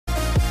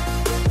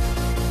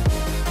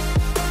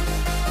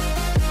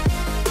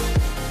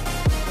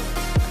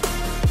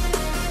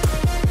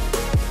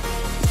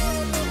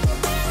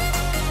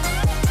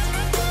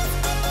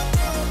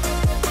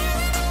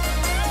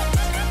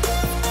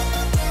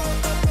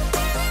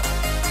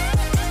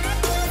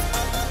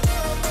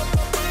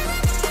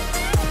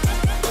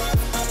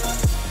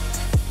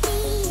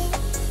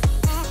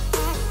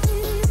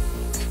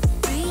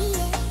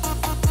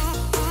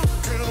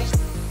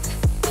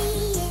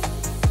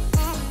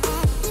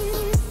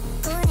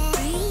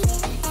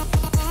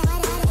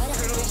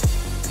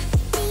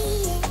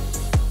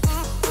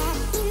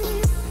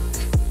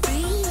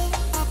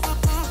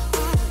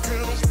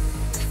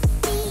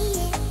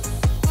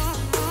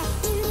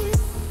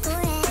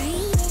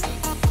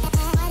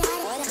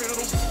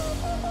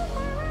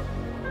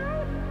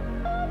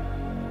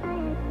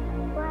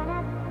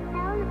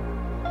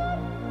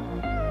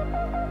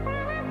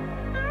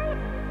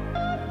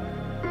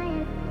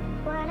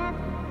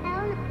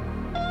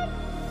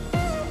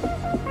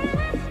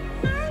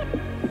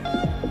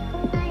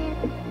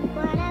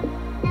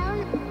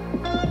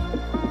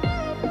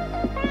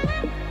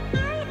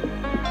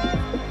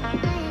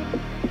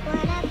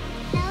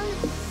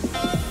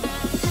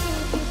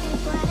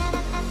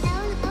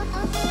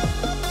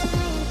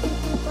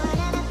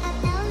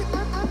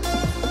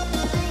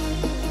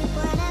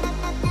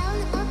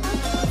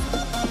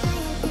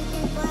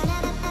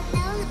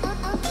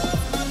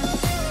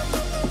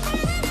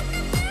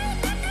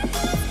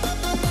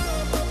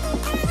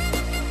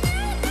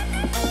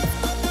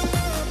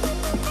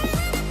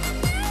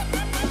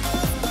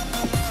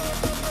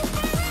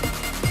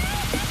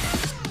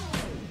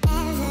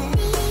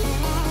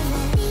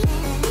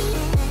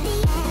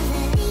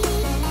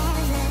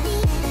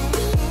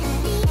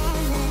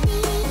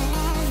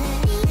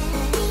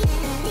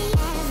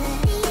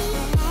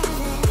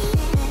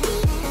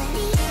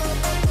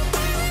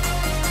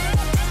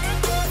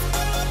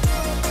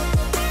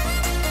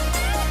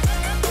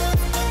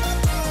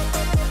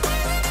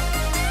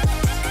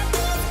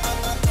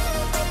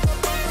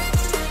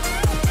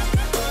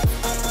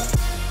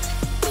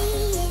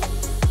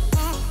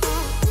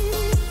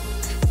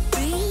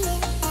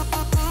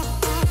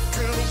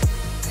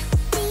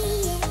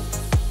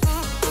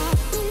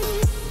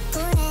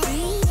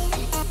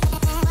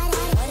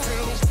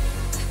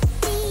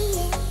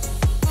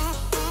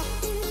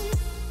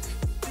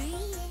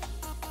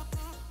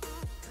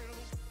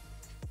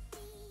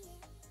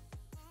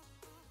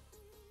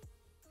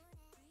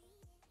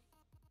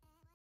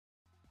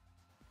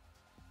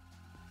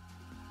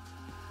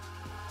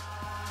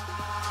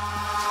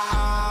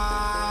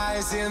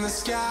in the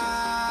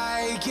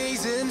sky,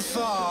 gazing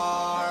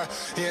far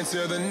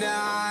into the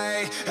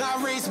night.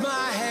 I raise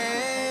my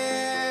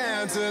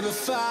hand to the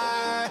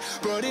fire,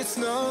 but it's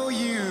no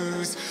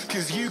use,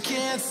 'cause you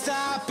can't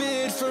stop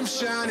it from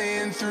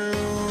shining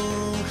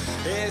through.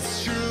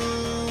 It's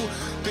true,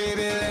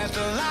 baby, let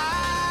the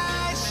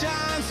light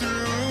shine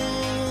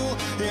through.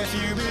 If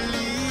you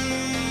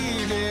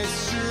believe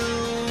it's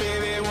true,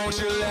 baby, won't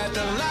you let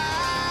the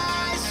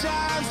light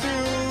shine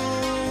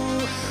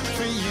through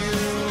for you.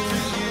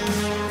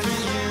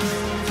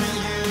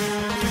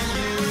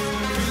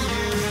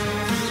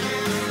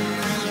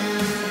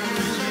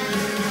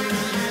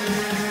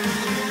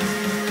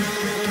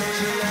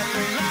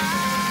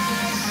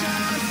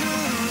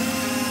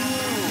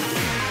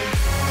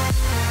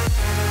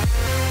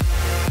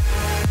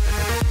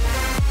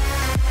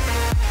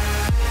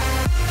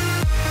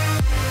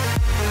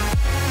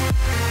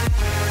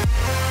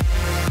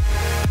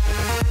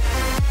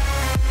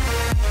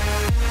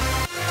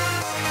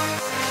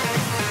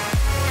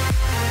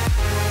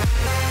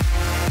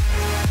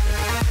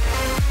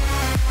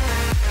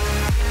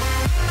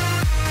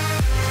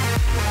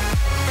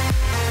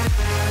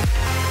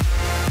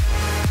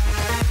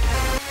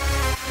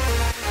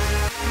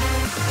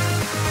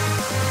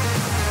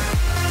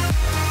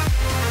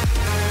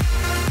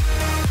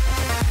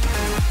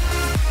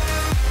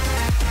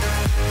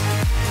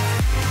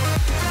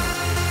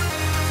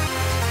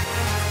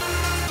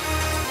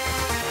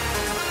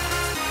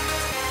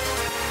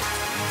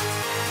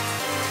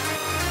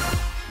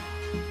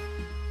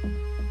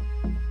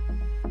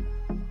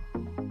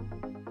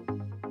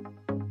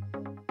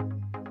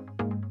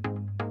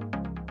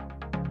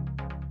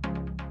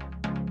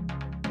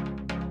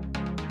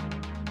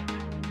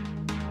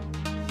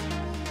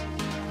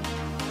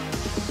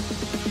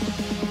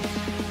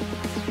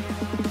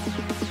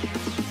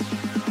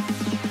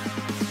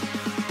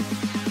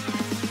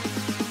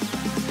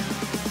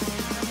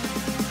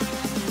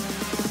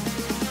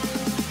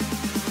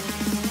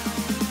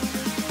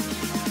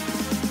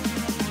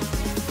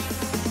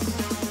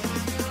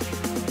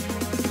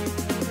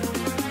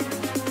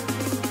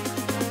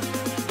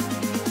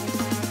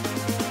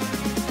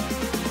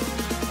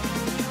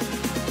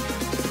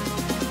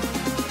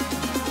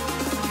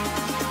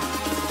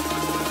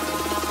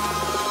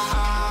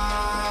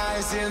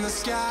 In the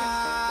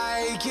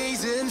sky,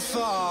 gazing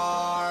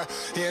far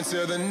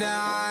into the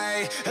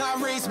night.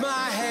 I raise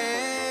my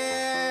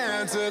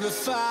hand to the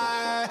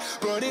fire,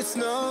 but it's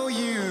no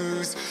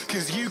use,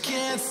 'cause you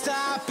can't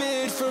stop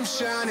it from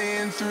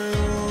shining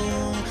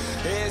through.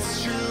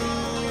 It's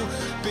true,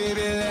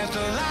 baby, let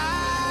the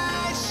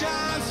light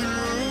shine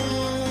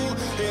through.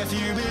 If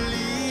you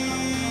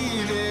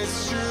believe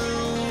it's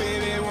true,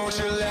 baby, won't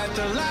you let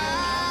the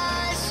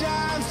light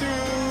shine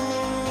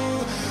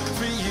through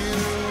for you.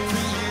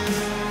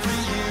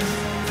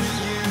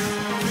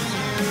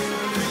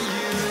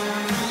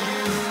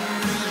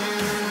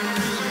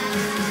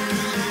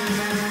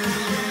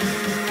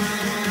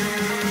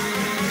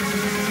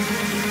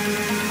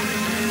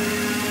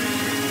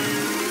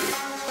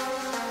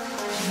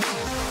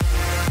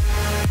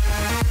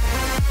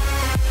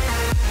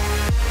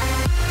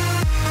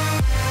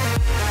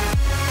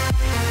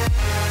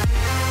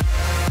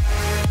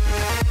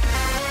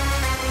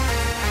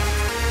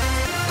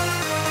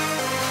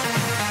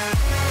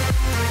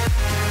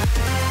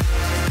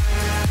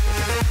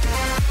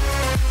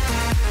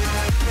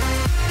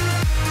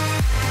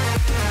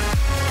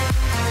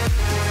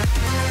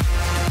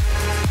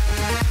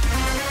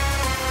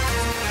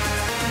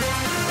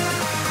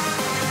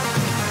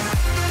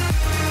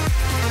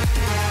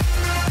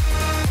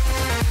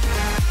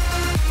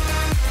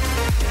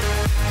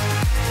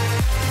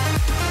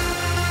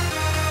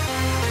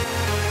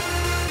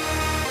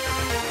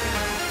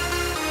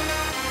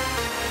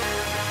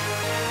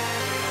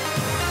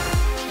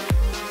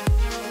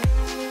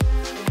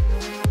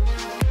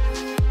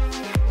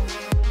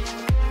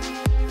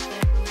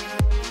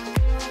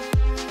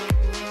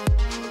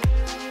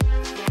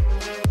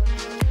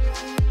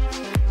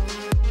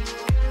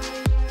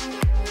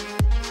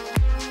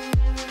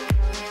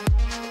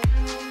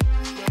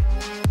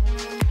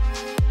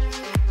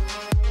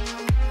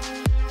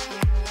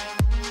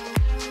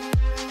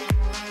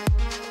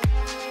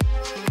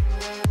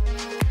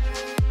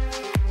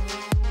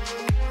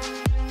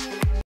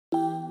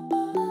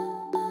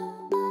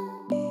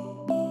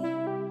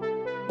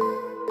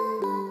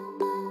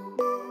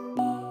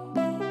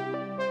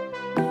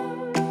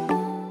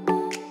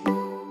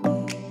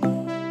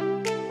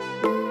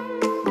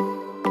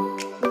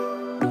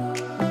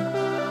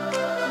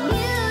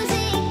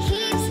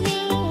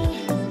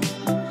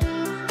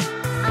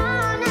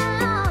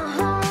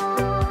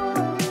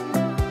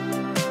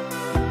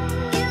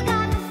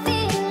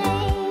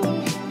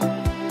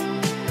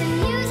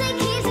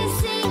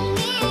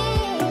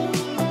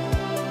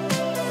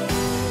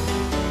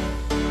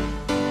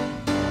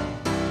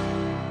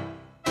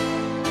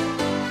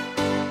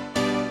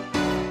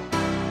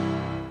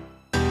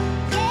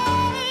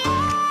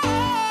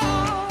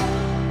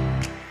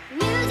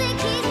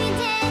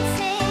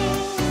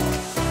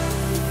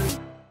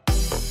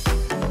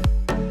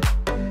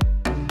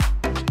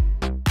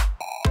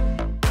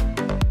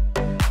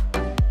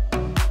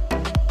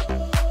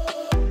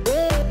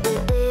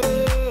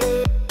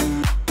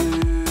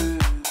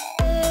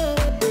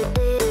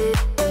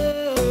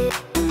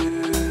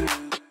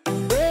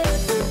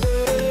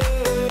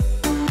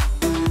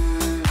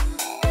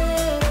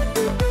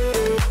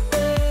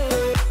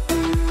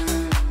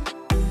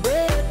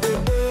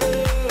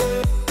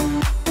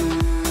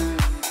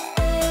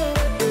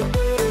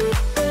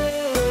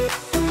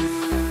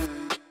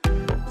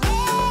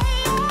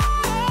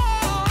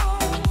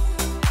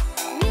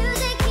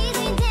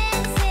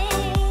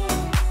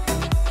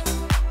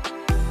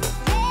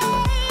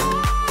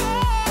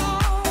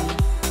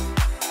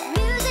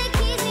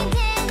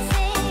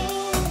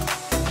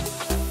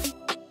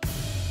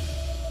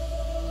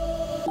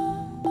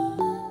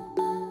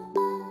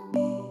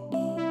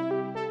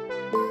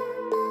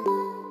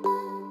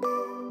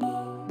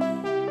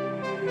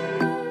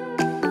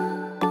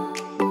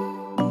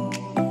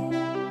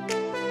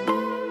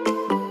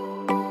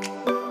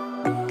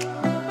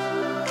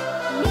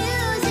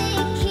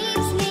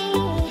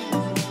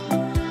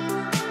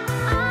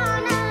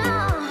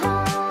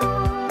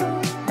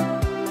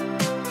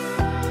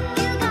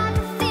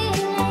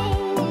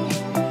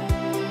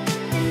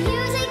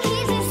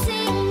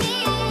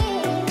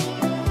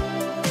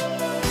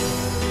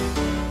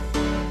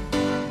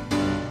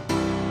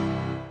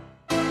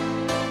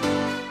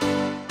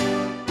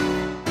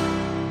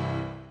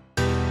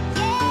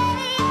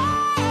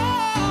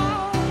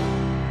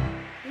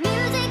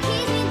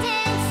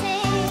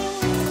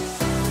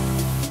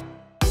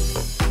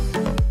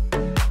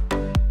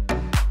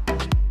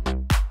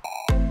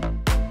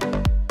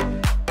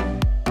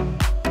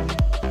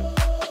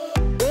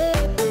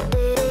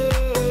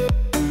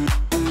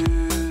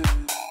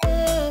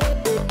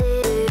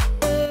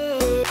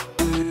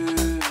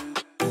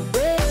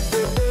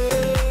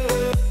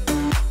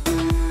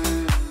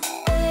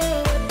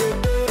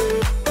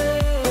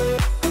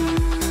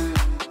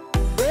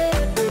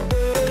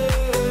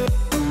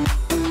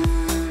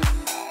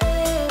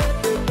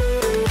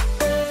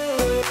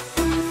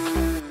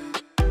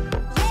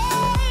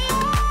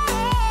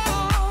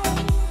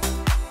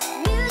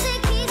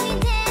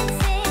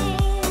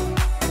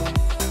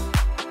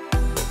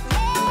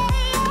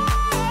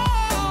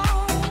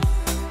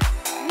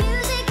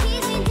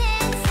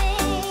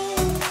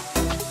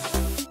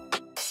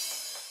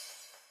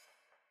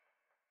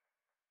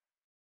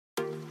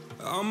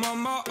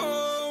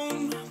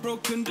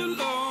 broken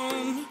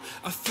alone.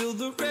 I feel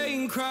the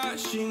rain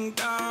crashing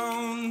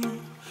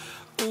down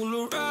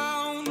all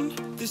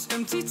around this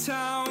empty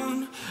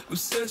town. I'm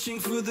searching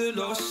for the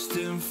lost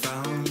and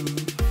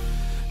found,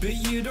 but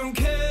you don't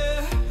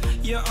care,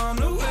 you're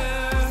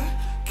unaware.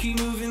 Keep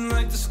moving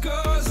like the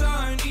scars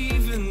aren't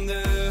even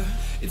there.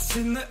 It's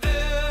in the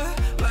air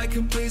like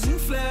a blazing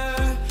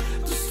flare.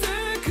 Just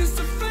stare, 'cause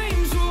the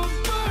flames will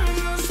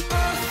burn us.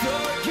 I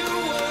thought you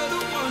were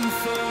the one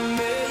for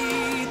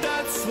me.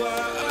 That's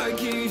why I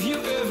gave you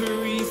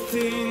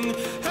everything.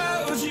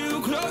 Held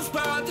you close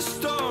by the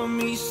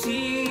stormy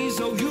seas.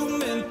 Oh, you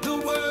meant the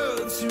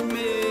world to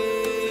me.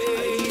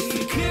 I used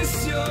to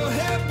kiss your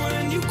head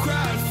when you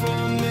cried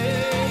for me.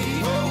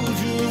 Hold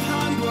your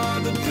hand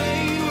while the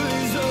pain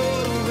was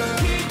over.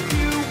 Keep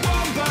you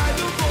warm by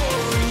the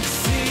roaring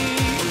sea.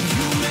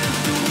 You meant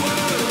the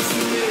world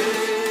to me.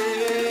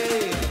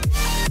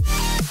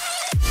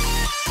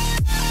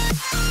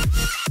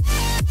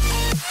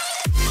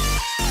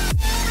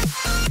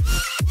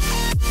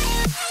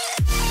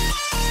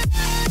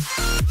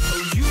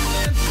 Oh, you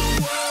meant the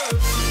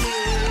world to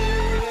me.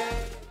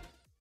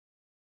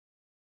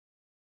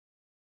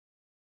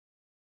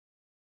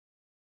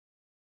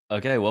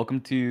 Okay, welcome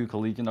to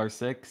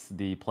CollegiateR6,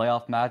 the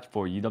playoff match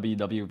for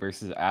UWW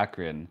versus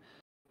Akron.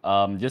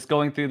 Just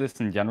going through this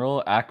in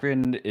general,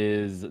 Akron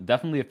is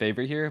definitely a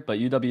favorite here, but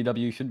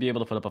UWW should be able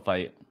to put up a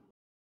fight.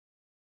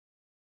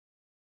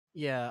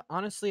 Yeah,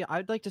 honestly,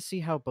 I'd like to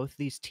see how both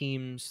these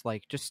teams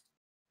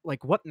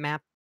what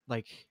map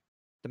like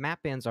the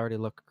map bans already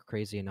look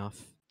crazy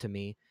enough to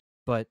me,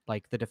 but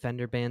like the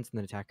defender bans and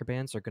the attacker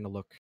bans are going to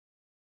look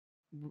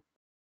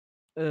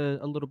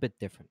a little bit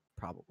different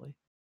probably.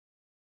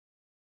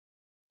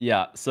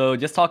 Yeah, so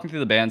just talking through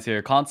the bands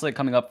here, Consulate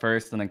coming up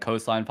first, and then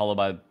Coastline followed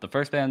by the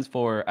first bands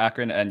for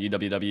Akron and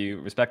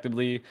UWW,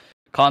 respectively.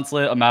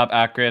 Consulate, a map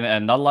Akron,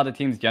 and not a lot of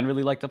teams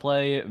generally like to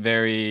play.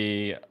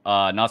 Very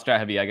not strat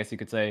heavy, I guess you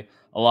could say.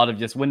 A lot of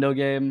just window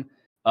game.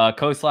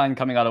 Coastline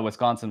coming out of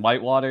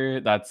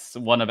Wisconsin-Whitewater. That's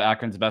one of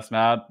Akron's best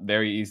map.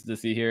 Very easy to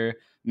see here.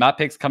 Map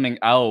picks coming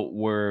out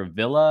were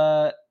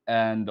Villa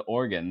and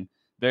Oregon.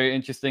 Very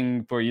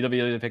interesting for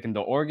UWW to pick into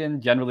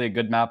Oregon. Generally a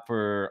good map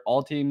for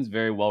all teams.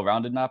 Very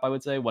well-rounded map, I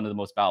would say. One of the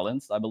most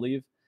balanced, I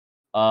believe.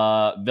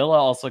 Villa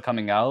also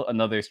coming out.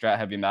 Another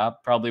strat-heavy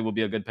map. Probably will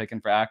be a good pick in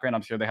for Akron.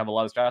 I'm sure they have a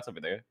lot of strats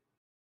over there.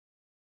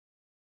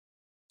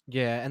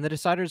 Yeah, and the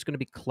decider is going to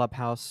be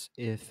Clubhouse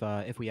if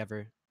we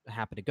ever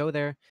happen to go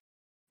there.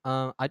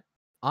 I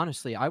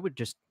honestly, I would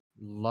just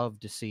love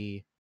to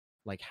see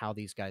like how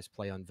these guys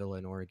play on Villa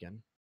in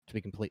Oregon. To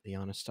be completely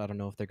honest, I don't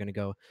know if they're going to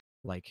go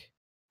like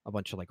a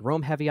bunch of like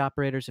roam heavy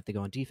operators, if they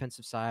go on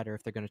defensive side, or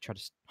if they're going to try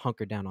to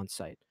hunker down on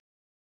site.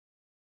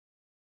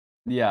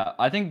 Yeah,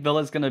 I think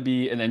Villa's going to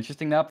be an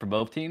interesting map for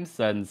both teams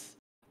since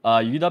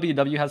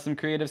UWW has some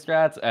creative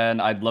strats, and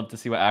I'd love to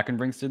see what Akron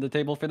brings to the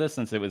table for this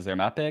since it was their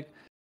map pick.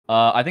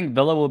 I think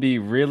Villa will be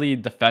really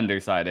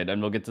defender-sided,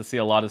 and we'll get to see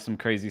a lot of some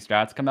crazy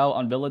strats come out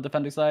on Villa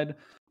defender side.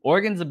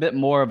 Oregon's a bit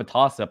more of a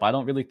toss-up. I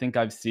don't really think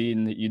I've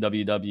seen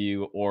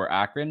UWW or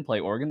Akron play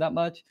Oregon that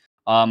much.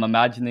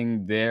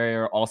 Imagining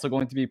they're also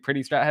going to be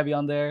pretty strat-heavy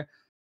on there.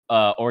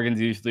 Oregon's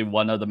usually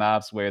one of the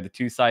maps where the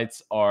two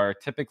sites are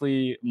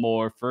typically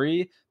more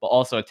free, but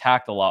also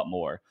attacked a lot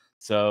more.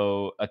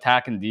 So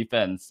attack and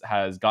defense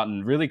has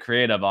gotten really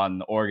creative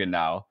on Oregon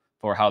now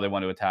for how they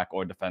want to attack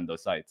or defend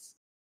those sites.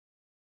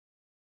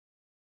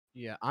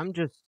 Yeah,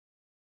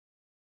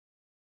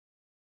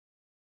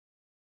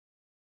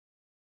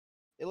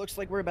 it looks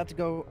like we're about to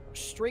go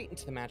straight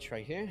into the match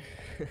right here.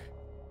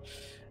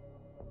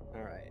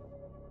 All right.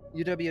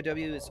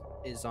 UWW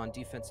is on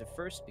defensive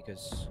first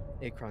because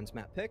Akron's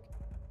map pick.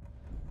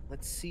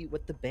 Let's see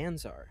what the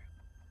bans are.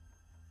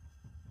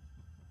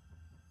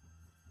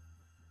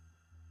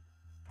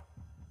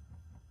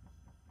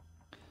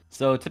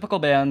 So typical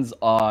bans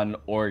on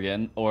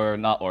Oregon, or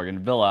not Oregon,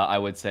 Villa, I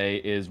would say,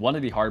 is one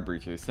of the hard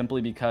breachers,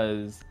 simply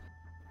because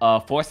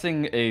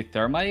forcing a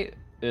thermite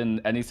in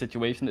any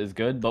situation is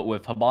good, but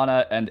with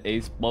Habana and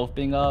Ace both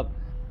being up,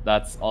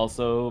 that's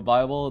also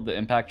viable. The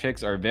impact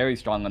checks are very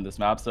strong on this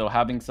map, so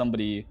having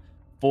somebody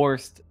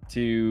forced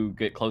to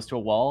get close to a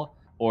wall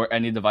or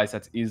any device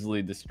that's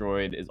easily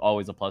destroyed is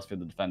always a plus for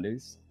the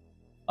defenders.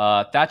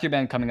 Thatcher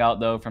ban coming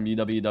out though from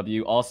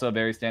UWW, also a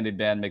very standard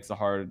ban, makes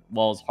the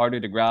walls harder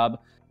to grab,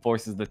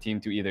 forces the team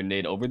to either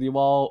nade over the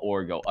wall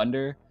or go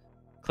under.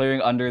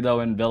 Clearing under though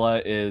in Villa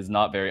is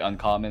not very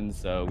uncommon,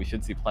 so we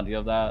should see plenty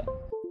of that.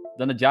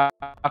 Then a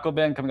Jackal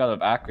ban coming out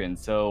of Akron,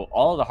 so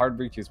all of the hard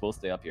breaches will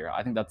stay up here.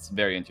 I think that's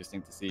very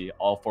interesting to see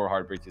all 4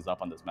 hard breaches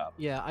up on this map.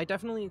 Yeah, I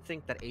definitely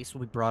think that Ace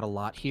will be brought a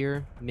lot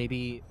here.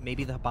 Maybe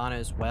the Habana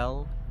as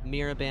well.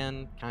 Mira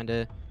ban kind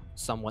of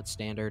somewhat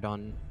standard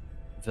on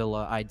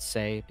Villa, I'd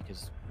say,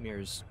 because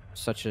Mira's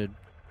such a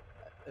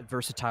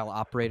versatile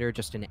operator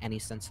just in any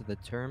sense of the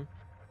term.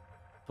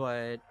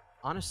 But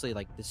honestly,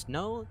 like this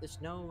no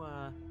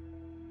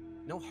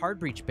hard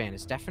breach ban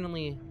is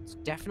definitely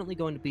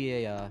going to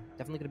be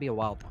a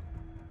wild one.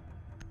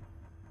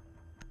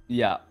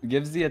 Yeah,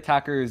 gives the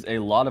attackers a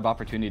lot of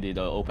opportunity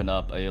to open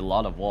up a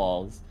lot of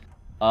walls.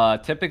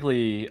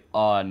 Typically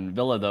on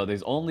Villa, though,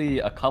 there's only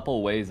a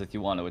couple ways that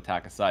you want to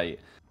attack a site.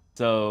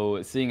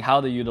 So seeing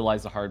how they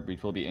utilize the hard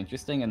breach will be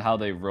interesting, and how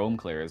they roam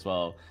clear as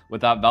well.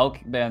 With that Valk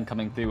ban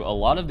coming through, a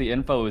lot of the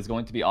info is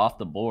going to be off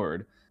the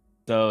board.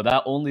 So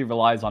that only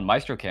relies on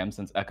Maestro Cam,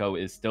 since Echo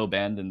is still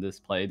banned in this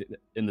play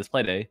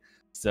day.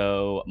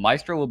 So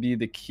Maestro will be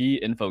the key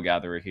info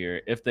gatherer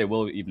here, if they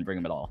will even bring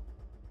him at all.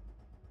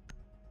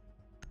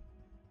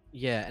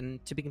 Yeah,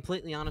 and to be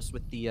completely honest,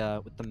 with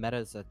the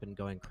metas that's been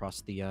going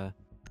across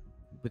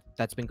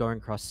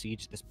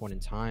Siege at this point in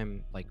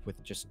time, like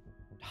with just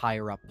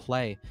higher up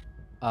play,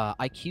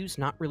 IQ's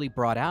not really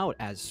brought out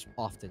as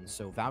often.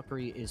 So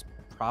Valkyrie is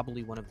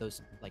probably one of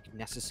those like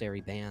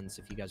necessary bans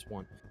if you guys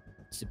want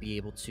to be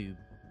able to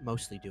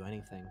mostly do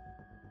anything.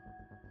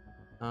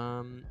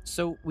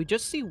 So we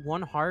just see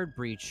one hard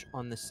breach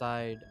on the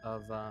side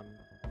of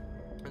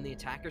on the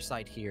attacker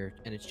side here,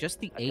 and it's just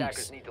the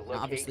Ace. Now,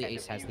 obviously,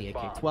 Ace has the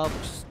AK-12,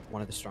 which is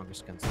one of the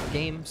strongest guns in the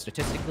game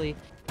statistically,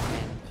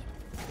 and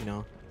you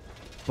know,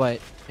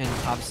 and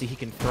obviously he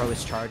can throw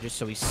his charges,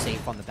 so he's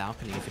safe on the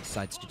balcony if he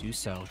decides to do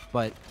so.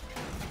 But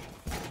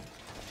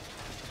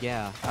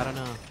yeah, I don't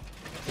know.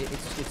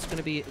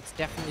 It's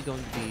definitely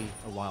going to be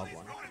a wild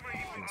one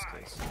in this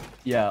case.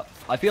 Yeah,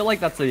 I feel like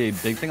that's a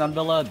big thing on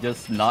Villa,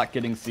 just not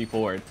getting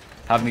C4'd.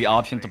 Having the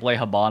option to play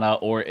Habana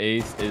or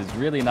Ace is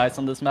really nice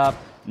on this map,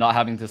 not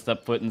having to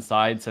step foot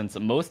inside, since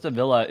most of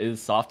Villa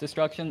is soft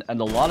destruction, and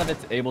a lot of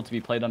it's able to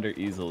be played under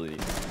easily.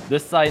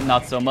 This site,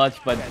 not so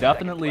much, but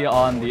definitely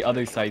on the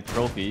other side,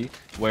 Trophy,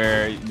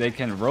 where they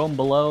can roam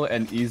below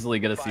and easily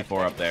get a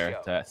C4 up there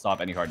to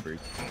stop any hard breach.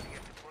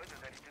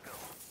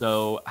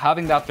 So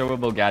having that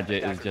throwable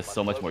gadget is just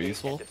so much more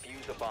useful.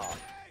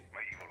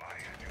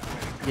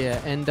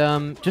 Yeah, and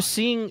just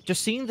seeing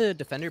the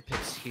defender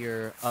picks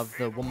here of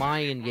the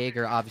Wamai and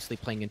Jaeger obviously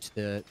playing into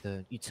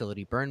the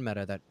utility burn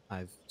meta that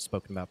I've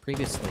spoken about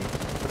previously,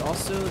 but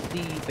also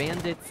the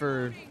Bandit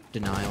for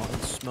Denial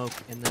and Smoke,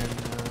 and then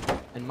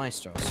and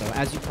Maestro. So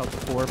as you talked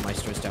before,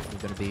 Maestro is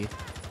definitely going to be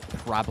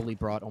probably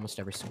brought almost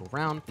every single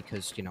round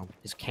because, you know,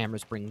 his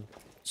cameras bring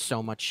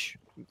so much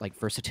like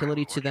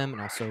versatility to them,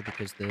 and also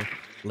because the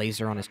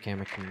laser on his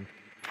camera can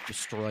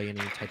destroy any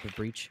type of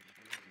breach.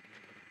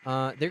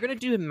 They're gonna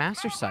do a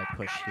master side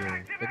push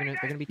here. They're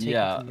gonna be taking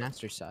the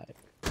master side.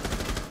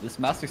 This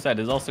master side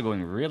is also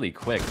going really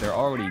quick. They're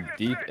already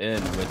deep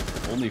in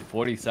with only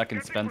 40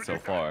 seconds spent so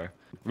far.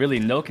 Really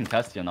no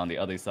contestation on the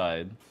other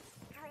side.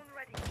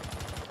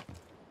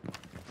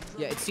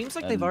 Yeah, it seems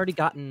like they've already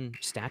gotten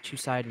statue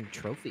side and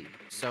trophy,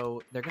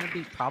 so they're gonna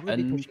be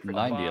probably pushing for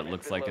 90 it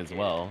looks like as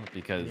well,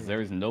 because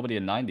there's nobody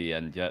in 90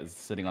 and Jet is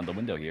sitting on the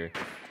window here.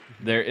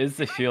 There is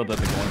the shield that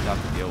they're going to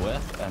have to deal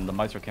with, and the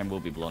Maestro Cam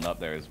will be blown up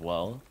there as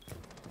well.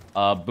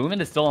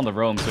 Boomin is still on the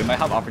roam, so he might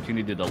have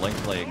opportunity to link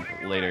play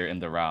later in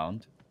the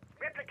round.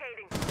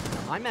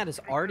 IMAT is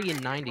already in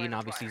 90, and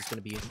obviously he's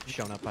going to be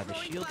shown up by the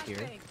shield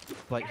here,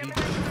 but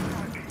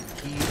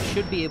he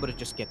should be able to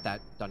just get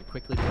that done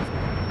quickly because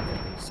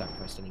he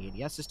sacrificed any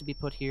ADSs to be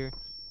put here.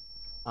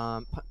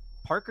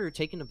 Parker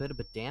taking a bit of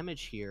a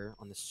damage here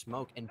on the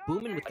smoke, and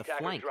Boomin with the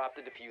flank.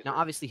 Now,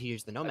 obviously, he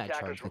used the Nomad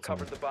charge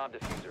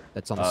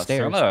that's on the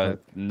stairs. Surma,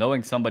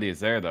 knowing somebody is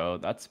there, though,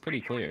 that's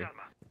pretty clear.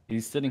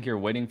 He's sitting here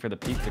waiting for the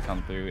peek to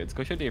come through. It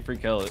should be a free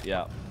kill,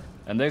 yeah.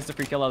 And there's the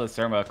free kill out of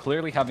Surma,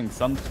 clearly having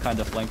some kind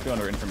of flank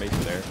drone or information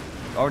there.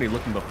 Already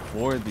looking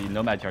before the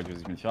Nomad charge was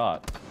even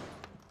shot.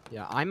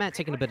 Yeah, IMAT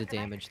taking a bit of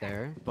damage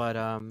there, but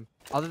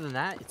other than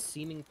that, it's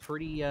seeming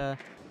pretty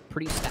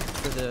stacked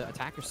for the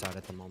attacker side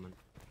at the moment.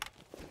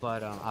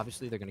 But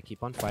obviously they're going to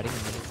keep on fighting, and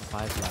then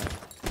 5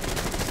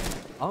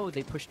 left. Oh,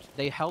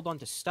 they held on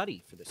to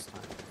Study for this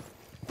time.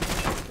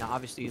 Now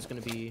obviously he's going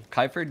to be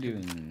Kuiper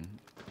doing.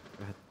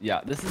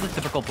 Yeah, this is a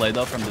typical play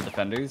though from the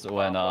defenders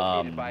when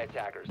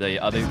the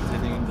other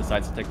team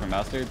decides to take from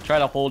Master. Try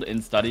to hold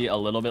in Study a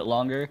little bit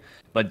longer,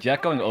 but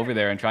Jet going over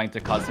there and trying to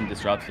cause some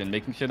disruption,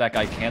 making sure that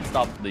guy can't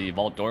stop the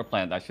vault door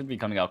plant. That should be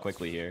coming out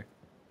quickly here.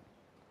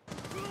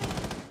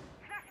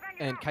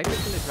 And Kuiper's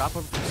going to drop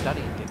over from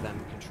Study and give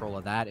them control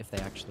of that if they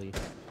actually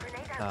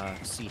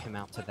see him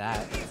out to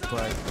that.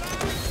 But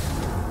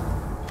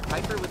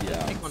Kuiper with the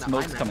pick on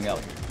Smoke's coming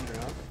out.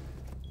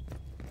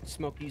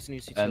 Smoke using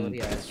his utility.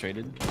 And it's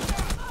traded.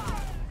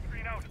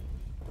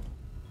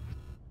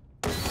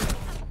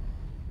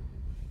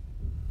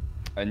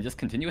 And just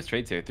continuous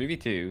trades here.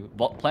 3v2.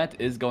 Vault plant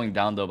is going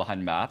down though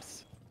behind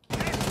maps.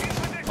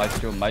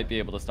 Maestro might be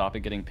able to stop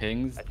it getting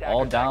pings.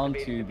 All down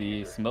to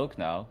the smoke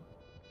now.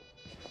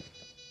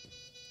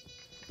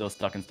 Still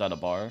stuck inside a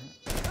bar.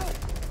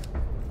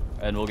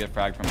 And we'll get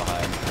fragged from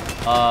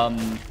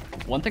behind.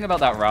 One thing about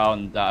that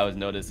round that I was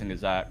noticing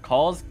is that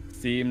calls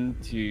seem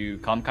to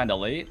come kind of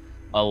late.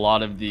 A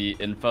lot of the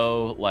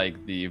info,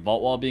 like the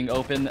vault wall being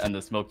open and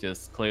the smoke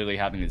just clearly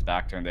having his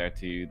back turned there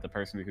to the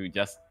person who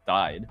just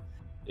died,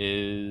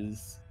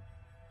 is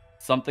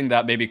something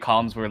that maybe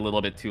comms were a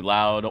little bit too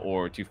loud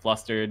or too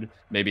flustered,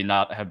 maybe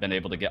not have been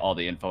able to get all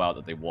the info out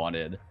that they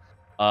wanted.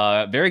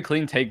 Very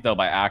clean take though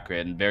by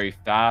Akron. Very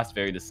fast,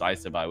 very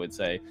decisive, I would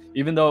say.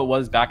 Even though it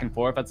was back and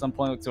forth at some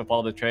point with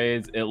all the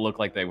trades, it looked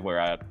like they were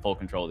at full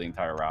control the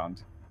entire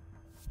round.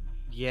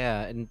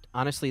 Yeah, and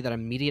honestly, that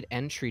immediate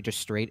entry just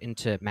straight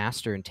into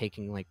Master and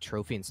taking like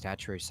trophy and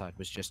statuary side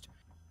was just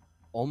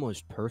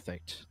almost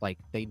perfect. Like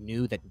they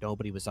knew that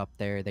nobody was up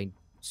there. They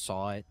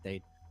saw it.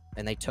 They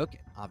took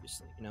it.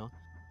 Obviously, you know.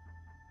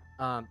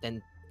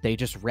 Then they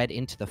just read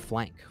into the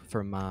flank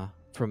from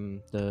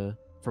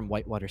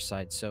Whitewater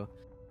side. So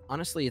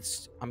honestly,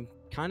 I'm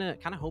kind of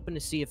hoping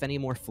to see if any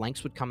more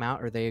flanks would come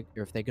out, or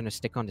if they're gonna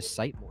stick onto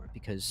site more,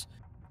 because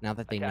now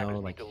that they know,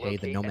 like, hey,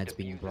 the Nomad's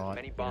being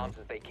brought, you know,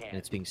 and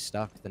it's being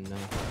stuck, then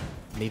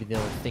maybe they'll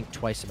think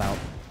twice about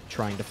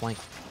trying to flank.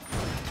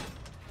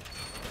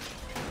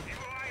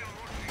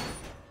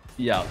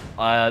 Yeah,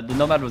 the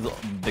Nomad was a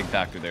big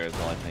factor there as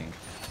well, I think.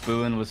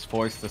 Boone was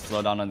forced to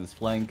slow down on his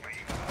flank.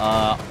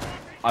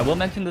 I will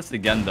mention this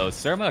again, though.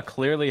 Surma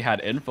clearly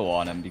had info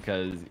on him,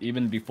 because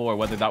even before,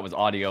 whether that was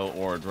audio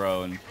or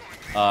drone,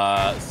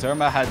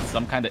 Surma had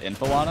some kind of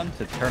info on him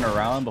to turn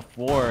around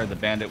before the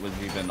bandit was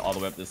even all the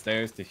way up the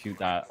stairs to shoot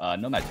that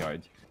Nomad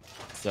charge.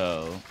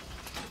 So...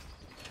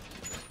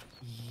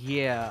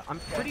 yeah, I'm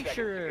pretty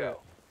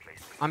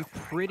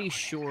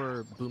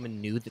sure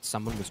Boomin knew that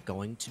someone was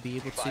going to be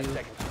able to,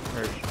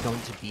 or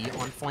going to be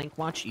on flank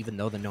watch, even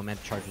though the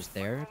Nomad charge was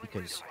there,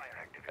 because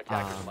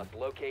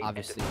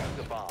obviously,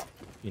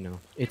 you know,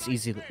 it's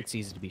easy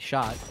to be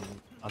shot,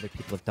 and other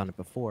people have done it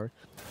before.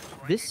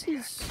 This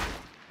is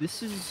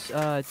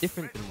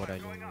different than what I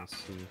normally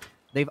see.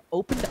 They've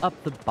opened up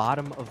the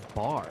bottom of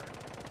bar,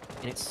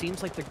 and it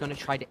seems like they're going to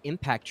try to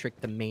impact trick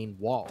the main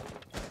wall.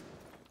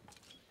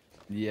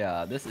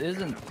 yeah, this is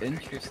an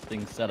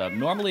interesting setup.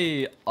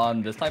 Normally,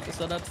 on this type of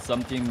setup,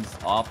 some teams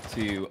opt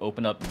to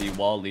open up the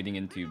wall leading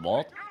into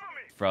Vault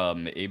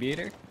from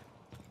Aviator.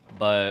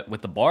 But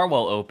with the bar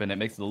wall open, it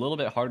makes it a little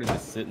bit harder to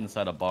sit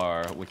inside a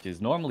bar, which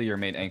is normally your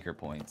main anchor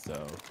point,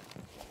 so...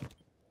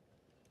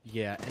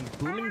 yeah, and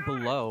Boomin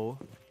below,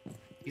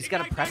 he's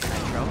got a press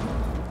nitro.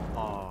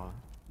 Aw,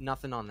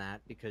 nothing on that,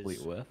 because...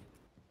 Complete whiff.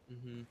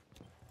 Mm-hmm.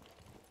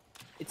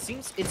 It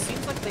seems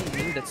like they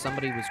knew that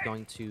somebody was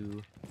going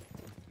to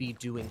be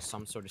doing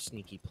some sort of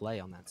sneaky play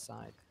on that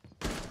side.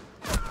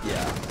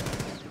 Yeah.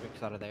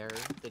 Quick out of there.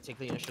 They take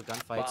the initial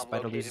gunfight.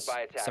 Spider loses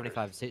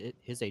 75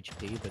 his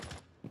HP, but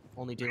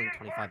only dealing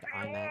 25 to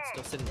IMAT.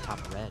 Still sitting top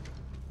red.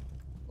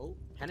 Oh,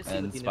 Hennessy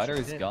And with the Spider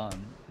initial is hit.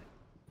 gone.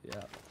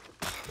 Yeah.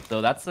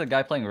 So that's the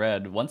guy playing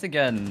red. Once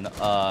again,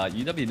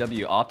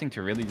 UWW opting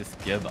to really just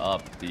give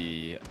up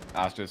the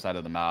Astro side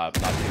of the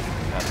map, not taking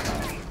the map.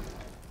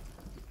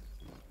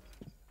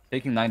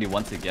 Taking 90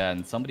 once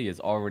again. Somebody is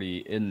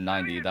already in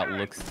 90. That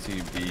looks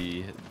to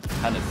be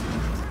Hennessy.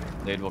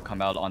 Nade will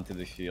come out onto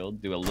the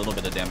shield, do a little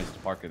bit of damage to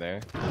Parker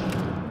there.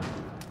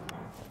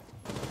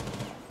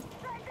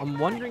 I'm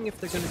wondering if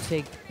they're gonna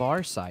take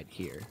bar side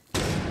here,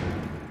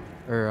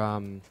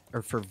 or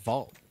for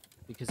vault,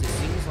 because it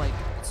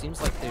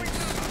seems like there's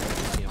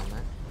on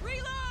that.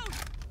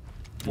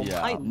 Well,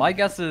 Yeah, my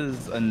guess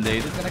is a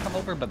nade is gonna come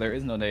over, but there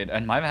is no nade,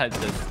 and my head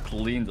just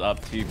cleans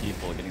up 2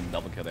 people, getting the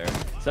double kill there,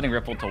 setting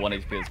Ripple to 1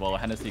 HP as well.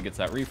 Hennessy gets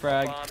that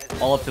refrag,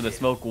 all up to the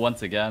smoke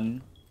once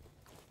again.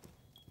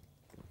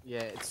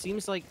 Yeah, it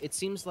seems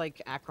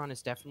like Akron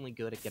is definitely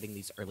good at getting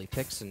these early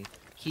picks and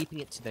keeping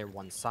it to their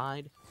one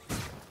side.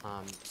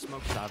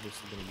 Smoke's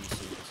obviously going to use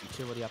his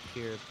utility up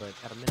here, but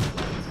at a minute,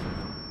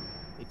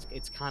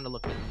 it's kind of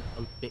looking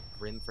a bit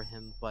grim for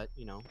him. But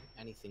you know,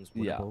 anything's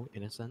winnable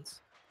in a sense.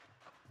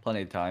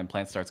 Plenty of time.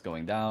 Plant starts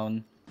going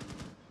down.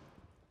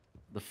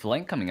 The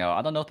flank coming out.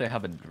 I don't know if they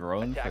have a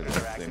drone for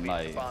this. They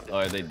might.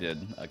 Oh, they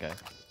did. Okay.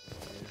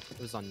 Yeah,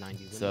 it was on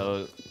 90.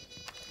 So,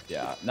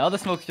 yeah. Now the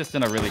smoke's just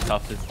in a really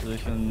tough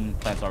position.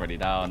 Plant's already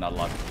down. Not a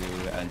lot to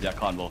do. And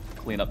Jetcon will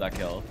clean up that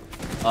kill.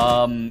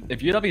 If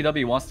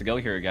UWW wants to go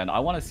here again, I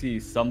want to see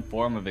some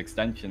form of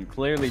extension.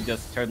 Clearly,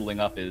 just turtling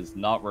up is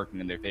not working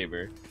in their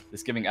favor.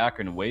 It's giving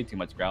Akron way too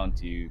much ground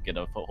to get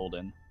a foothold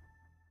in.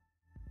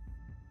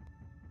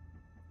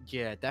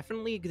 Yeah,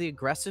 definitely the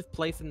aggressive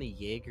play from the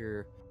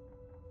Jaeger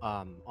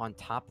on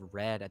top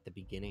red at the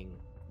beginning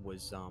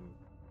was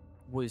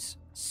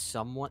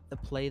somewhat the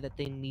play that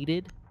they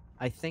needed.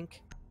 I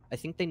think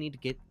they need to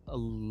get a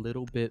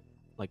little bit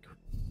like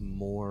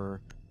more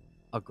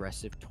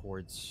aggressive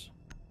towards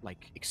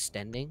like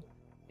extending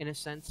in a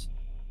sense,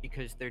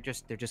 because they're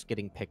just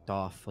getting picked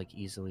off like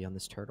easily on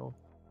this turtle.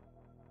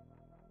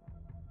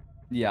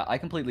 Yeah, I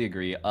completely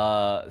agree.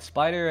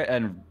 Spider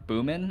and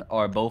Boomin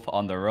are both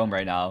on their own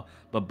right now,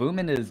 but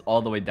Boomin is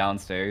all the way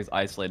downstairs,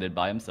 isolated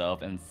by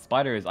himself, and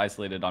Spider is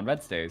isolated on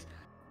red stairs.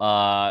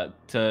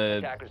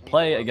 To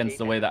play against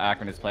the way that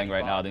Akron is playing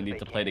right now, they need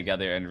to play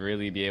together and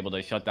really be able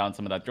to shut down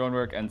some of that drone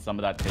work and some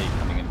of that take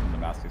coming in from the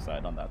master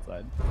side on that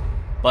side.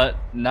 But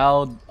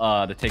now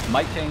the take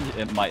might change,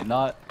 it might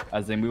not,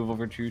 as they move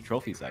over to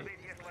trophy site.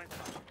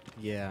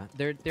 Yeah,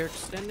 they're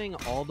extending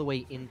all the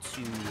way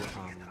into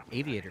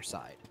aviator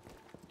side,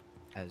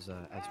 as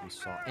we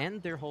saw,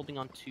 and they're holding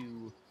on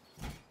to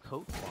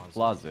coat plaza.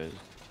 Plaza.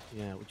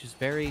 Yeah, which is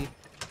very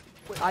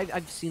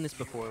I've seen this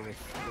before with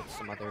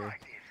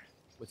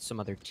some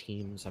other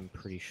teams, I'm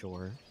pretty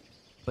sure,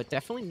 but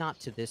definitely not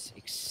to this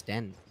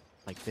extent,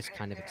 like this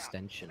kind of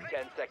extension.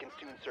 10 seconds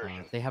to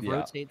insertion. They have Yeah.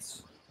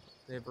 rotates.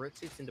 They have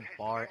rotates into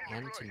bar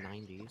and to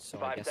 90, so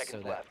I 5 guess so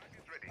seconds that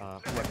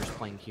left. whoever's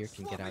playing here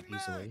can get out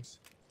easily.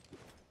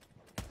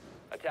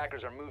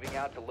 Attackers are moving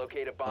out to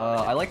locate a bomb.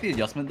 I like the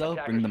adjustment though,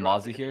 bringing the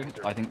Mozzie here.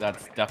 I think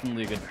that's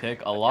definitely a good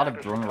pick. A lot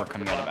of drone work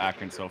coming out of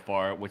Akron so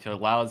far, which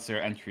allows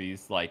their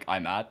entries like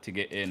I'm at to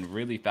get in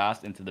really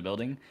fast into the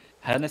building.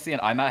 Hennessy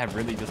and IMAT have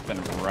really just been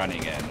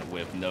running in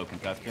with no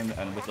congestion,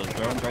 and with those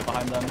drones right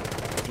behind them,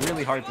 it's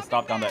really hard to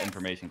stop down that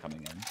information coming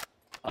in.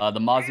 The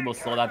Mozzie will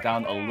slow that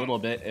down a little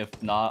bit, if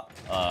not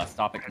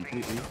stop it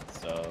completely.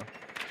 So,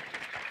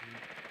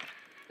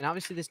 And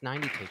obviously, this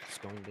 90 take is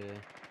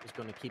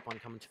going to keep on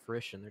coming to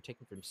fruition. They're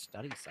taking from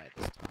study side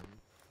this time.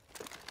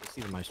 You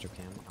see the Meister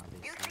cam,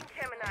 obviously.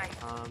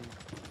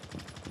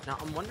 Now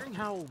I'm wondering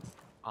how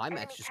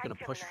IMAT's just going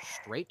to push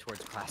straight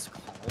towards Classic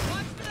Hall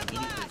and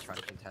immediately try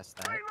to contest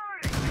that.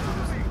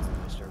 Obviously, it's the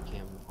Meister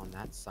cam on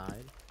that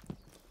side.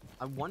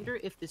 I wonder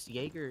if this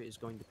Jaeger is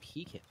going to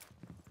peek him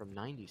from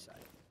 90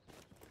 side,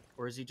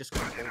 or is he just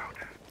going to hold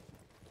it?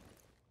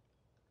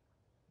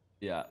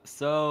 yeah,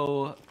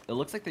 so it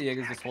looks like the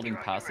Jaeger's just holding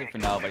passive for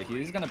now, but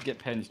he's gonna get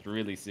pinched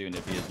really soon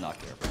if he is not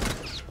careful.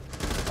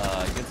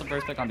 He gets the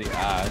first pick on the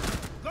Ash.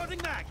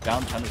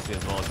 Down Tennessee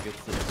as well,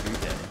 gets to the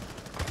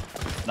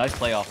 3K. Nice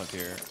play off of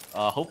here.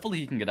 Hopefully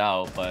he can get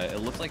out, but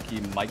it looks like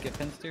he might get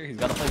pinched here. He's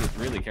gotta play this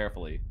really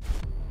carefully.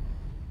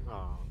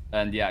 Oh.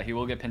 And yeah, he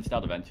will get pinched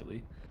out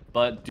eventually.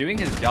 But doing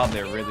his job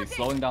there, really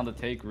slowing down the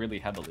take really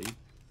heavily.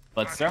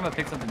 But Serma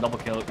picks up the double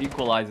kill,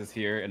 equalizes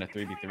here in a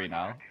 3v3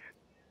 now.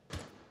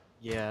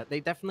 Yeah, they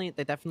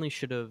definitely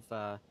should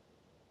have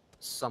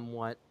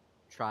somewhat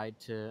tried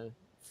to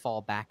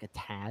fall back a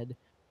tad,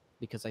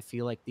 because I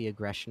feel like the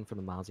aggression from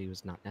the Mozzie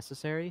was not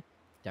necessary.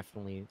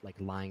 Definitely like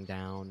lying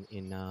down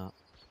in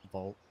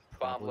vault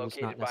Bomb probably was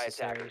not located by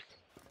necessary. attackers.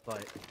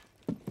 But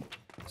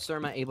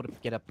Serma able to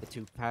get up the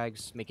 2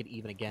 frags, make it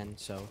even again.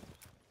 So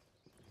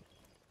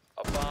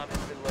A bomb has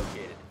been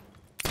located.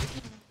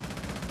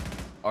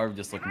 Arv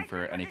just looking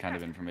for any kind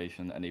of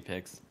information, any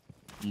picks.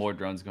 More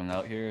drones going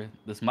out here.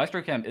 This Maestro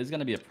cam is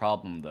going to be a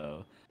problem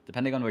though.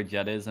 Depending on where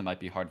Jet is, it might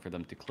be hard for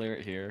them to clear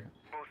it here.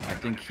 I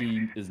think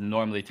he is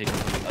normally taking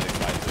to the other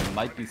side, so it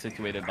might be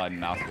situated by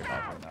Master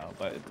Cam right now,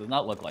 but it does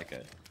not look like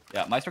it.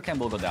 Yeah, Maestro cam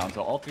will go down,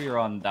 so all 3 are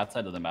on that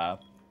side of the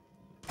map.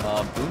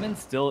 Boomin's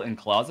still in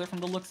closet from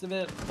the looks of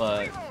it,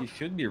 but he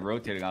should be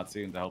rotating out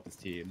soon to help his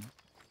team.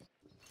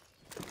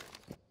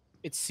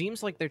 it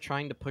seems like they're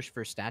trying to push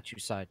for statue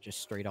side just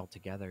straight all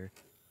together.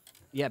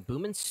 Yeah,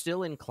 Boomin's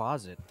still in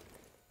closet.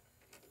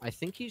 I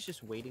think he's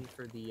just waiting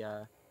for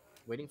the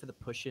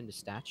push into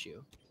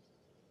statue.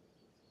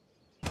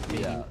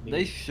 Yeah,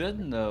 they should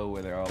know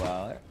where they're all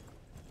at.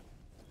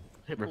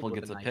 Ripple with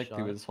gets a nice pick shot.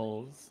 through his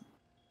holes.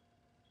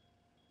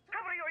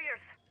 Cover your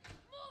ears.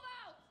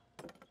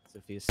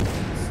 Sophia's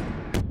stance.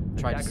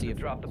 Try to Attackers see have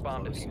if dropped the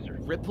bomb close.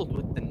 diffuser. Rippled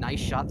with the nice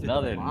shot through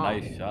Another the bomb.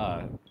 nice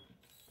shot.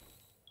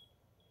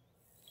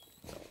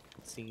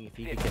 Seeing if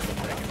he could get the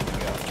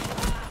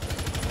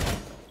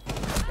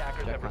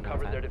Attackers have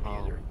recovered their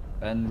diffuser.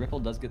 And Ripple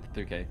does get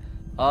the 3K.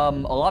 A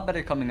lot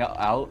better coming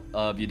out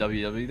of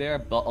UWW there,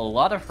 but a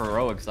lot of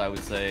heroics, I would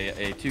say.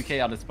 A 2K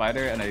out of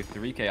Spider and a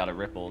 3K out of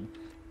Rippled.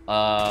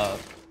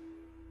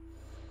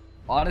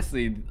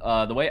 Honestly,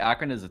 the way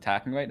Akron is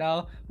attacking right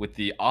now, with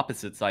the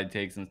opposite side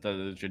takes instead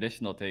of the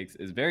traditional takes,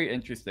 is very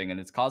interesting, and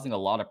it's causing a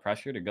lot of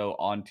pressure to go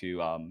onto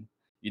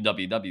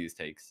UWW's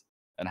takes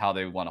and how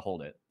they want to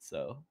hold it.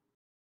 So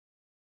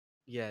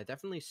Yeah,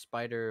 definitely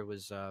Spider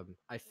was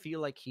I feel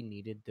like he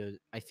needed to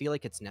I feel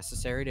like it's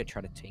necessary to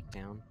try to take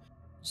down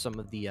some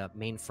of the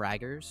main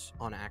fraggers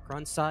on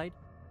Akron's side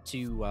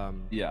to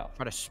yeah,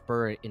 try to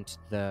spur it into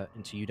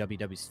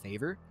UWW's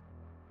favor,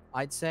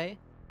 I'd say.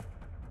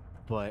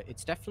 But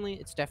it's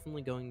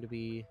definitely going to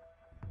be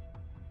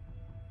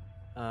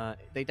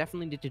they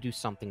definitely need to do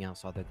something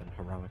else other than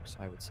heroics,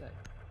 I would say.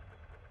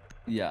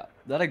 yeah,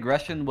 that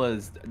aggression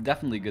was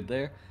definitely good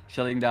there.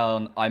 Shutting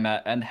down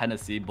IMAT and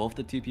Hennessy, both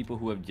the 2 people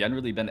who have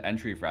generally been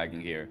entry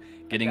fragging here.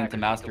 Getting into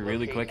Master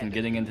really quick and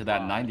getting into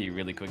that 90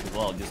 really quick as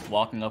well. Just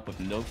walking up with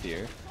no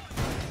fear.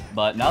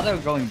 But now they're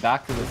going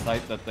back to the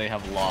site that they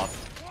have lost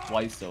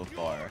twice so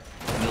far.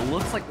 And it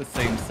looks like the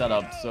same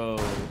setup, so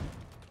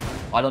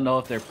I don't know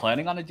if they're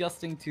planning on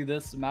adjusting to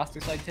this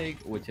Master side take,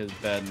 which has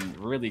been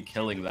really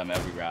killing them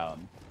every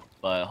round.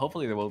 But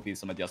hopefully there will be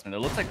some adjustment. It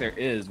looks like there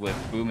is, with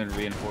Boomin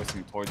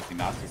reinforcing towards the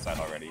Master side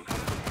already.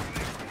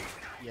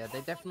 Yeah, they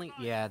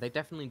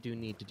definitely do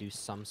need to do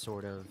some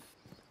sort of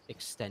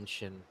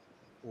extension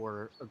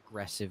or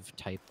aggressive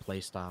type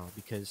playstyle,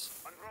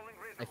 because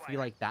I feel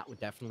like that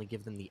would definitely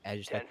give them the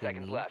edge 10 that they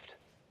seconds need. left.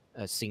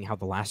 Seeing how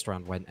the last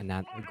round went and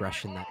that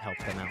aggression that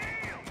helped them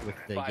out with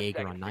the 5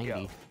 Jaeger on seconds to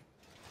 90. go.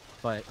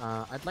 But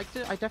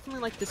I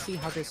definitely like to see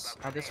how this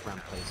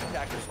round plays out,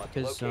 Attackers must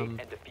because locate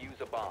and defuse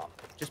a bomb.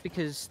 just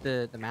because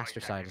the master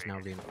side is now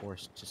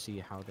reinforced, to see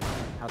how they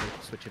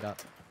switch it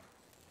up.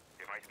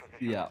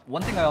 Yeah,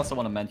 one thing I also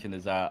want to mention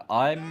is that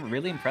I'm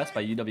really impressed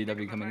by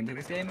UWW coming into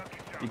this game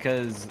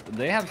because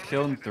they have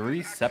shown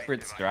 3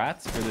 separate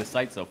strats for this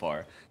site so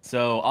far.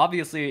 So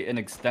obviously an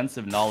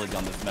extensive knowledge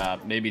on this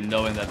map, maybe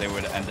knowing that they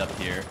would end up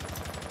here,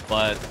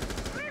 but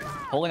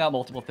pulling out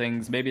multiple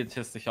things, maybe it's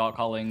just the shot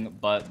calling,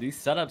 but these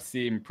setups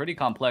seem pretty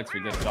complex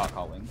for just shot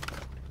calling.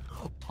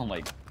 Oh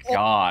my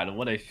god,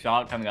 what a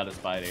shot coming out of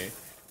Spider.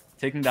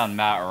 Taking down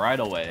Matt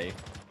right away.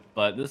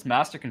 But this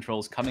master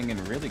control is coming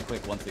in really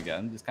quick once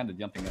again, just kind of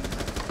jumping in.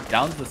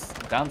 Down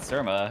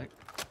Surma.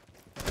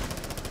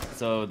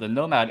 So the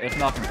Nomad, if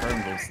not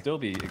confirmed, will still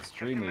be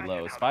extremely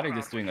low. Spider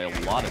just doing a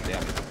lot of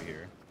damage over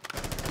here.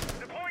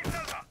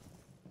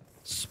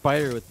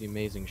 Spider with the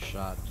amazing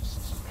shot.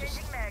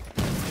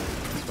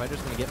 Spider's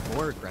gonna get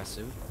more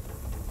aggressive.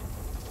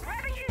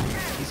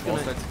 He's Wall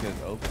gonna. starts to get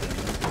open.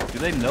 Do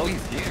they know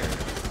he's here?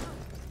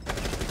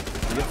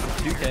 He gets the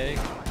 2K.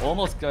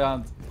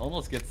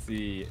 Almost gets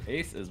the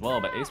ace as well,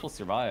 but ace will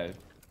survive.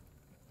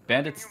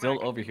 Bandit's still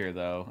over here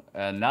though,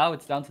 and now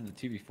it's down to the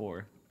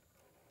 2v4.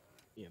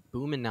 Yeah,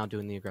 Boomin now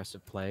doing the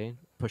aggressive play,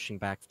 pushing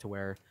back to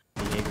where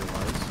the Jaeger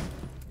was.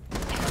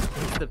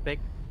 He's the pick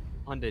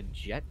onto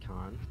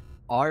JetCon.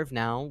 Arv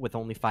now with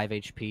only 5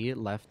 HP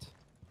left,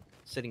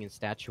 sitting in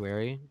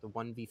statuary. The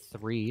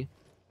 1v3.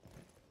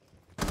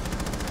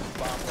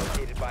 Bomb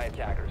located by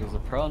attackers. There's a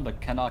prone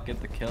but cannot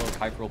get the kill.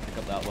 Kuiper will pick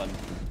up that one.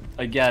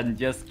 Again,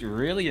 just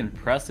really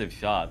impressive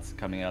shots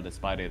coming out of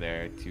Spider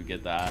there to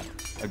get that.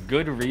 A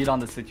good read on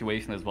the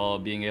situation as well,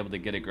 being able to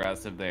get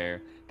aggressive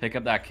there, pick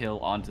up that kill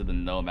onto the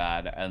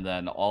Nomad, and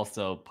then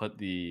also put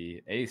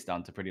the ace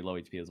down to pretty low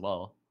HP as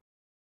well.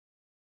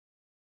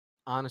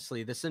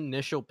 Honestly, this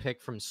initial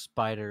pick from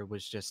Spider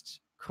was just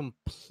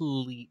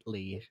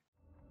completely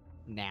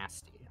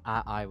nasty,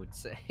 I would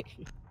say.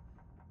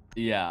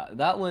 Yeah,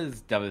 that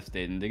was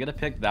devastating. To get a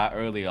pick that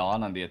early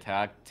on the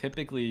attack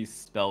typically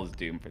spells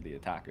doom for the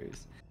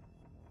attackers.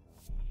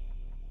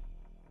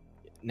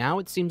 Now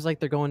it seems like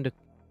they're going to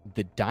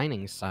the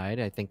dining side.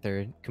 I think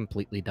they're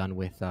completely done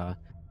with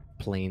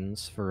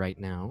planes for right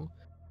now.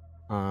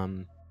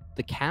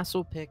 The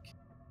castle pick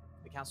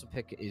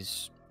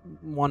is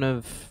one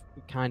of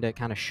kind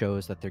of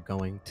shows that they're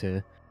going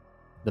to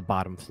the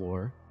bottom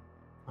floor.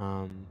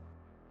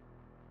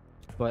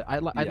 But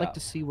I'd like to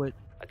see what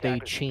they Attackers need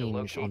to change on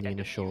locate the and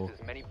initial defuse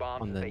as many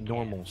bombs on as the they can.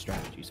 normal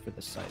strategies for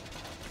this site.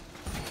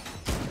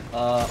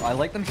 I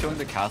like them showing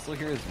the castle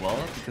here as well,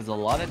 because a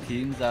lot of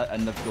teams that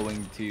end up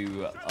going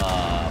to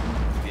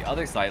the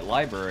other site,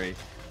 library,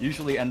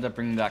 usually end up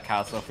bringing that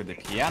castle for the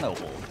piano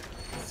hold.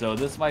 So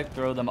this might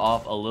throw them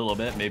off a little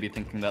bit, maybe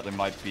thinking that they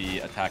might be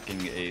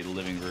attacking a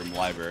living room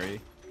library.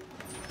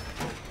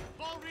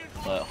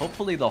 But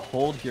hopefully the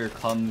hold here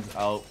comes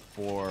out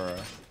for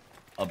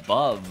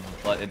above,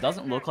 but it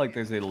doesn't look like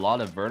there's a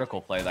lot of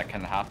vertical play that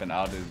can happen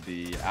out of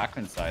the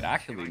Akron side.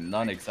 Actually,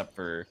 none except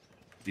for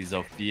the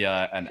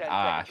Zofia and 10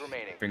 Ash, seconds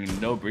remaining. bringing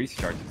no breach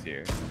charges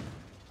here.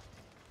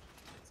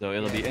 So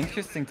it'll be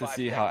interesting to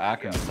see how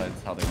Akron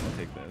decides how they want to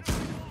take this.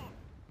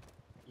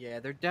 Yeah,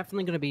 they're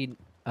definitely going to be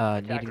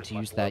needing to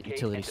use that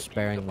utility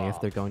sparingly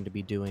if they're going to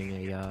be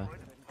doing a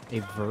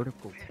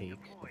vertical take.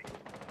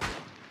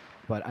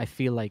 But I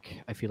feel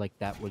like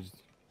that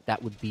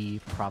would be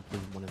probably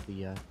one of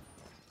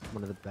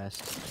the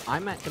best.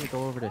 I'm going to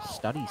go over to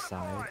study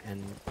side,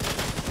 and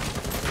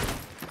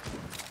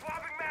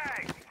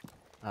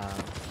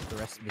the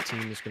rest of the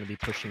team is going to be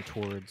pushing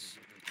towards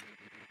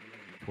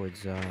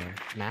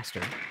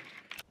master.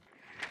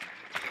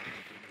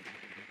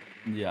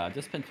 Yeah,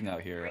 just pinching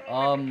out here.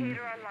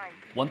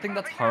 One thing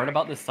that's hard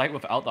about this site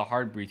without the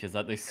hard breach is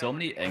that there's so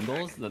many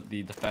angles that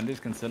the defenders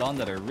can sit on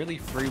that are really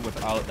free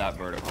without that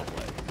vertical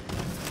play.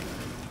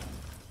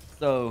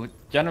 So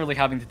generally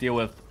having to deal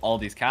with all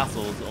these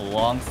castles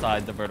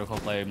alongside the vertical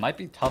play might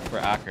be tough for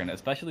Akron,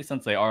 especially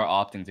since they are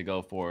opting to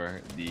go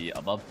for the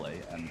above play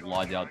and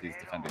lodge out these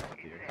defenders up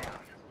here.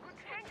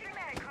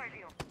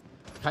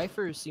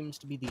 Kuiper seems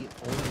to be the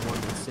only one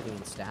that's sitting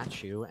in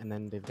statue, and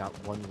then they've got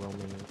one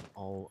roaming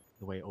all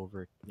the way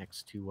over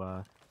next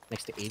to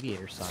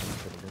Aviator side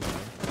for the window.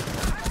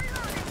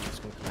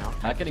 Just gonna come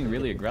out. Not getting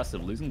really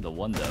aggressive, losing the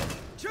one though.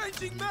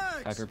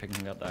 Kuiper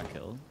picking up that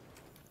kill.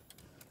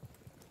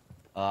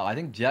 I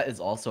think Jet is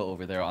also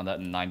over there on that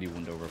 90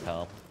 window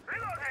repel.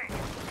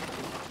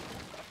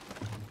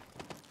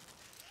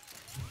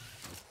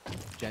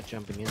 Jet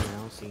jumping in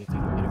now, seeing if he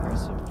can get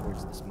aggressive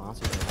towards this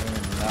Mozzie.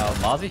 Now,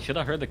 Mozzie should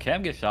have heard the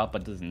cam get shot,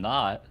 but does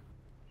not.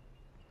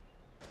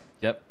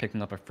 Jet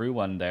picking up a free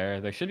one there.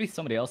 There should be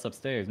somebody else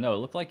upstairs. No, it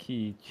looked like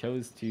he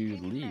chose to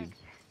leave.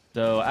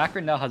 So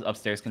Akron now has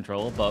upstairs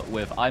control, but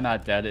with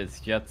IMAT dead,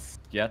 it's Jet's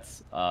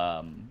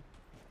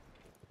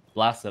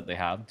blast that they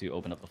have to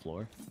open up the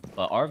floor.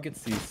 But Arv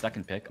gets the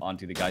second pick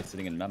onto the guy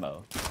sitting in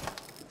Memo.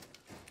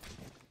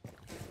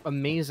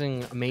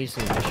 Amazing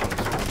missions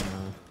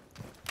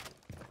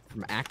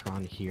from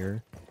Akron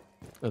here.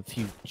 A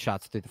few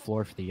shots through the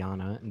floor for the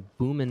Yana, and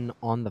Boomin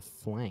on the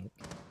flank.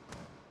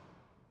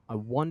 I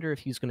wonder if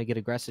he's going to get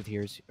aggressive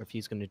here, or if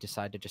he's going to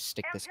decide to just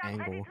stick this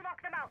angle,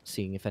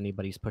 seeing if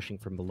anybody's pushing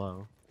from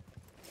below.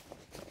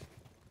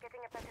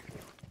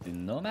 The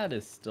Nomad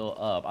is still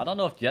up. I don't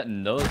know if Jet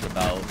knows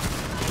about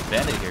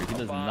Bandit here. He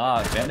does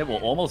not. Bandit will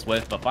almost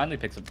whiff, but finally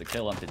picks up the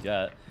kill onto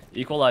Jet,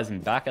 equalizing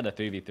back at a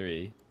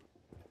 3v3.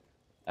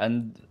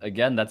 And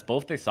again, that's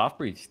both their soft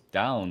breach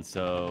down,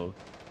 so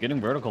getting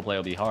vertical play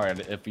will be hard.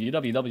 If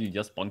UWW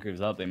just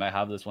bunkers up, they might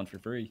have this one for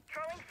free.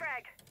 Throwing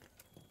frag.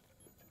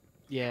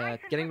 Yeah,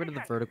 getting rid of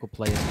the vertical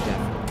play is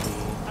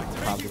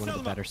definitely probably one of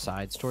the better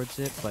sides towards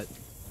it, but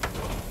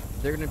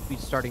they're going to be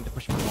starting to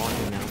push more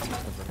longer now since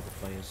the vertical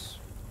play is,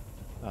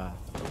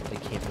 they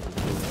can't really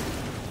do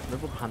it.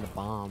 Ripple behind the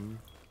bomb,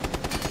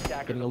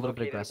 Attackers getting a have little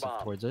bit located a aggressive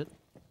bomb. towards it.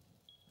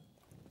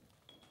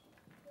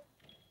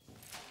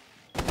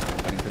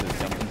 Waiting for this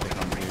jumping to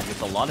come through.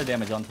 Gets a lot of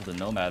damage onto the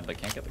Nomad, but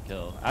can't get the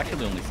kill.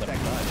 Actually, only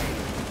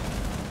 75.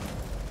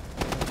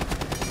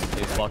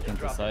 Ace walked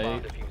into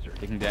sight,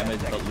 taking damage,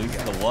 but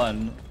loses the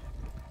one.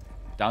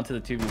 Down to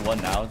the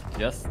 2v1 now,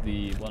 just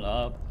the one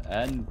up,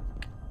 and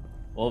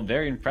well,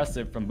 very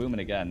impressive from Boomin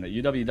again.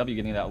 UWW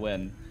getting that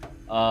win.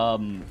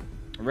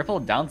 Ripple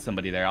downed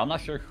somebody there. I'm not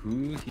sure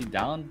who he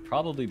downed.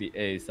 Probably the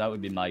Ace. That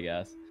would be my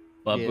guess.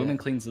 But Yeah. Boomin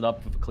cleans it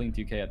up with a clean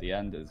 2K at the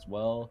end as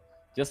well.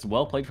 Just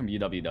well played from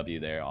UWW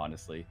there,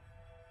 honestly.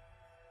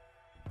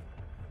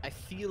 I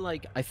feel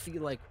like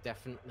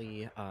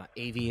definitely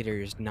Aviator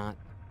is not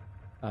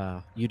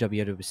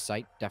UWW's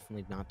site,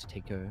 definitely not to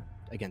take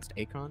against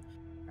Akron,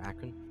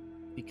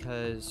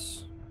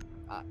 because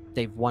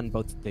they've won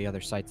both the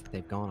other sites that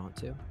they've gone on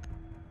to.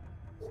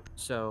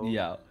 So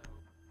Yeah.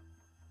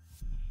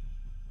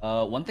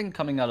 One thing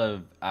coming out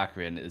of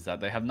Akron is that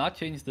they have not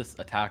changed this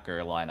attacker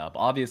lineup.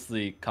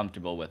 Obviously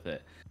comfortable with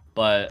it,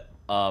 but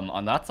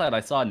on that side I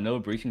saw no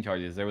breaching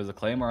charges. There was a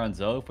Claymore on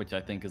Zoph, which I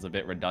think is a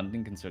bit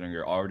redundant considering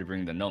you're already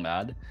bringing the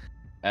Nomad,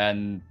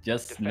 and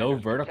just no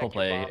Defenders vertical protect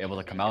your play bombs able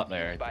to from come being out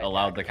there. defused by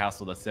Allowed the attackers.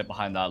 castle to sit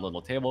behind that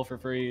little table for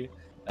free,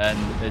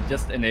 and it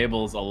just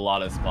enables a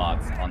lot of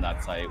spots on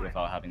that site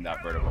without having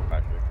that vertical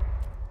pressure.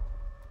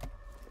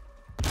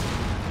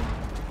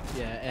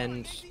 yeah,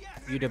 and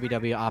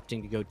UWW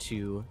opting to go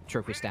to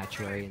Trophy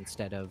Statuary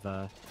instead of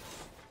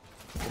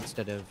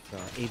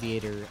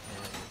Aviator and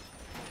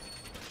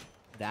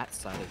that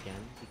side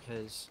again,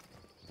 because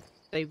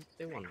they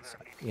won the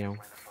side. You know,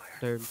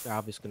 they're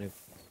obviously going to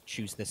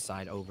choose this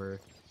side over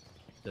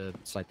the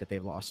site that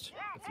they've lost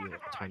a few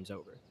times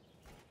over.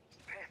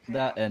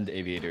 That and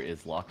Aviator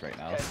is locked right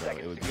now, 10 so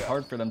seconds it would to be go.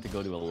 hard for them to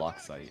go to a lock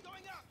site.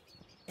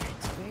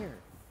 It's fair.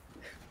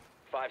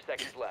 5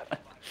 seconds left.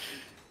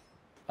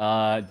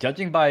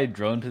 Judging by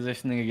drone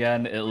positioning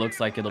again, it looks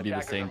like it'll be the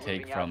Attackers same are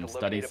take moving out from to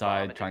study locate a bomb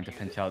side, and trying to defuse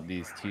pinch it. out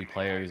these two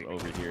players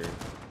over here.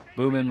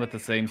 Boomin with the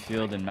same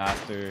shield and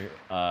master.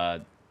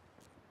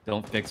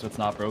 Don't fix what's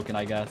not broken,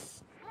 I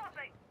guess.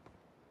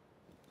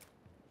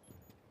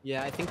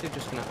 Yeah, I think they're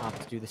just gonna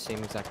opt to do the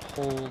same exact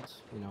hold,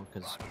 you know,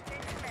 because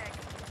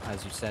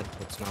as you said,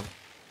 if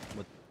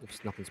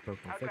nothing's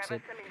broken, I'll fix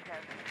grab it. us some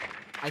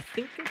intel. I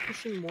think they're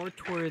pushing more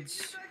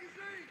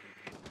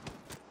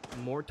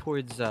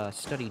towards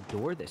study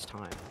door this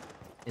time,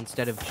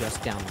 instead of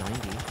just down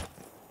 90.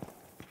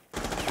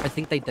 I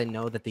think they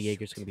know that the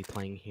Jaeger's gonna be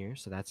playing here,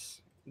 so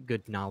that's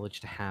good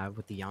knowledge to have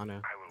with the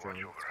Yana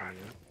drone that's coming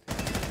in.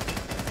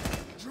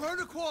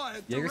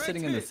 Jaeger's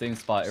sitting in the same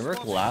spot. It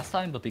worked last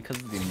time, but because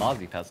of the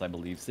Mozzie pass, I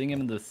believe, seeing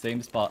him in the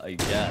same spot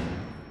again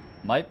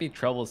might be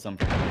troublesome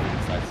for him if he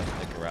decides to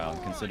stick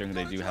around, considering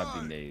they do have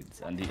the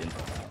nades and the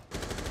info now.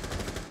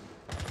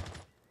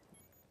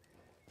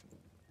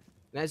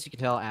 And as you can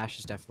tell, Ash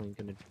is definitely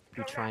going to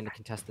be trying to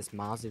contest this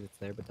Mozzie that's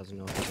there, but doesn't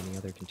know if there's any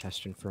other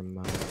contestant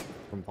from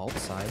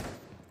Vault's side.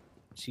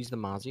 Sees the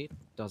Mozzie,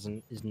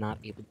 is not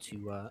able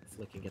to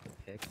flick and get the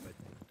pick, but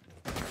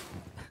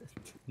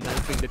nice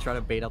thing to try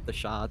to bait out the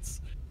shots.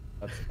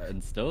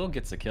 And still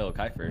gets a kill.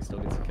 Kiefer still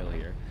gets a kill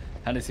here.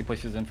 Hennessy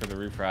pushes in for the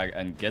roof frag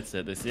and gets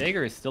it. This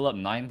Jaeger is still up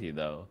 90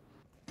 though.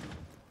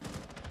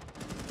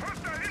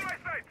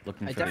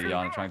 Looking I for the definitely-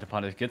 Yana, trying to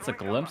punish. Gets a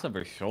glimpse of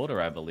her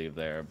shoulder, I believe,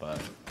 there, but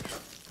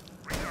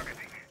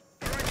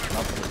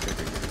not for the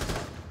trigger.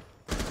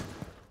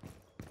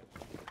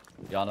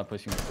 Yana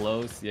pushing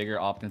close. Jaeger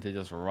opting to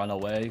just run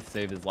away,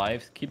 save his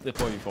life, keep the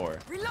 44.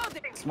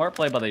 Smart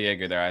play by the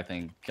Jaeger there, I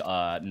think,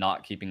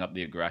 not keeping up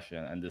the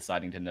aggression and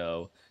deciding to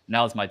know,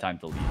 now's my time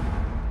to leave.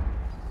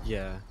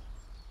 Yeah.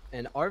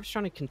 And Arv's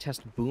trying to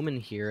contest Boomin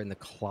here in the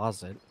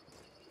closet.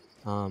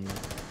 And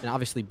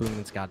obviously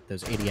Boomin's got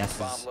those ADSs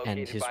Bomb and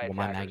located his by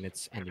my attackers.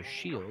 magnets and his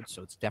shield,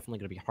 so it's definitely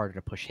going to be harder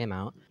to push him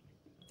out.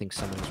 I think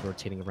someone's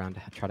rotating around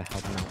to try to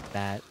help him out with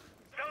that.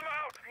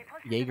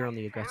 Jaeger on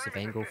the aggressive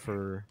angle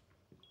for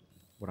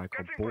what I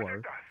call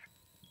Boar.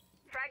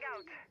 Frag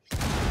out.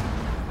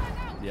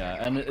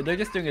 Yeah, and they're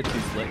just doing a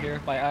 2-split here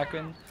by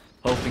Akron,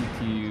 hoping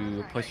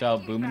to push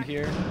out Boomin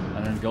here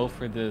and then go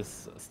for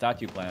this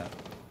statue plant.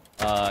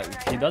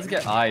 He does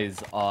get eyes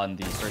on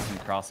the person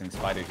crossing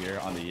Spider here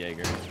on the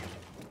Jaeger.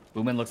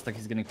 Boomin looks like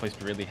he's getting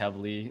pushed really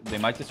heavily. They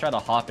might just try to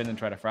hop in and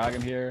try to frag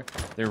him here.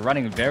 They're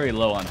running very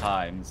low on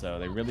time, so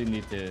they really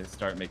need to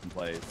start making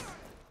plays.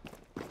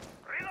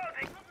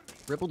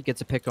 Rippled gets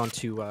a pick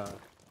onto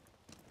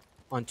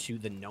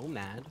the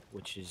Nomad,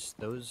 which is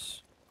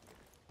those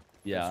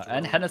Yeah,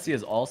 and Hennessy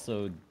is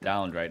also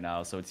downed right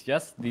now, so it's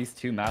just these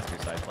two master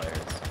side players.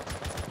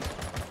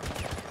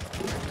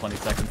 20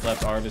 seconds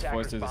left. Arvis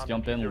forces this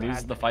jump in,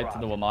 loses the fight to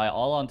the Wamai,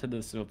 all onto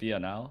the Sophia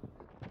now.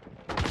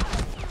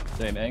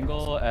 Same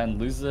angle, and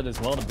loses it as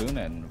well to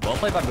Boomin. Well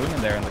played by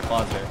Boomin there in the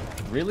closet.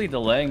 Really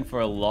delaying for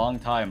a long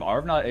time.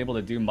 Arv not able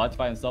to do much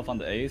by himself on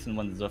the ace, and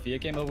when the Sophia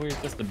came over, he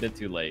was just a bit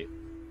too late.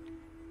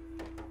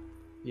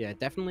 Yeah,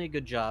 definitely a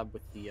good job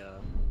with the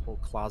whole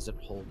closet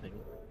holding.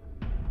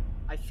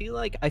 I feel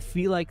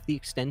like the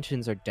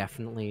extensions are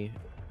definitely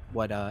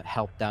what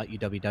helped out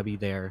UWW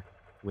there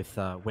with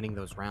winning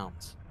those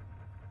rounds.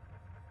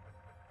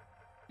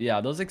 Yeah,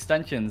 those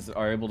extensions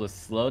are able to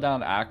slow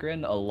down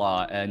Akron a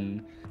lot,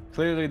 and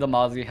clearly the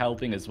Mozzie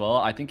helping as well.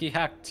 I think he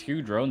hacked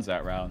 2 drones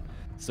that round.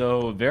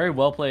 So very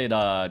well played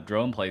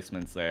drone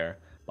placements there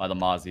by the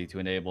Mozzie to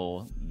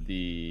enable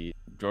the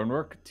drone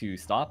work to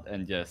stop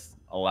and just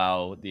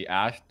allow the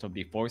Ash to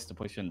be forced to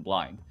push in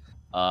blind.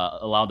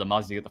 Allowed the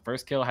Mozzie to get the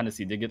first kill.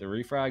 Hennessy did get the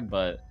refrag,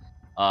 but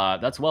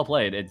that's well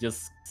played. It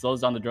just slows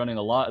down the droning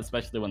a lot,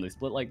 especially when they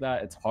split like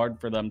that. It's hard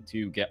for them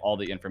to get all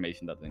the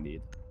information that they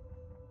need.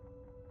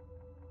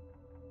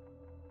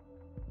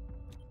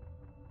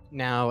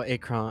 Now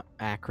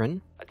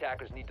Akron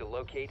Attackers need to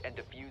locate and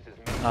defuse as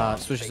many bombs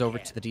as switches they over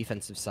can. to the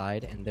defensive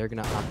side, and they're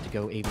gonna opt to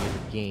go aviator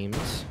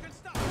games.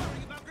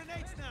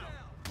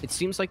 It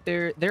seems like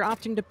they're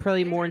opting to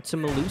play more into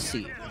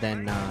Malusi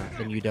than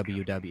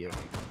UWW.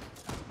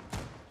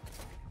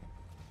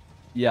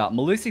 Yeah,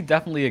 Malusi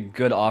definitely a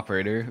good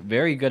operator.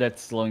 Very good at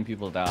slowing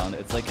people down.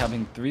 It's like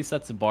having 3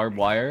 sets of barbed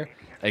wire,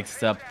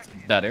 except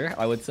better,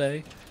 I would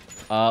say.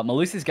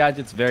 Malusi's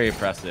gadget's very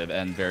impressive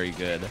and very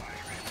good.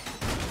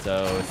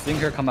 So seeing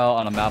her come out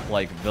on a map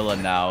like Villa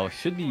now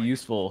should be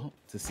useful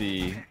to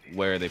see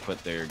where they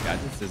put their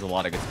gadgets. There's a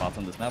lot of good spots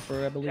on this map for her,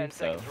 I 10 believe.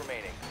 So seconds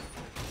remaining.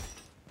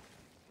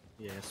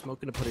 Yeah,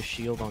 Smoke gonna put a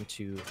shield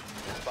onto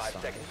 5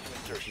 side, seconds to which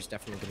insertion. is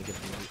definitely gonna give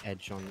them the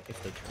edge on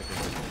if they trigger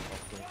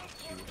the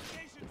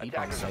B-bomb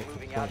Attackers are site.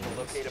 moving out to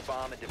locate a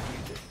bomb and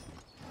defuse it.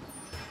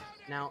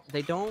 Now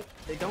they don't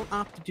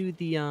opt to do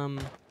the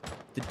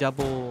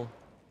double,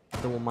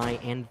 the Wamai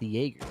and the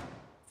Jaeger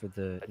for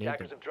the nade,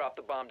 Attackers have dropped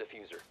the bomb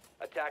diffuser.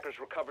 Attackers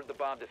recovered the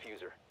bomb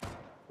diffuser.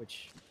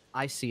 which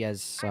I see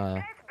as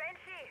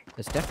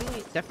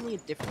definitely a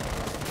different,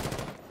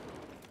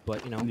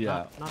 but you know,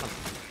 Yeah. not a.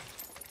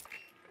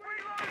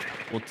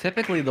 well,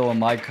 typically the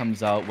Wamai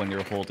comes out when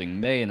you're holding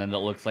main, and it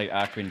looks like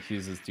Akron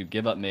chooses to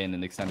give up main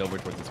and extend over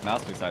towards its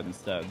master side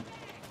instead.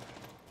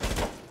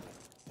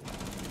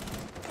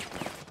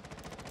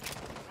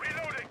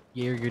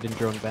 Jaeger didn't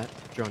droned out.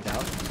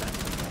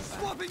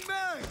 Swapping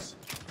mags!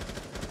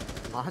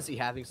 Mozzie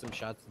having some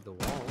shots to the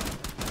wall.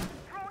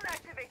 Drone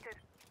activated.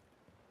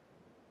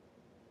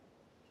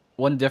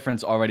 One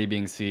difference already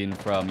being seen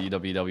from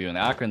UWW and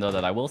Akron, though,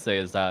 that I will say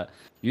is that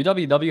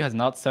UWW has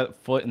not set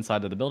foot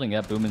inside of the building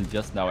yet. Boomin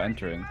just now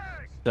entering.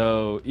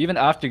 So even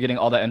after getting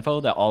all that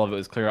info, that all of it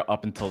was clear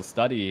up until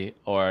study,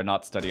 or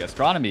not study,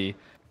 astronomy,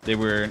 they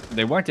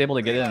weren't able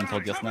to get in until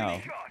just now.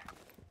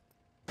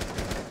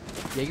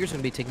 Jaeger's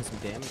gonna be taking some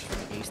damage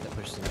from the ace that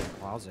pushes into the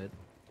closet.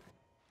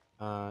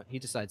 He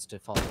decides to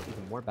fall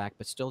even more back,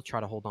 but still try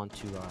to hold on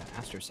to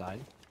Aster's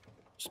side.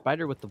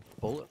 Spider with the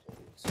bullet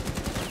holes.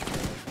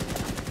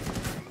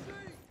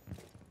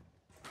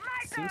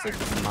 Seems like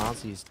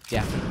Mozzie is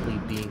definitely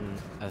being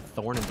a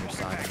thorn in their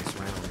side in this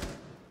round.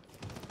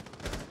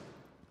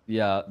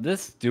 Yeah,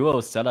 this duo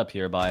setup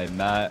here by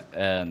Matt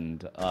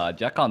and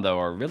Jekon, though,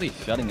 are really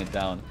shutting it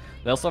down.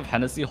 They also have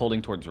Hennessy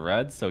holding towards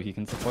red, so he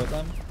can support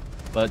them.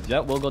 But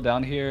Jet will go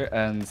down here,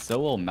 and so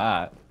will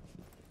Matt.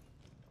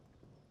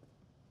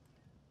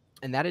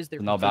 And that is their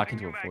So now back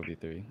complete- into a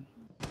 4v3.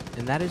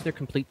 and that is their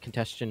complete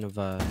contestation of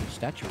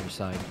statuary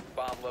side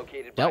Bomb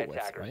located by dealt with,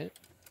 attackers. right?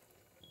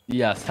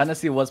 Yes,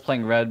 Hennessy was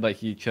playing red, but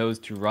he chose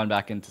to run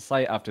back into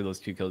sight after those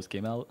 2 kills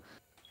came out.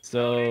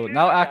 So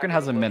now Akron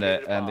has a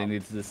minute, and they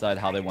need to decide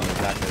how they want to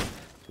attack it.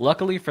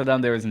 Luckily for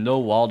them, there is no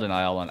wall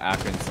denial on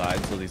Akron's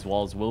side, so these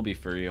walls will be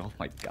free. Oh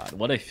my god,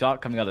 what a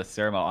shot coming out of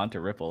Ceremount onto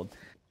Rippled.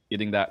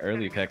 Getting that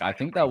early pick. I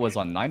think that was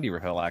on 90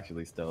 Rahil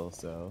actually still,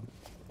 so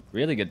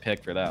really good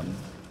pick for them.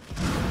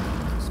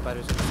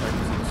 Spider's gonna start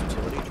using his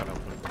utility, try to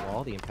open up the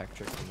wall. The impact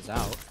trick comes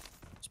out.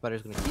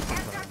 Spider's gonna keep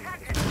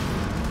it,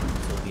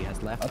 so he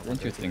has left. That's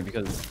interesting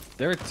because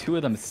there are 2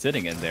 of them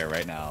sitting in there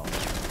right now.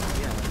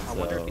 Yeah, I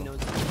wonder if he So- knows.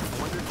 I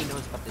wonder if he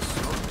knows about this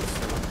smoke that's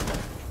still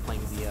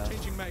playing the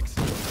Changing mags.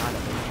 side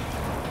of it.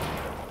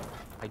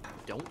 I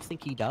don't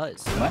think he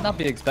does. Might not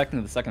be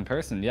expecting the second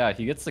person. Yeah,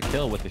 he gets the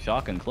kill with the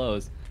shotgun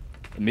close.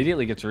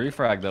 Immediately gets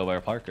refragged though by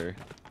Parker.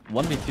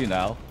 1v2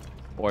 now,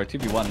 or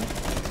 2v1,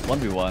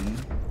 1v1,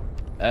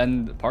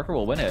 and Parker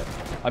will win it.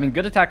 I mean,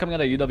 good attack coming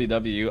out of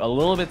UWW. A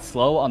little bit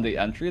slow on the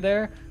entry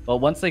there, but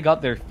once they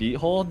got their feet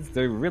holds,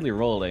 they're really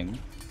rolling.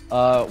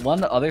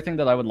 One other thing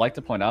that I would like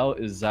to point out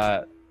is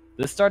that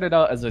this started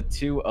out as a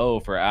 2-0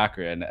 for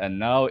Akron, and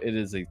now it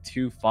is a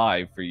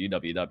 2-5 for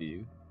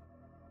UWW.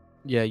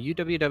 Yeah,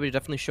 UWW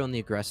definitely shown the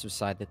aggressive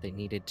side that they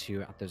needed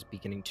to at those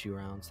beginning 2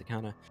 rounds. They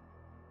kind of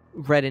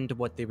read into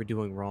what they were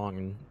doing wrong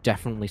and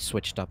definitely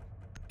switched up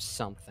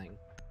something.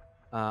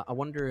 I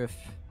wonder if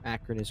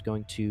Akron is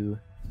going to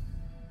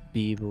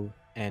be able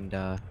and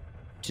to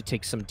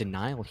take some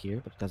denial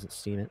here, but it doesn't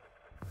seem it.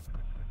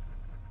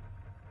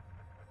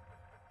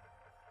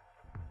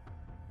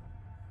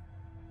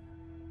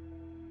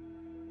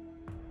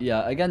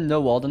 Yeah, again,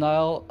 no wall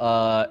denial.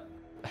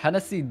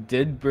 Hennessy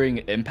did bring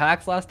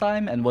impacts last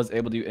time and was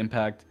able to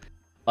impact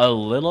a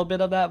little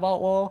bit of that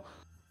vault wall.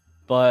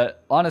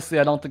 But honestly,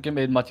 I don't think it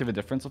made much of a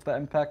difference with that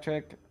impact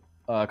trick.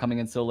 Coming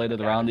in so late in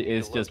the round, the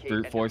ace just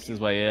brute forced his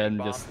way in,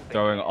 just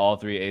throwing all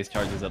 3 ace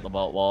charges at the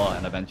vault wall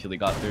and eventually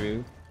got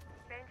through.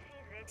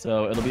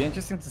 So it'll be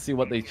interesting to see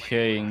what they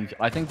change.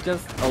 I think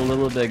just a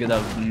little bit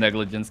of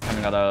negligence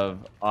coming out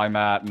of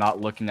IMAT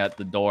not looking at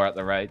the door at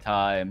the right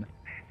time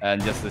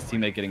and just his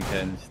teammate getting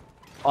pinched.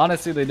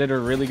 Honestly, they did a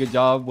really good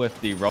job with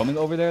the roaming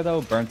over there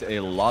though, burnt a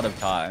lot of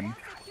time.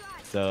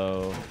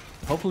 So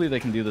hopefully they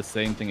can do the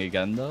same thing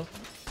again though.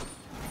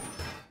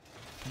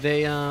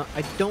 They, I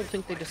don't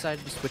think they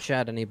decided to switch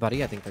out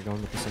anybody. I think they're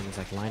going with the same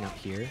exact lineup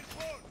here.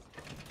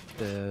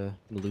 The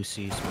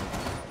Malusi,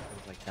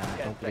 things like that.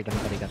 I don't believe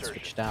anybody got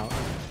switched out.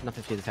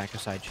 Nothing for the attacker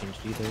side changed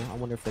either. I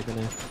wonder if they're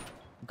gonna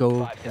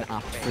go and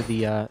opt for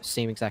the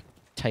same exact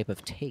type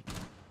of take.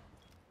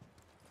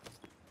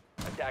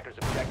 Attacker's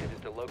objective is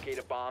to locate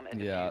a bomb and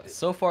Yeah, defuse it.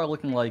 so far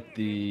looking like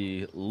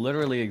the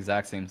literally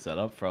exact same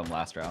setup from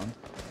last round.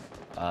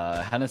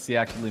 Hennessy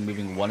actually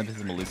moving one of his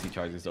Malusi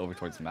charges over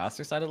towards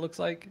master side, it looks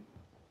like.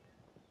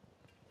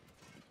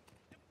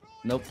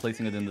 Nope,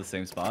 placing it in the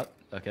same spot.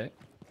 Okay.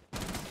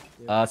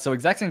 So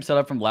exact same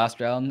setup from last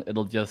round.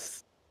 It'll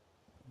just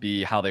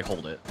be how they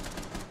hold it.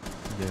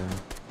 Yeah.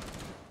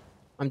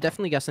 I'm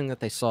definitely guessing that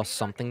they saw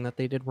something that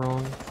they did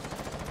wrong,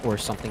 or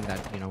something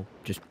that, you know,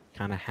 just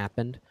kind of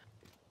happened.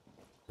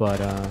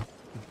 But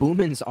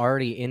Boomin's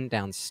already in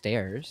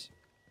downstairs.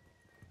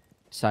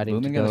 Deciding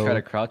Boomin to gonna go. try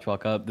to crouch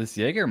walk up. This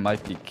Jaeger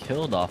might be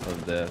killed off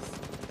of this.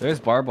 There's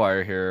barbed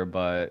wire here,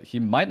 but he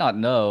might not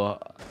know.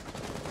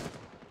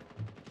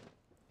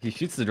 He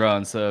shoots the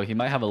drone, so he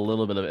might have a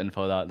little bit of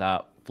info that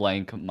that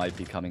flank might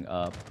be coming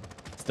up.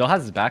 Still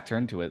has his back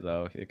turned to it,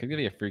 though. It could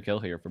be a free kill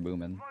here for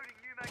Boomin.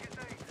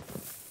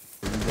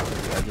 Boomin gets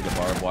to the edge of the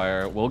barbed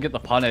wire. We'll get the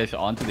punish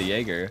onto the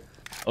Jaeger.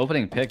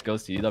 Opening pick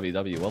goes to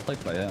UWW. Well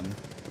played by him.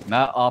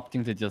 Matt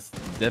opting to just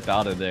dip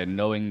out of there,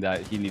 knowing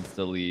that he needs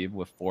to leave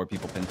with 4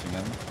 people pinching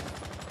him.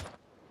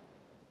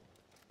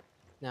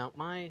 Now,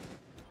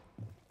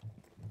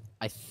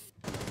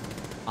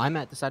 I'm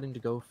at deciding to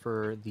go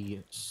for the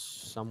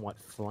somewhat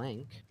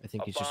flank. I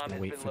think A he's just bomb gonna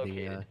has wait been for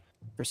the located.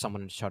 for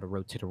someone to try to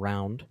rotate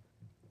around.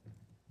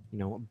 You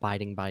know,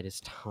 biding by his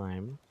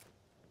time.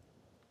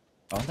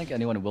 I don't think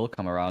anyone will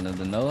come around, and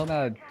the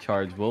Nomad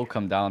charge will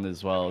come down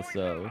as well,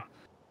 so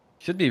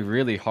should be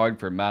really hard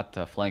for Matt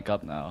to flank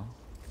up now.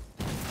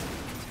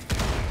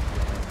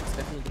 It's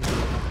definitely gonna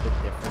be a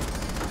bit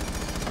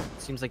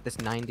different. Seems like this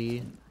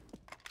 90.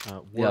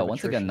 War Yeah, of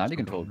once again, attrition's 90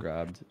 control going-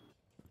 grabbed.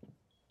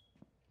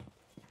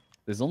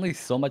 There's only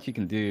so much he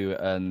can do,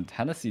 and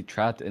Hennessy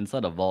trapped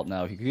inside a vault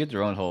now. He could get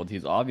drone hold.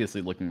 He's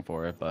obviously looking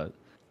for it, but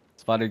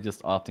Spider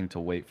just opting to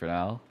wait for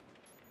now.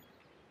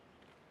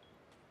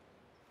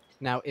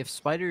 Now, if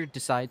Spider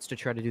decides to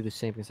try to do the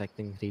same exact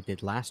thing that he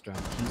did last round,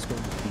 he's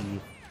going to be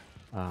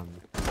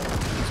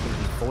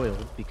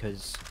foiled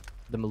because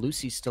the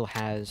Malusi still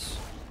has.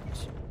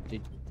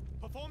 Did, Is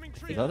that a Boomin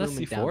down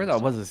C4? That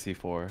himself. was a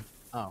C4.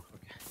 Oh,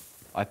 okay.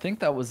 I think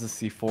that was a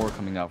C4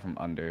 coming out from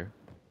under.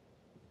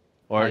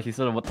 Or I- he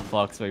said what the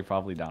fuck, so he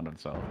probably downed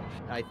himself.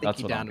 I think That's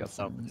he what I'm downed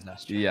himself guessing. with his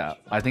ass charge. Yeah,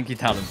 I think he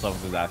downed himself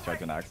with his ass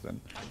charge in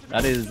accident.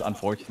 That is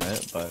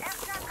unfortunate, but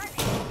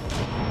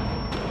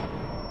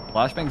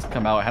flashbangs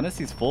come out.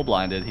 Hennessy's full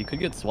blinded. He could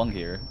get swung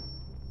here.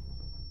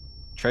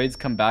 Trades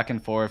come back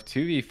and forth.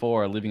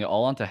 2v4, leaving it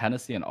all onto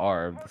Hennessy and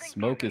Arv. The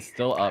smoke is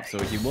still up, so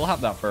he will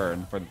have that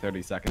burn for the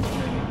 30 seconds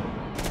remaining.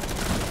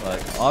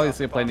 But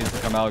obviously a play needs to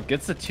come out.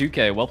 Gets the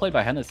 2k. Well played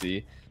by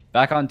Hennessy.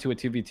 Back onto a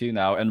 2v2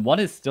 now, and one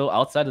is still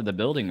outside of the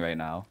building right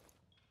now.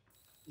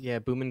 Yeah,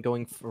 Boomin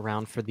going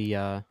around for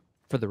the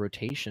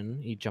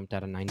rotation. He jumped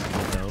out of 90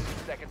 though.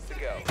 Seconds to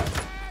go.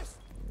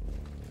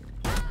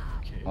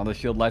 On the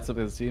shield lights up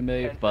his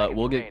teammate, 10 but seconds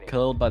will get remaining.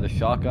 killed by the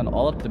shotgun.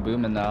 All up to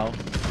Boomin now.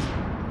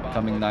 Bomb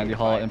Coming 90 located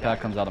Hall. by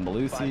Impact comes out of 5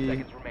 Malusi.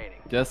 seconds remaining.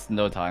 Just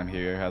no time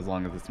here, as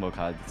long as the smoke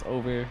hides, it's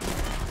over.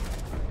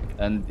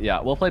 And yeah,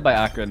 well played by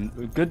Akron.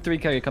 Good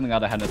 3k coming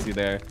out of Hennessy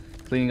there.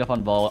 Cleaning up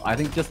on Vault. I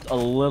think just a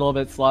little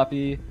bit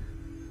sloppy.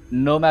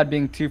 Nomad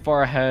being too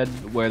far ahead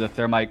where the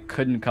Thermite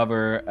couldn't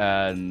cover,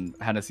 and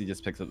Hennessy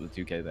just picks up the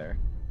 2k there.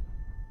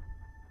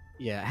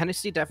 Yeah,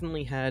 Hennessy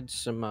definitely had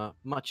some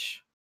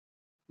much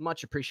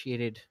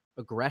appreciated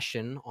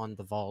aggression on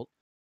the vault.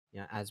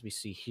 Yeah, as we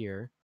see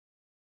here,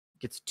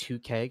 gets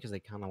 2k because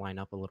they kind of line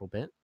up a little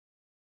bit.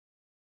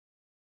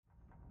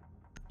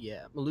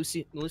 Yeah,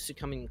 Malusi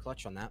coming in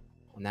clutch on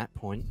that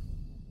point,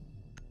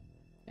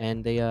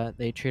 and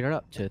they traded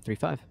up to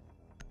 3-5.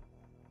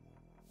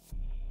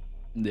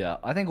 Yeah,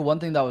 I think one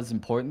thing that was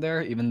important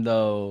there, even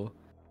though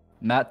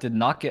Matt did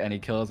not get any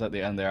kills at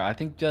the end there. I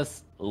think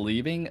just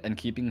leaving and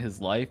keeping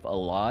his life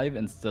alive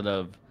instead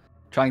of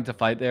trying to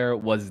fight there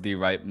was the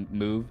right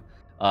move.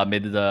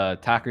 Made the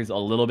attackers a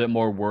little bit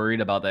more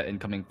worried about that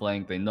incoming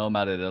flank. They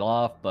nomaded it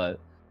off, but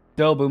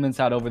still Boomin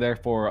sat over there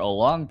for a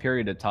long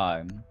period of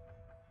time.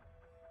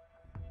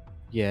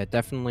 Yeah,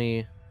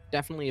 definitely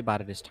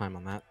about his time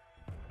on that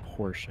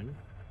portion.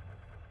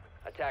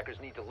 Attackers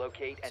need to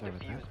locate and Sorry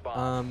about defuse that.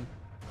 bombs.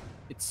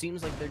 It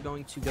seems like they're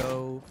going to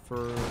go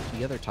for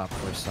the other top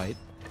floor site.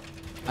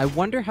 I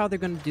wonder how they're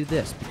going to do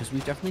this, because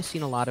we've definitely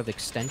seen a lot of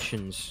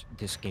extensions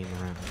this game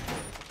around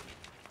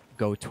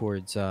go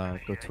towards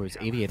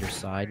Aviator's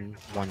side, and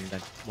one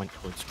that went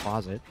towards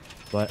Closet.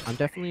 But I'm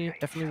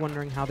definitely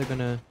wondering how they're going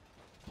to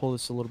pull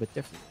this a little bit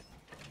different.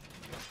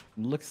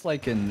 Looks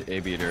like an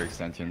Aviator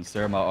extension.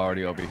 Surma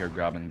already over here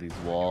grabbing these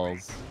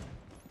walls.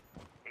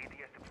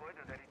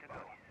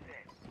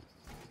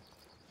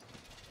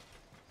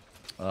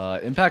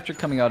 Impactor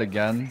coming out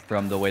again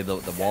from the way the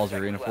walls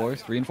are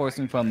reinforced.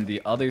 Reinforcing from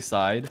the other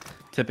side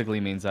typically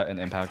means that an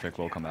Impactor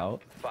will come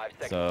out.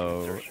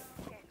 So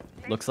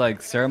looks like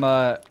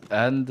Surma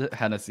and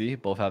Hennessy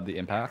both have the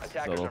impact,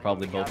 so they'll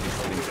probably both be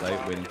sitting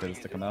tight waiting for this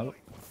to come out.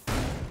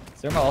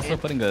 Surma also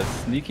putting a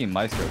sneaky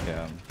Maestro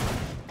cam.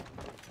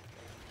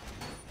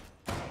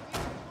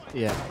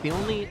 Yeah, the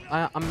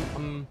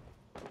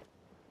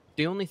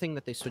only thing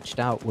that they switched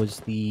out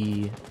was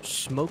the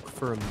smoke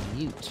for a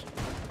mute,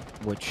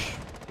 which,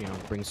 you know,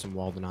 brings some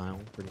wall denial,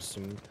 brings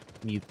some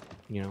mute,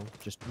 you know,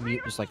 just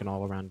mute is like an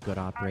all-around good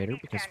operator,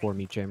 because 4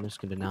 mute jammers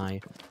can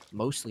deny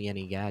mostly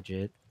any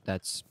gadget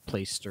that's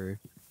placed or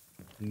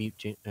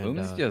mute and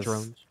just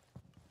drones.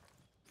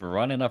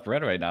 Running up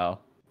red right now.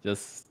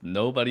 Just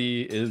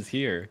nobody is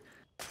here.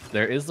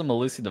 There is the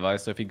Malusi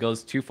device, so if he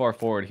goes too far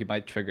forward, he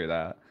might trigger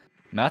that.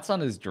 Matt's on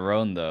his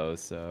drone though,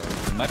 so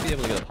he might be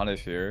able to get a punish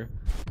here.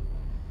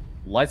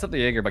 Lights up the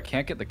Jaeger, but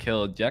can't get the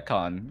kill.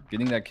 Jetcon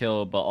getting that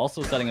kill, but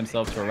also setting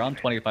himself to around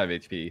 25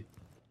 HP.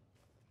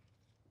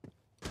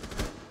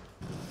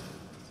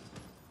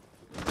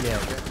 Yeah,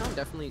 Jetcon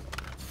definitely.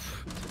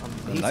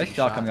 A nice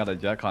shot coming out of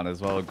Jetcon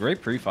as well.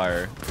 Great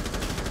pre-fire.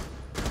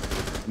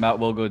 Matt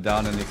will go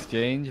down in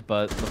exchange,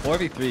 but the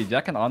 4v3,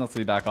 Jet can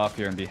honestly back off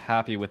here and be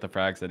happy with the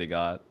frags that he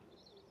got.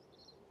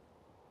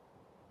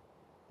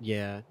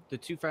 Yeah, the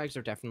 2 frags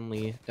are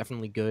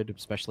definitely good,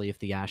 especially if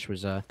the Ash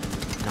was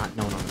not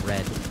known on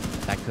red.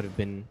 That could have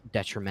been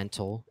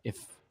detrimental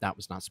if that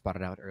was not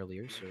spotted out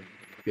earlier, so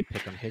good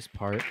pick on his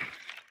part.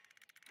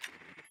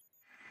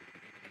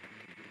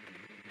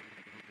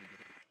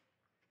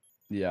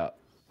 Yeah.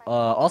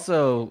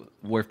 Also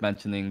worth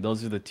mentioning,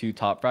 those are the 2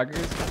 top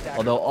fraggers.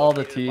 Although all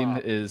the team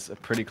is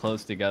pretty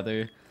close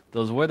together,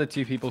 those were the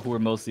 2 people who were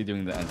mostly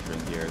doing the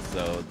entering here.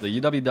 So the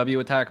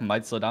UWW attack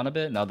might slow down a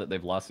bit now that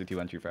they've lost the 2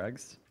 entry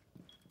frags.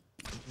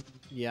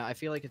 Yeah, I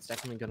feel like it's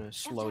definitely going to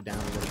slow down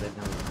a little bit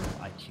now with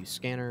the IQ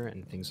scanner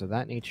and things of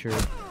that nature.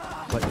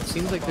 But it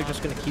seems like they're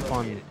just going to keep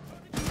on.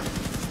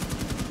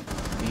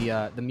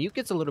 The mute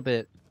gets a little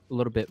bit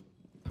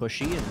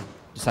pushy and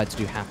decides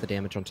to do half the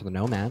damage onto the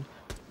Nomad.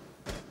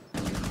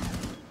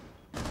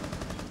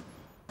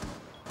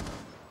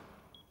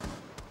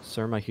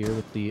 Surma here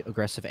with the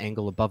aggressive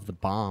angle above the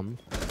bomb.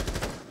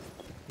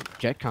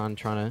 Jetcon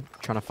trying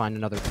to find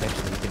another pick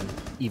so he can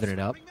even it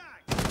up.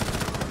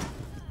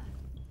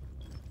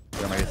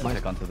 Surma gets a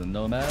pick onto the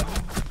Nomad.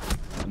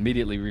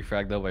 Immediately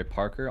refragged though by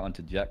Parker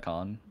onto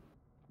Jetcon.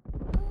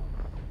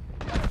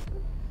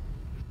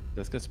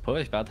 This gets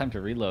pushed. Bad time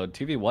to reload.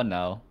 2v1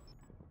 now.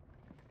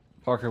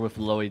 Parker with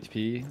low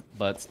HP,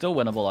 but still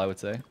winnable, I would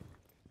say.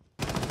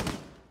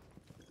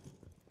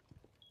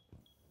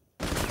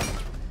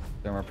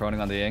 Surma proning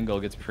on the angle,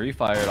 gets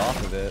pre-fired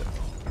off of it.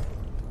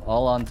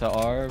 All onto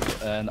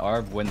Arv, and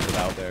Arv wins it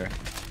out there.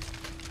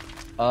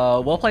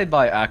 Well played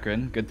by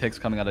Akron. Good picks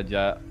coming out of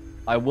Jet.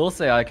 I will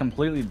say I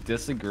completely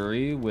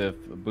disagree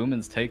with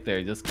Boomin's take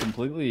there. Just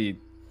completely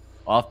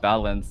off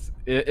balance.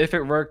 If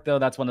it worked though,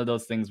 that's one of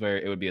those things where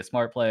it would be a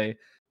smart play.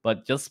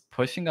 But just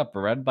pushing up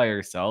red by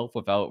yourself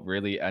without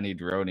really any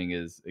droning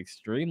is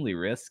extremely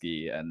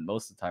risky, and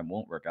most of the time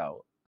won't work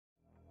out.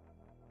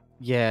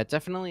 Yeah,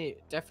 definitely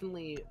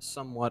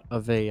somewhat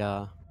of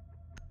a.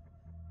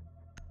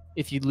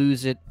 If you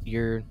lose it,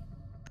 you're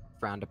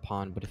frowned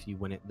upon, but if you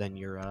win it, then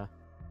you're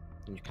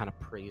kind of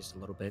praised a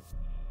little bit.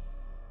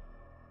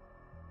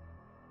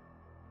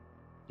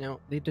 Now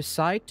they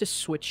decide to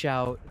switch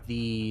out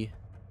the.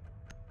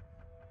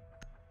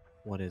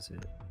 What is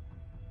it?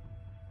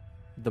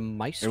 The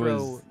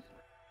Maestro.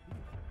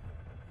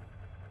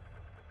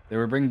 They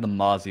were bringing the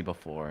Mozzie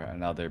before, and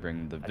now they're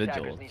bringing the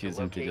Vigil,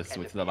 choosing to just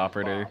switch that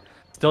operator.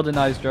 Still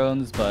denies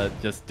drones, but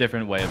just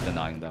different way of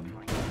denying them.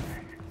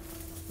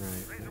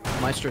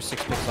 Right. Maestro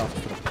 6 picks off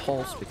for the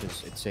Pulse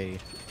because it's a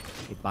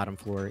bottom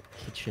floor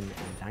kitchen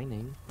and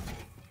dining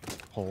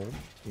hole.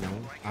 You know,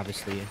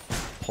 obviously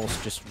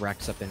Pulse just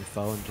racks up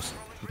info and just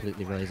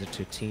completely relays it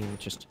to a team.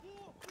 It's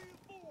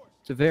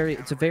a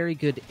very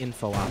good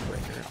info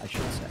operator, I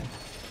should say.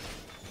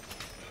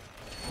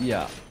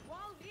 Yeah.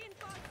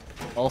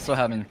 Also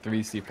having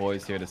 3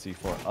 C4s here to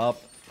C4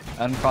 up.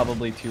 and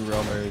probably 2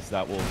 roamers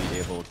that will be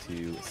able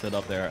to sit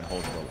up there and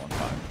hold for a long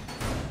time.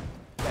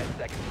 10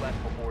 seconds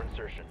left before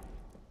insertion.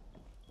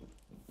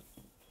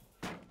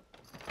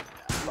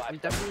 5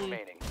 seconds definitely-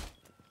 remaining.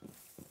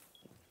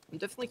 I'm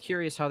definitely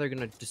curious how they're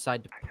gonna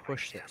decide to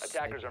push this.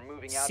 Attackers They are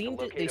moving out to seem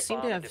to, locate they a seem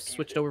bomb to and have defuse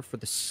switched it. over for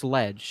the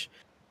sledge,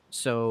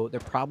 so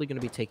they're probably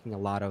gonna be taking a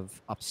lot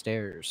of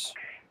upstairs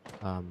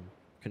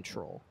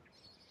control.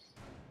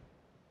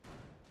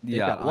 They've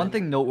Yeah, got one Im-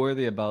 thing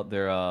noteworthy about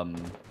their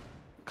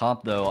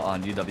comp though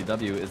on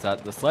UWW is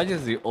that the sledge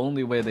is the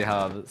only way they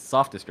have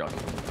soft destruction.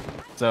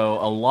 So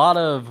a lot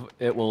of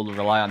it will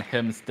rely on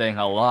him staying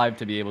alive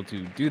to be able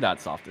to do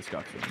that soft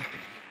destruction.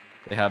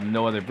 They have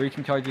no other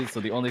breaching charges, so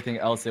the only thing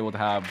else they would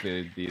have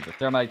would be the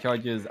thermite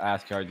charges,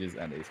 ash charges,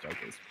 and ace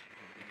charges.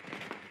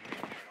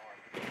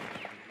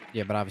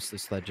 Yeah, but obviously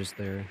sledge is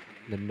the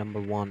number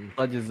one.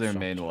 Sledge is their soft-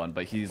 main one,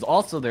 but he's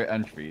also their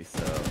entry,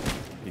 so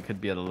he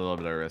could be at a little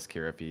bit of risk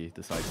here if he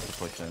decides to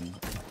push in.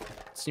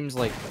 It seems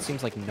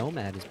like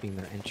Nomad is being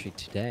their entry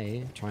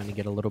today, trying to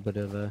get a little bit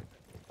of a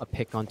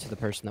pick onto the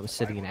person that was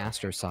sitting in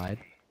Astro's side.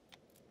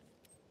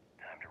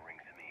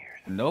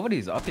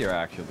 Nobody's up here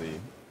actually.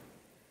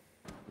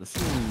 This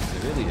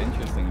is really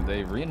interesting.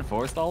 They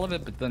reinforced all of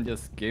it, but then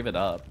just gave it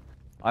up.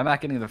 I'm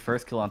not getting the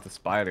first kill onto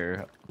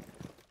Spider.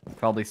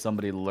 Probably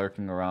somebody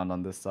lurking around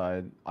on this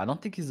side. I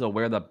don't think he's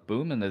aware that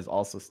Boomin is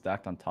also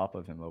stacked on top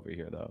of him over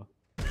here, though.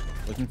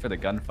 Looking for the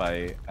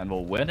gunfight, and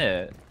will win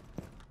it.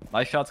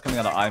 Nice shots coming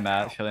out of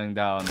IMAT, shutting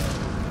down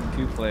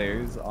 2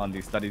 players on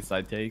the study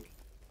side take.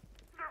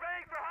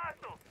 Surveying for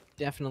hostiles.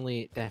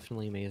 Definitely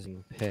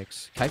amazing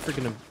picks. Kiefer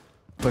gonna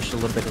push a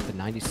little bit at the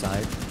 90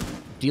 side,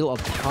 deal a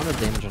ton of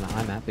damage on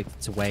IMAT, but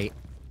gets away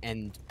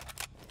and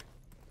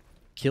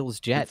kills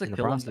Jet It's a in the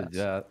kill onto process.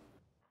 Jet.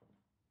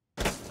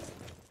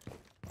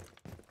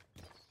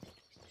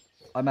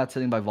 IMAT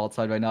sitting by vault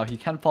side right now. He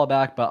can fall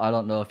back, but I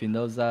don't know if he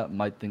knows that.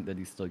 Might think that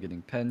he's still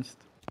getting pinched.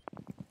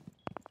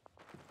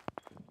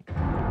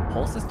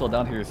 Pulse is still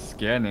down here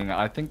scanning.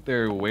 I think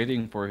they're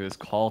waiting for his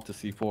call to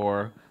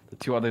C4. The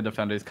 2 other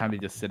defenders kind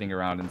of just sitting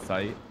around in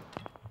sight.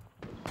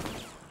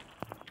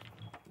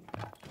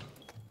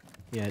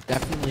 Yeah,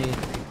 definitely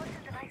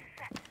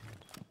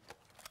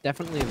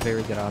a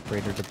very good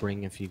operator to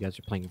bring if you guys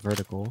are playing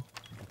vertical.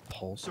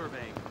 Pulse.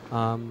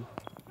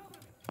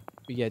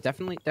 But yeah,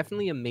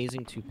 definitely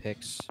amazing 2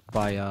 picks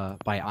by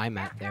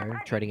IMAT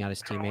there, trading out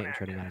his teammate and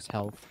trading out his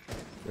health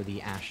for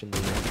the Ash and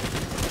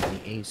the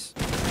Ace.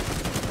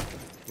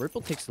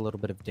 Ripple takes a little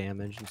bit of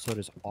damage, and so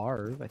does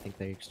Arv. I think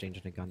they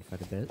exchanged a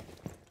gunfight a bit.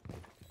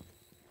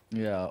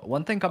 Yeah,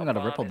 one thing coming out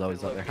of Ripple though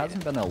is that there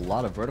hasn't been a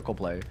lot of vertical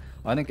play.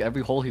 I think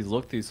every hole he's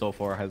looked through so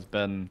far has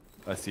been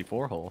a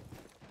C4 hole.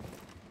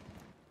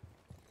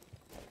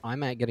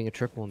 IMAT getting a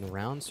triple in the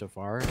round so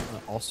far,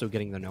 also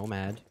getting the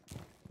Nomad,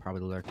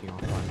 probably lurking off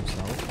by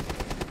himself.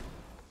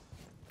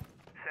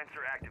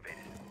 Sensor activated.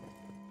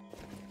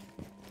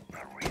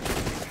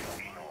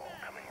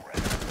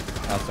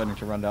 Now starting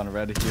to run down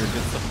red here,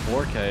 gets the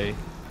 4K.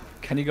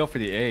 Can he go for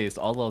the ace?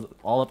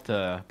 All up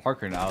to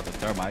Parker now, the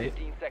thermite.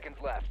 15 seconds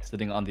left.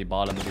 Sitting on the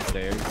bottom of the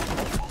stairs.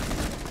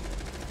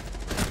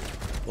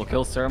 Will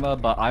kill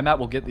Surma, but IMAT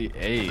will get the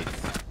ace.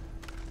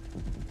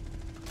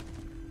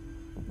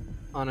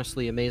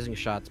 Honestly, amazing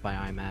shots by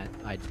IMAT.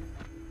 I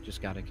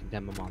just gotta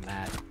condemn him on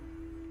that.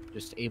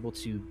 Just able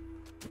to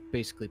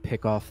basically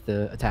pick off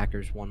the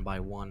attackers one by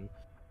one.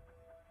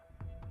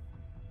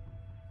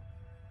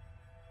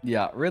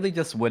 Yeah, really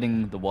just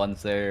winning the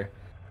ones there.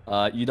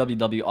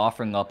 UWW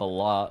offering up a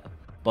lot.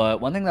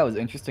 But one thing that was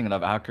interesting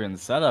about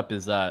Akron's setup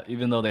is that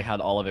even though they had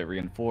all of it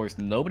reinforced,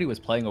 nobody was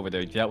playing over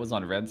there. Jet was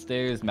on red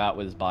stairs, Matt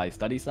was by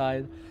study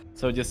side.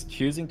 So just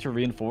choosing to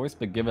reinforce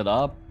but give it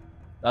up,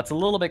 that's a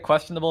little bit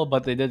questionable,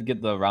 but they did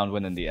get the round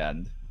win in the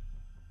end.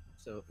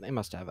 So they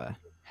must have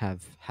had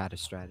a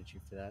strategy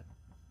for that.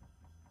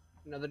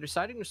 You know, they're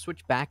deciding to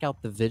switch back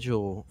out the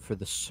vigil for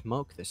the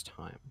smoke this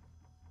time.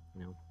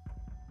 You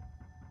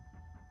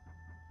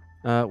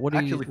know. What do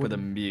you Actually for the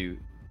mute.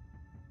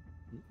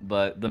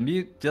 But the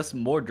mute, just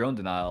more drone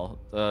denial.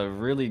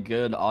 Really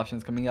good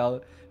options coming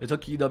out. It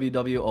took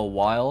UWW a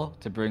while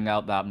to bring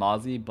out that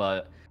Mozzie,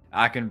 but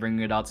Akron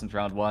bringing it out since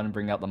round 1,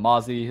 bringing out the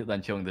Mozzie,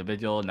 then showing the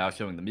vigil, now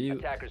showing the mute.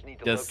 Attackers need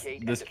to Just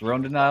locate this and defuse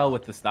drone the denial bomb.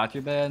 with the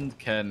stature band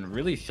can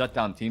really shut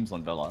down teams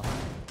on Villa.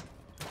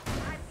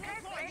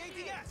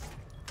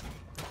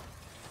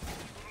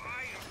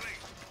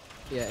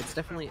 Yeah, it's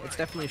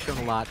definitely shown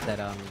a lot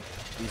that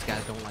these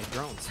guys don't like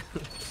drones,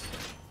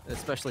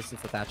 especially since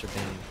the Thatcher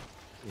ban,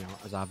 you know,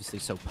 is obviously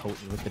so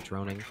potent with the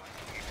droning.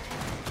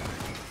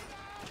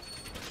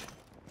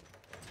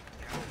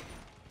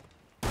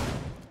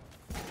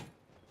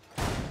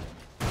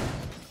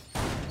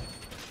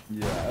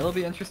 Yeah, it'll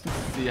be interesting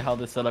to see how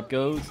this setup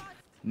goes.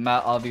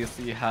 Matt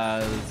obviously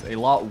has a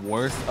lot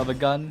worse of a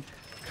gun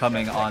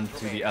coming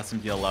onto the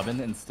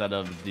SMG-11 instead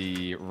of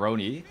the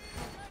Roni.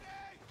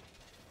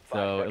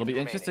 So it'll be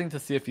interesting to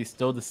see if he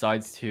still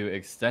decides to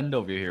extend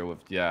over here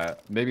with Jet.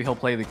 Maybe he'll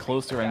play the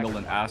closer angle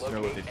than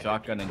Astro with his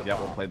shotgun, and Jet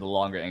will play the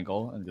longer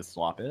angle and just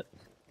swap it.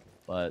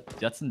 But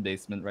Jet's in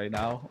basement right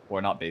now,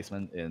 or not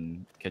basement,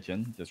 in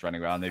kitchen, just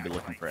running around, maybe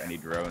looking for any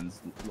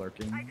drones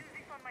lurking.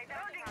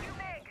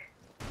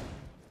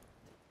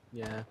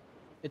 Yeah,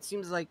 it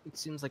seems like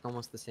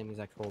almost the same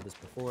exact hold as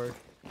before.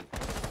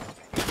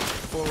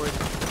 Forward.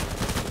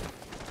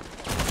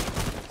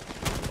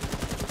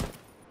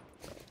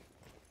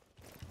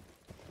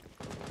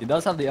 He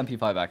does have the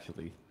MP5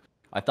 actually.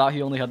 I thought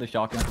he only had the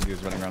shotgun because he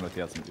was running around with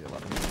the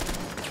SMG-11.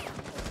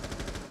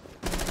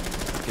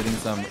 Getting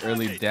some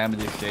early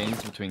damage exchange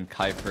between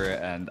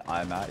Kuiper and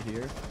IMAT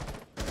here.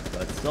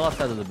 But still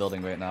outside of the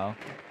building right now.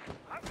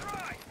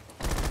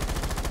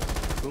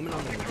 Booming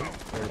on the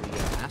roof, or the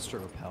Astro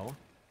Repel.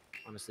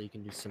 Honestly, you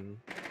can do some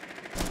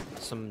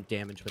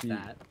damage with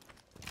that.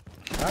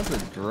 Has a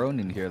drone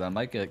in here that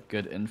might get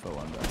good info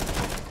on that.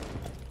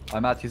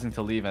 IMAT choosing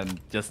to leave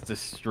and just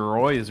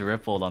destroys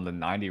Rippled on the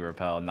 90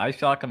 Repel. Nice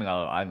shot coming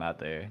out of IMAT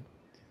there.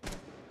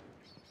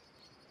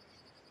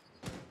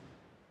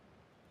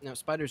 Now,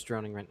 Spider's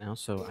droning right now,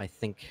 so I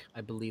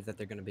believe that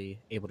they're going to be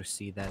able to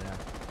see that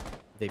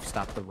they've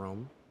stopped the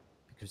roam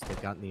because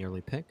they've gotten the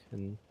early pick,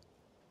 and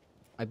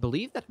I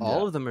believe that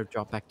all of them are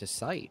dropped back to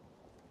site.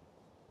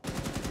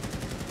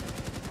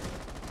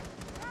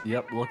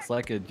 Yep, looks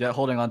like it. Jet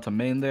holding on to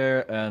main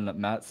there, and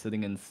Matt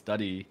sitting in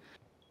study.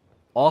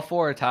 All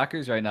 4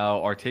 attackers right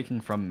now are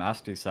taking from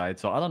Master side,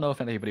 so I don't know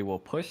if anybody will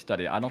push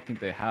study. I don't think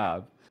they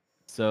have.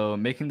 So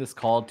making this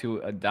call to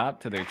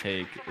adapt to their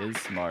take is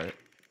smart.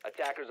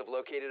 Attackers have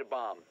located a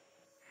bomb.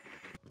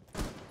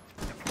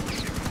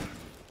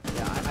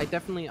 Yeah, I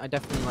definitely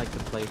like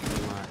the play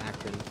from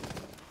Akron.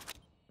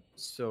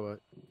 So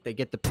they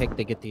get the pick,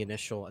 they get the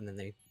initial, and then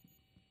they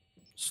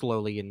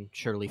slowly and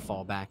surely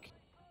fall back.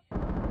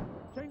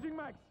 Changing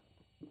mags.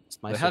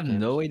 They have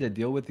no way to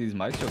deal with these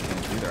micro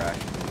cams either,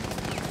 actually.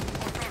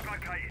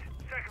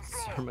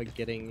 Sarma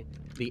getting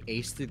the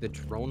ace through the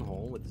drone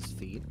hole with his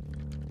feet.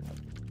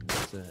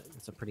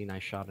 It's a pretty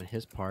nice shot on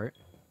his part.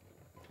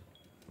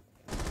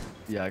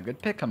 Yeah,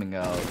 good pick coming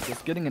out.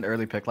 Just getting an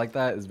early pick like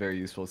that is very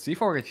useful.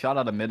 C4 gets shot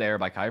out of midair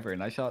by Kuiper.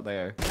 Nice shot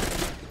there.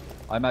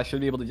 IMAT should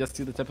be able to just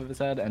see the tip of his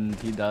head, and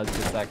he does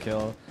get that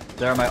kill.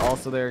 Jeremiah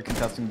also there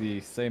contesting the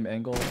same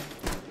angle.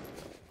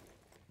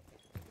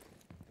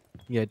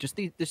 Yeah, just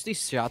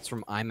these shots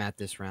from IMAT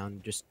this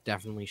round just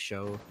definitely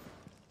show,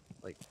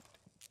 like,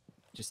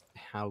 just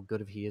how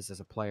good of he is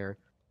as a player.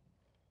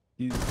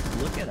 He's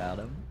looking at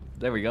him.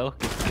 There we go.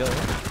 Good kill.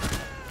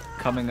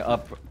 Coming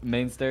up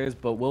main stairs,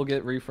 but will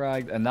get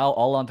refragged, and now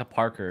all onto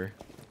Parker.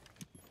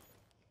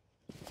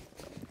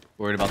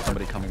 Worried about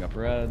somebody coming up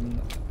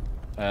red,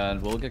 and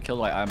we'll get killed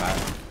by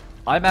IMAT.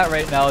 IMAT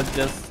right now is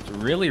just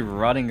really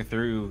running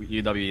through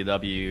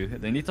UWW.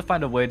 They need to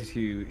find a way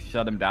to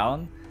shut him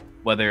down.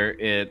 Whether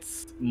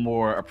it's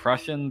more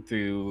oppression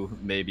through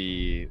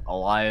maybe a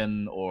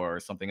lion or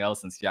something else,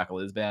 since Jackal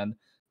is banned,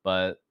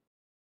 but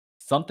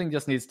something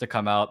just needs to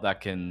come out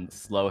that can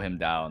slow him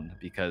down,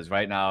 because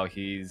right now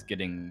he's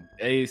getting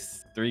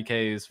ace,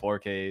 3Ks,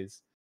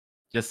 4Ks.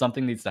 Just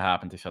something needs to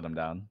happen to shut him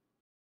down.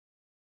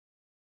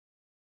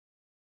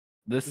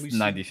 This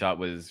 90 shot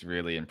was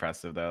really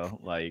impressive though.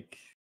 Like,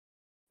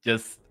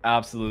 just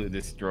absolutely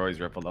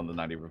destroys Rippled on the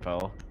 90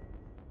 Repel.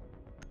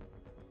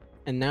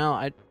 And now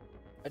I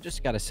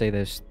just gotta say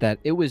this, that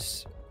it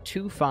was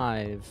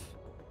 2-5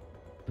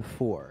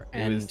 before,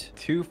 and it was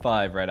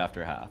 2-5 right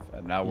after half,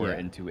 and now we're Yeah.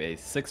 into a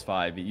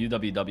 6-5.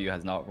 UWW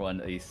has not run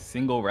a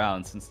single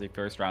round since the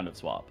first round of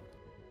swap.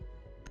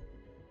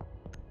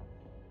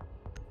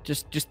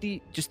 just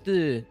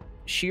the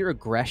sheer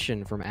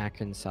aggression from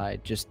Akron's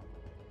side, just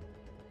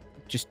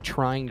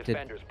trying to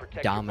Defenders, protect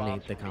your dominate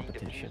bombs the from being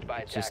competition. defused by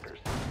It's just, attackers.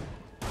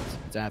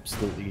 it's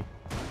absolutely,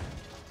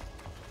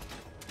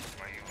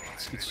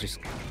 it's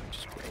just great.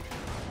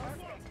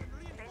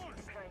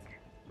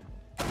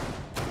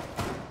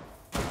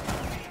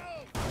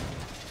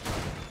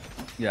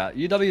 Yeah,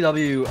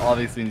 UWW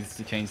obviously needs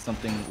to change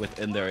something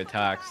within their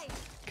attacks,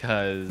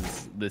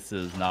 because this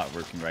is not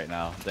working right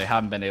now. They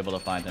haven't been able to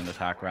find an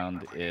attack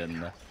round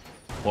in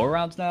 4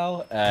 rounds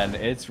now, and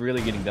it's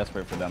really getting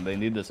desperate for them. They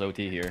need this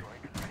OT here,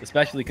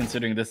 especially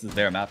considering this is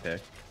their map pick,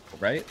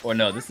 right? Or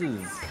no, this is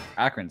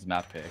Akron's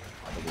map pick,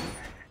 I believe.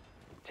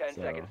 10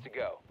 seconds to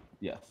go.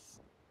 Yes.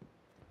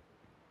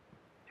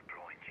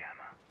 Deploying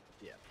jammer.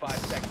 Yeah. 5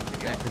 seconds to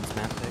go. Akron's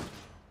map pick,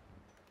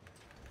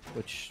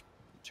 which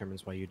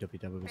determines why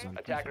UWW was on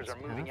Attackers are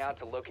defensive moving half. out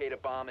to locate a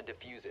bomb and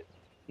defuse it.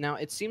 Now,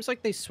 it seems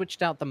like they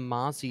switched out the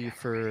Mozzie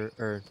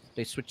or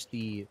they switched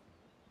the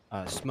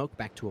smoke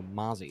back to a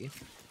Mozzie,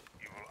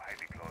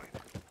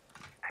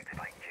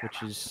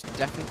 which is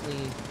definitely,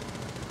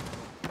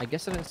 I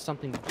guess it has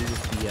something to do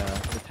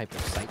with the type of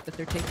site that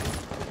they're taking,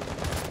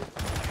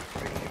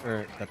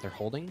 or that they're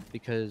holding,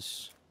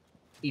 because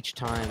each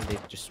time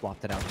they've just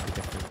swapped it out to a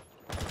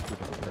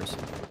different person.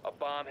 A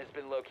bomb has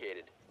been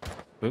located.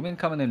 Boomin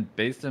coming in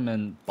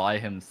basement by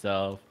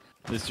himself.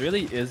 This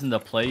really isn't a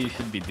play you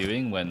should be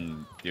doing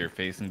when you're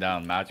facing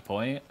down match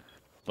point,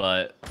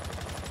 but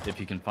if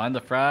you can find the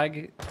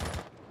frag,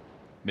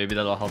 maybe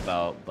that'll help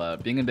out.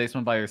 But being in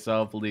basement by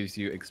yourself leaves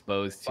you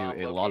exposed to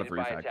Bomb a lot of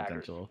located by refrag attackers.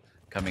 potential.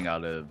 coming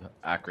out of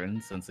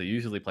Akron since they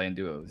usually play in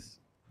duos.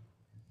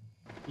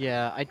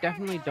 Yeah, I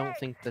definitely don't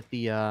think that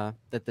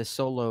the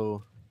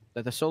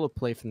solo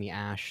play from the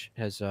Ash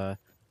has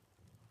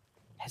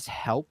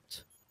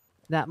helped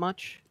that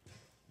much,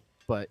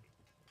 but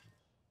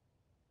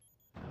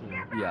you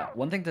know, Yeah,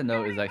 one thing to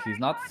note is that he's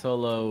not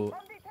solo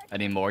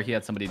anymore. He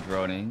had somebody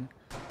droning.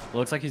 It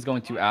looks like he's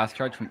going to ass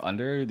charge from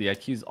under. The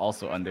IQ's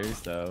also under,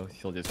 so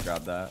he'll just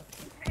grab that.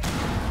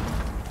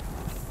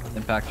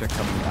 Impactor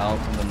coming out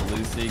from the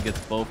Melusi, gets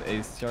both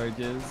ace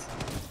charges.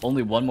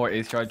 Only one more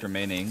ace charge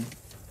remaining.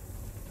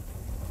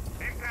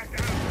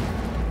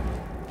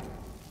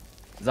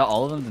 Is that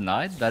all of them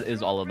denied? That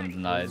is all of them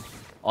denied.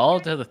 All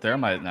to the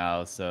Thermite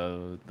now,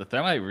 so the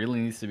Thermite really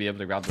needs to be able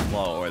to grab this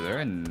wall or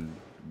they're in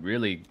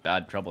really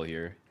bad trouble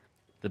here.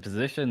 The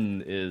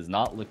position is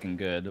not looking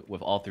good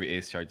with all 3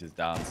 ace charges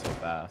down so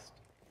fast.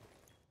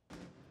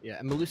 yeah,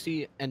 and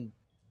Melusi and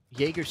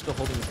Jaeger's still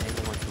holding his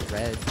angle onto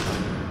red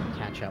to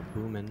catch out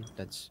Boomin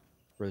that's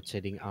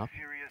rotating up.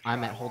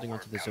 I'm at holding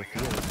onto the Zofia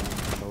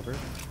that's going over.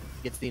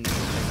 Gets the initial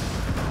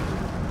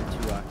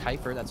pick to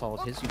Kuiper, that's all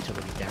of his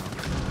utility down.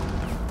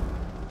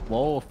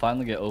 Wall will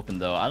finally get open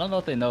though. I don't know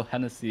if they know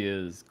Hennessy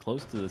is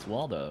close to this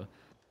wall though.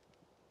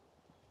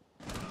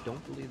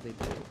 Don't believe they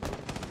do.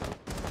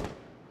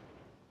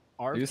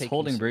 He's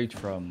holding breach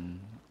from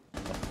a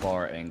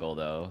far angle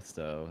though,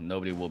 so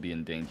nobody will be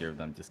in danger of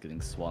them just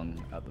getting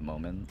swung at the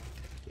moment.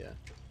 Yeah.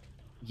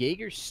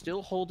 Jaeger's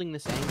still holding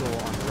this angle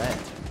on red,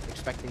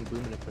 expecting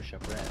Boomin to push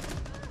up red.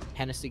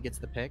 Hennessy gets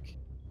the pick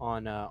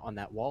on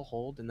that wall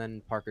hold, and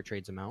then Parker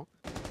trades him out.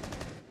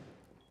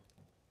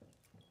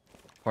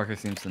 Parker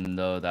seems to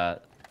know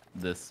that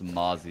this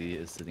Mozzie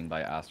is sitting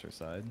by Astra's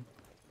side.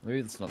 Maybe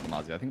it's not the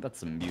Mozzie. I think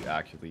that's the Mute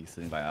actually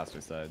sitting by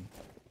Astra's side.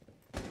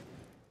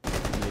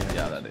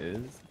 Yeah, that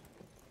is.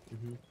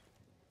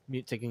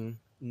 Mute taking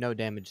no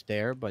damage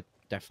there, but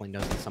definitely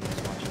knows that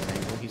someone's watching his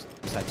angle. He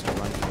decides to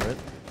run for it.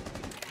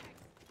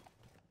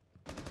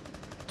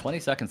 20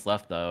 seconds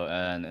left though,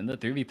 and in the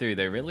 3v3,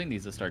 they really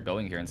need to start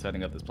going here and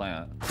setting up this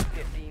plant.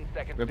 15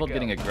 seconds Ripple to go.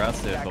 getting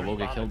aggressive, but will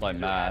get Bomb killed by diffuser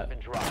Matt. has been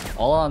dropped.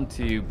 All on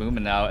to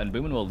Boomin now, and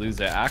Boomin will lose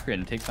it.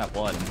 Akron takes map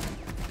 1.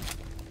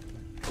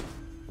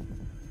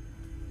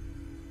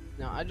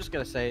 Now, I just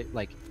gotta say,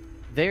 like,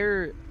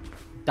 their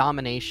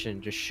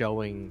domination just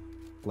showing,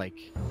 like,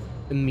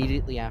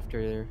 immediately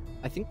after...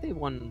 I think they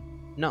won...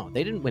 No,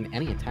 they didn't win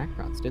any attack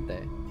rounds, did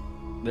they?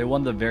 They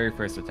won the very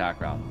first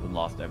attack round and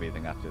lost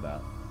everything after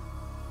that.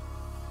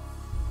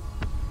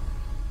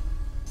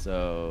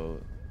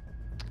 So,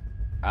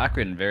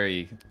 Akron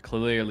very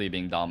clearly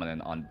being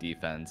dominant on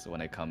defense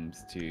when it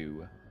comes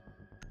to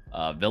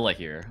Villa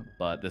here,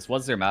 but this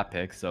was their map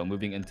pick, so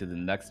moving into the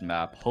next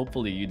map,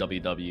 hopefully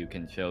UWW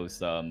can show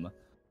some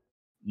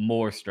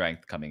more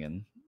strength coming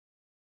in.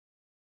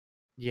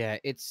 Yeah,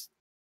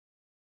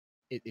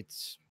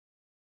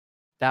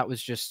 that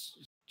was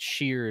just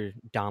sheer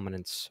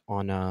dominance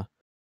on an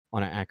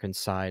Akron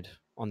side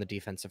on the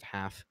defensive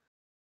half.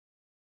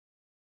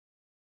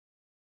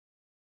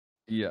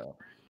 Yeah.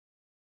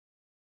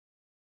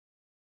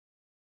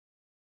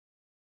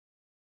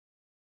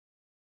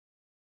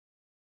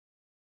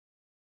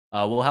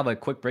 We'll have a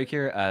quick break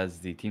here as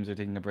the teams are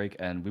taking a break,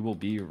 and we will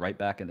be right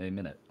back in a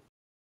minute.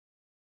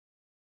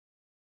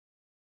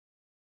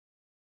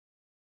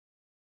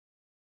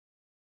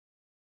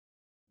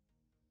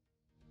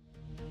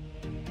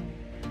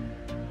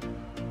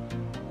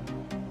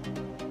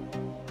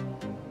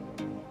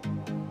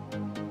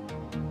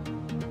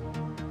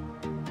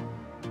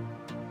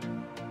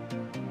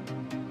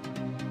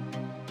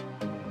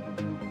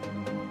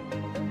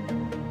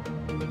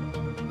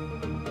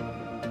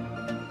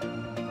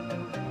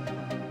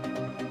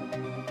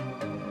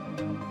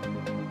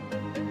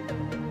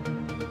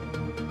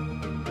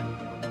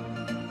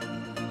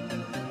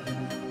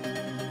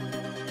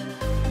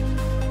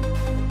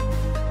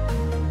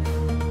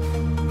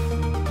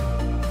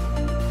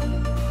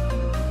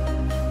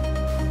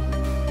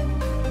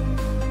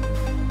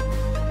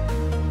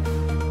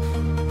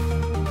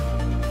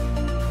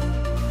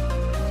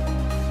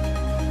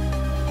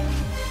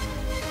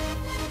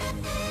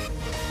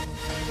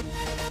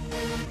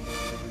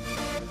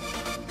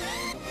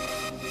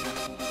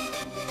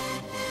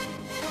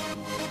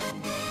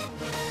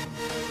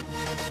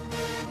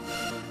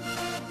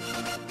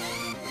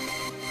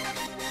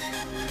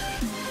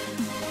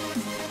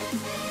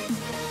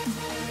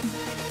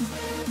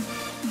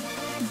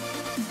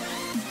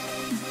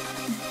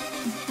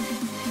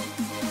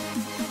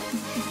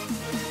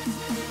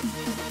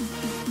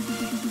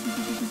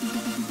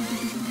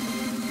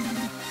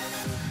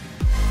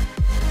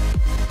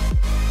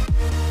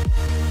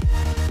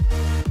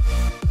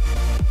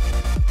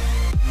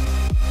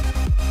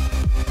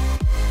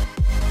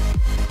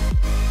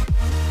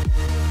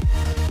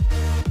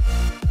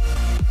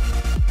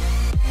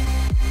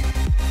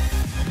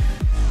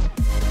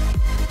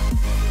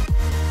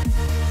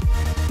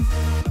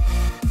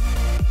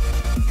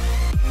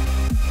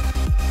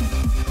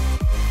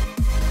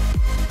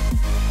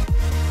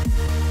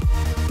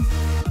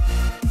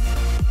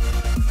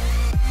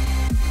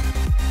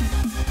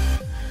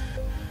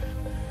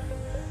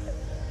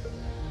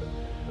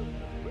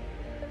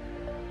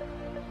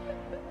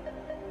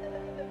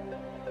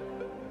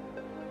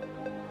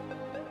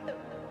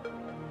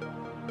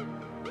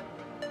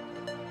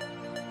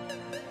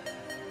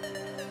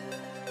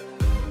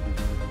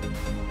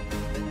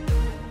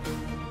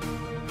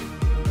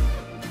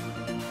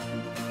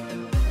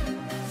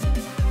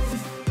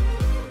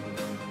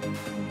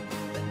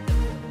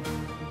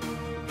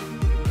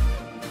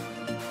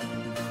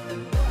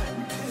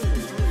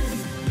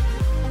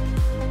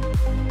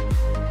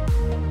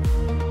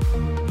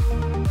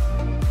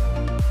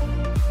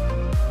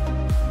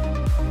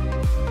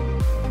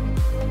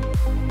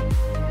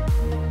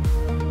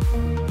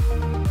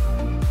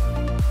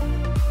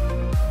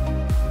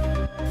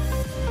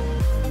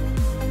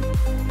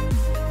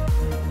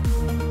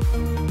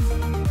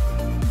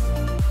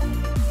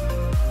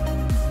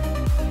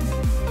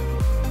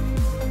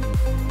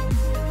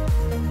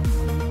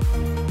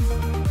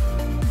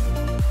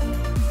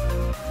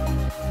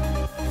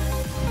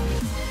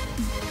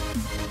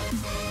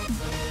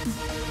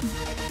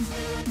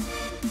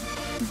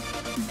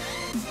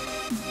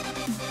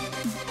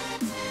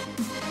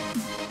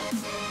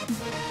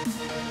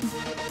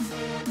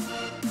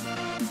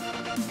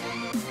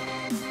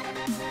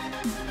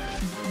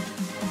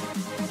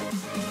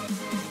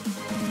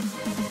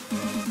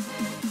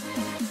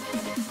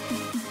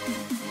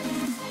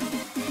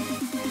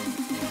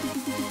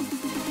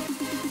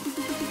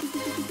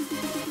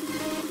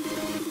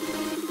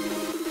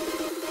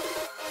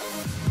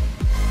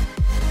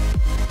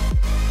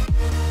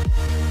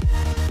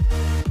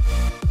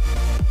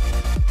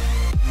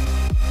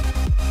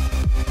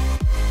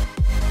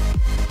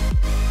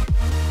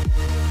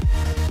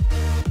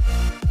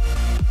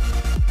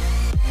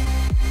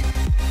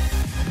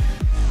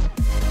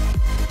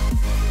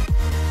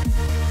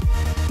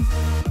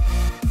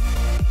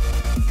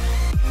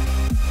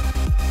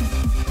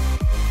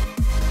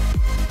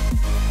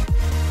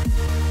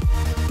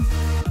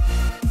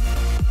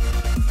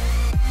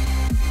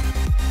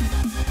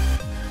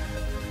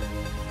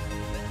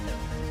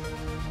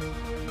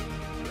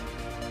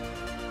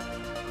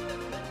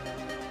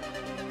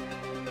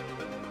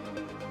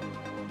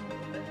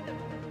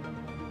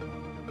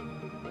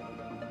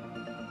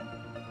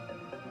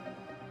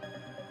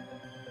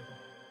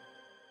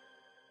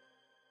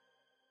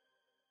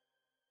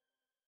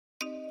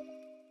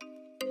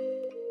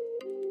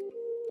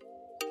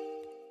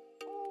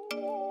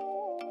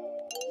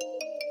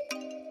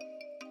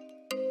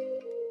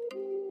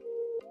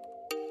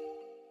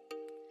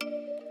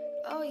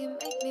 you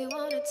make me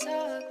wanna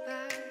talk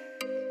back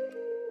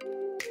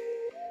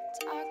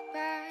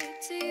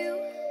to you.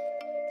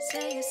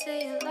 Say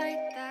it like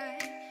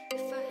that.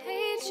 If I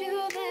hate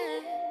you,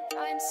 then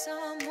find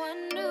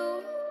someone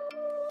new.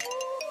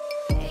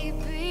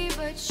 Baby,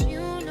 but you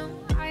know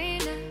I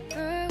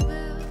never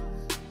will.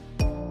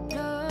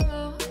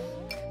 No,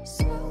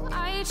 so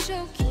I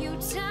choke you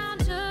down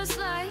just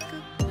like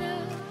a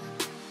pill.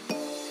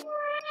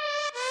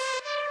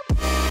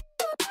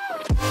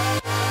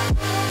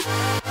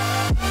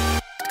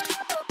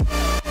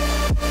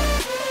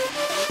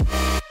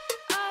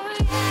 Oh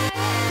yeah,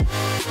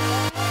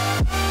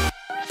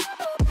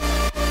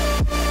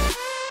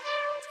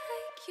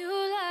 take you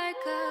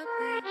like a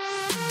pill.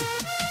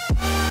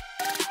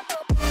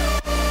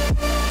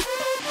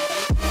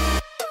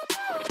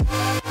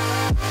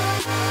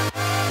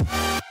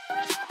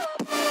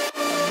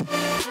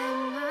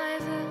 Am I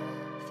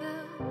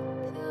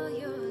fill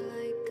you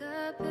like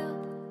a pill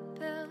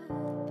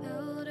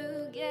to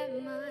get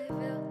my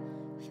fill.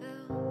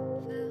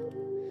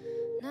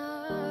 No.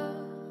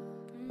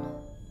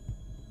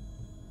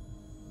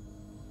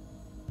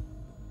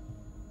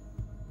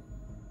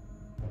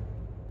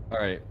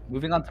 Alright,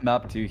 moving on to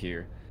map 2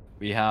 here.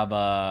 We have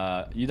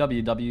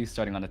UWW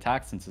starting on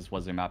attack since this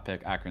was their map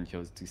pick. Akron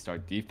chose to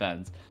start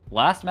defense.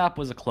 Last map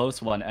was a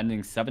close one,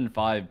 ending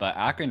 7-5, but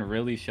Akron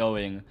really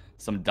showing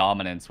some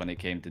dominance when it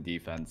came to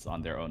defense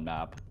on their own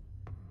map.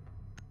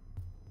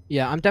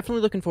 Yeah, I'm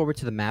definitely looking forward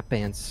to the map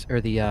bans,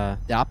 or the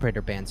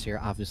operator bans here.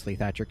 Obviously,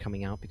 Thatcher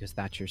coming out because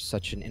Thatcher's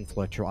such an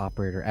influential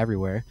operator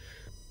everywhere.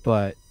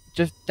 But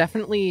just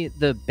definitely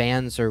the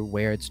bans are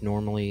where it's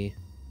normally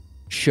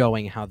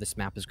showing how this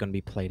map is going to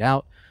be played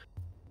out.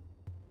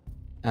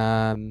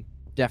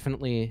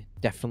 Definitely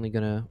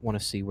gonna want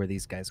to see where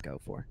these guys go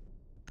for.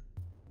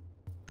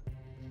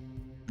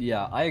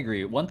 Yeah, I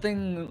agree. One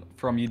thing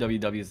from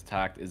UWW's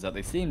attack is that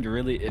they seemed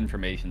really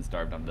information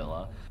starved on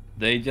Villa.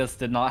 They just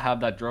did not have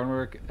that drone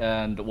work,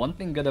 and one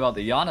thing good about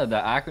the Yana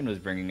that Akron was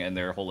bringing in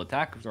their whole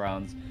attack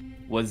rounds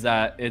was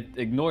that it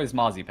ignores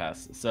Mozzie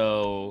Pass.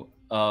 So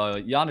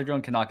Yana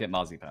drone cannot get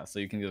Mozzie Pass, so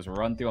you can just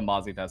run through a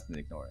Mozzie Pass and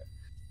ignore it.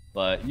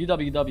 But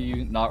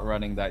UWW not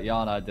running that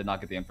Yana did not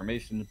get the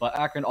information, but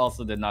Akron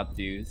also did not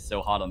do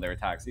so hot on their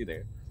attacks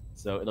either.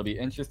 So it'll be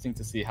interesting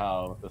to see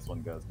how this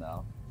one goes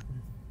now.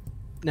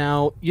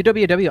 Now,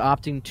 UWW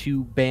opting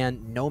to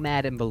ban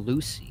Nomad and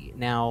Belusi.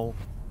 Now,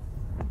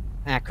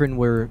 Akron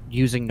were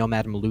using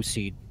Nomad and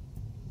Belusi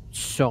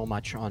so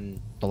much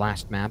on the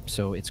last map,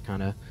 so it's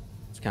kind of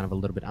a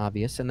little bit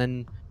obvious. And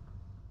then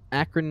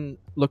Akron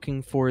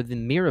looking for the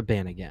Mira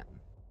ban again.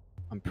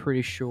 I'm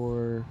pretty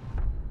sure.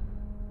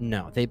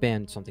 No, they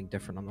banned something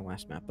different on the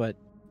last map, but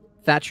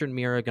Thatcher and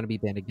Mira are going to be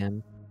banned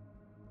again,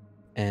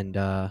 and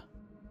Nomad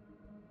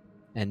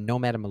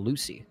and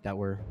Melusi that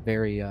were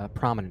very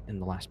prominent in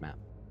the last map.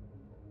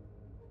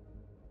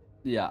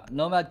 Yeah,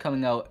 Nomad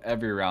coming out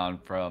every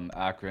round from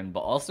Akron, but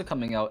also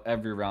coming out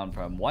every round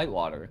from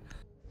Whitewater.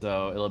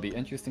 So it'll be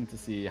interesting to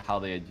see how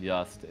they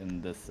adjust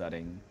in this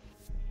setting.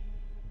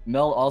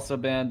 Mel also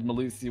banned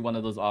Melusi, one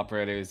of those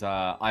operators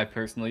I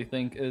personally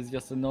think is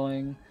just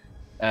annoying,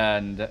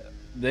 and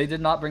they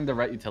did not bring the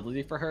right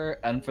utility for her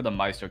and for the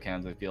Maestro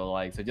cams, I feel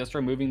like. So just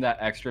removing that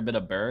extra bit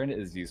of burn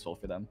is useful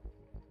for them.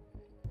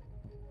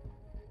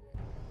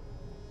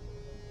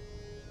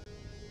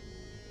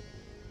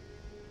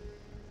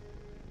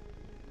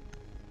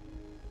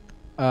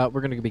 We're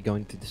going to be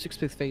going through the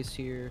 6th phase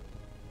here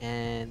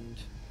and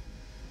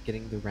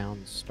getting the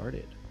round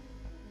started.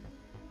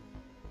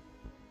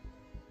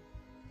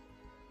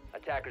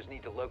 Attackers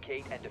need to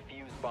locate and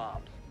defuse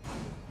bombs.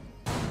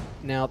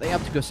 Now, they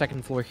have to go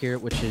 2nd floor here,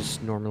 which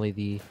is normally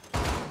the,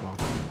 well,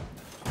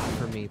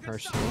 for me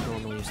personally,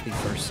 normally is the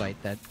first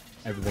site that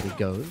everybody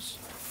goes.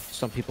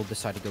 Some people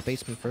decide to go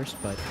basement first,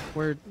 but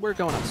we're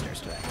going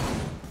upstairs today.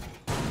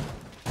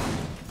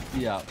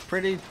 Yeah,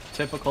 pretty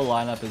typical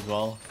lineup as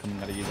well,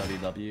 coming out of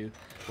UWW.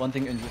 One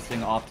thing interesting,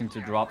 opting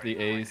to drop the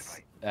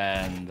Ace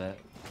and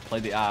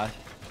play the Ash.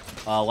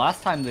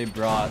 Last time they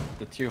brought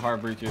the 2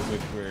 hard breachers,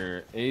 which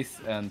were Ace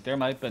and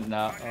Thermite, but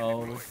now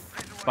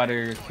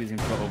Spider choosing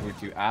to go over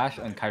to Ash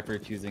and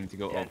Kuiper choosing to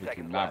go over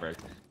to Maverick.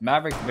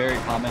 Maverick very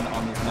common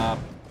on this map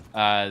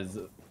as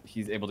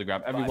he's able to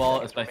grab every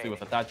wall, especially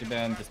with a Thatcher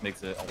ban, just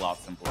makes it a lot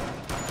simpler.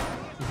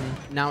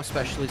 Now,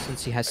 especially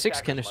since he has 6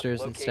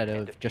 canisters instead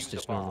of just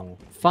his normal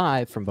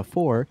 5 from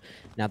before,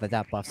 now that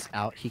that buff's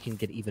out, he can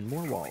get even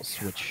more walls,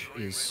 which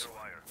is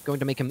going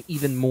to make him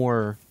even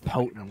more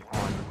potent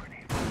on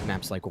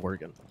maps like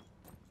Oregon.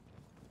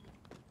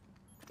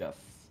 Yes.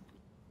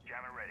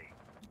 Jammer ready.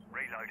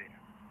 Reloading.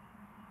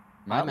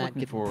 I'm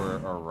looking for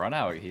a run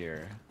out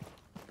here.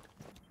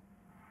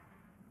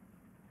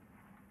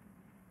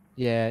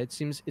 Yeah, it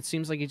seems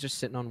like he's just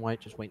sitting on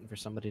white, just waiting for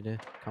somebody to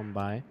come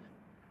by.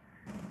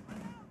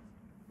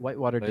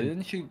 Whitewater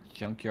didn't shoot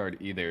Junkyard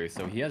either,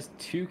 so he has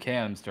 2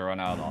 cams to run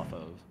out off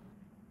of.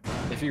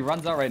 If he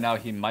runs out right now,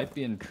 he might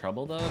be in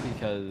trouble though,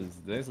 because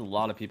there's a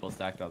lot of people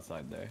stacked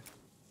outside there.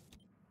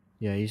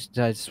 Yeah, he's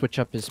decided to switch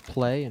up his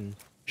play and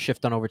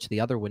shift on over to the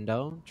other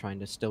window, trying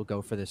to still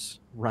go for this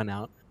run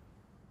out.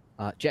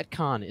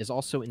 JetCon is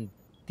also in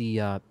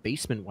the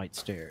basement white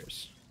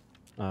stairs,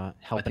 I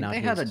helping think out they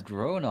his... had a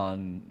drone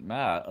on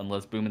Matt,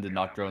 unless Boomin did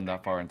not drone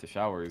that far into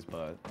showers,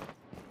 but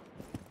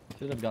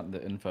should have gotten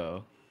the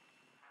info.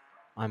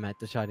 I'm at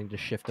deciding to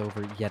shift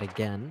over yet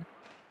again.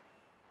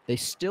 They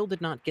still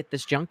did not get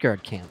this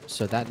junkyard camp,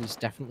 so that is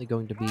definitely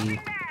going to be...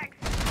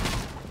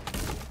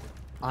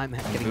 I'm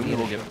getting Boomin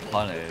will the get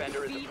punished.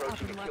 Defender is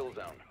approaching the kill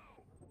zone.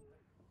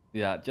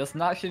 Yeah, just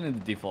not shooting the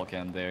default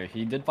cam there.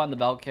 He did find the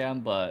belt cam,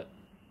 but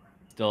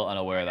still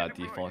unaware of that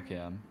default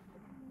cam.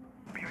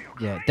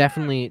 Yeah,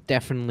 definitely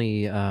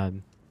a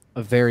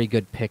very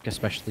good pick,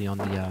 especially on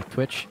the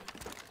Twitch.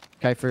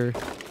 Kiefer,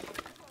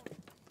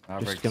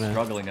 Maverick's gonna-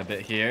 struggling a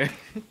bit here.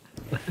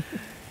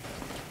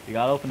 He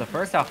got open the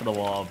first half of the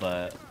wall,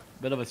 but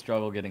a bit of a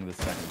struggle getting the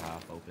second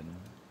half open.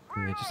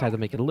 yeah, just had to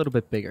make it a little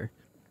bit bigger.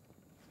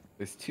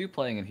 There's two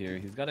playing in here.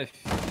 He's got a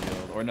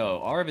shield. Or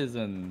no, Arv is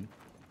in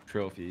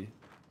trophy.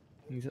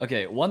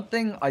 Okay, one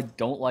thing I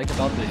don't like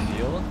about this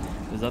shield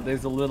is that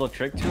there's a little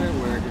trick to it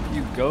where if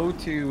you go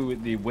to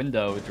the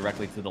window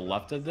directly to the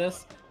left of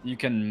this, you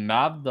can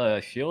map the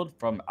shield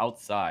from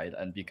outside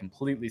and be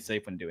completely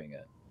safe when doing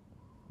it.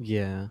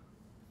 Yeah.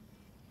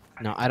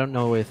 Now I don't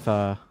know if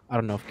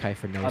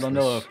Kiefer knows. I don't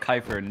know this. if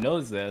Kiefer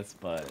knows this,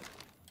 but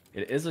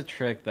it is a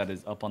trick that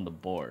is up on the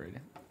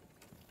board.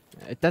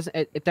 It doesn't.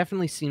 It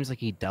definitely seems like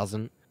he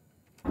doesn't.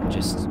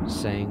 Just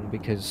saying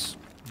because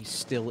he's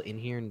still in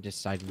here and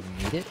decided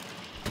to need it.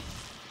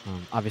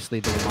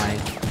 Obviously,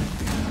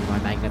 my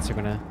magnets are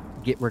gonna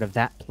get rid of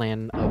that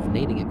plan of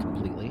nading it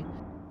completely.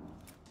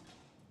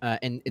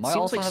 And it Mine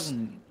seems also like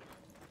hasn't.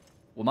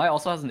 Well, mine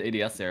also has an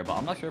ADS there, but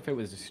I'm not sure if it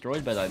was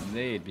destroyed by that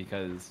nade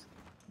because.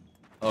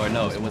 Oh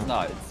no, it was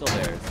not. It's still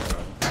there. So.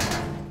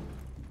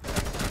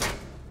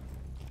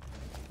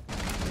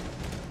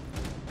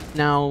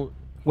 now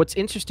what's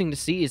interesting to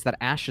see is that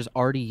Ash has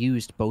already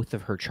used both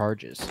of her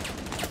charges.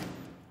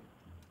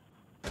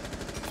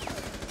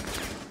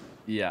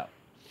 Yeah.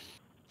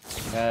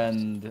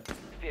 And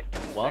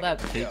while that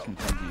take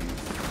continues,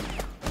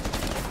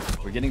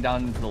 we're getting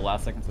down into the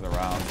last seconds of the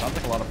round. Sounds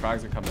like a lot of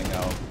frags are coming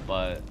out,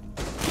 but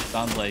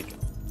sounds like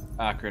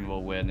Akron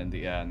will win in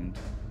the end.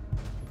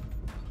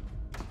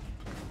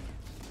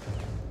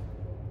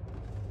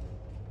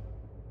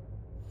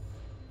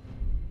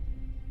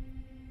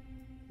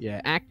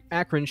 Yeah,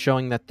 Akron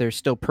showing that they're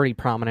still pretty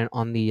prominent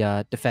on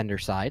the defender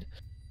side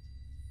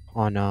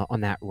on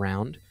that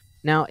round.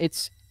 Now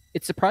it's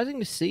surprising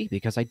to see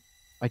because I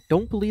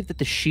don't believe that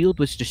the shield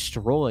was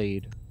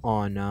destroyed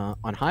on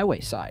highway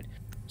side.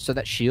 So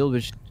that shield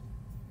was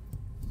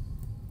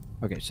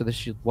okay. So the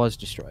shield was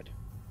destroyed.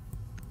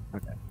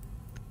 Okay,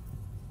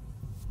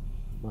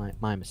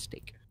 my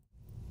mistake.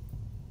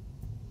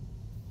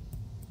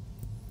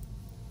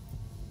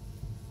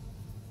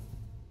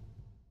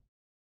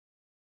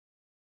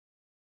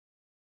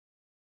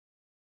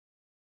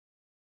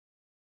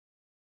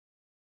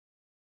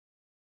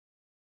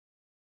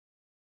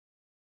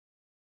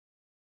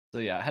 So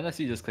yeah,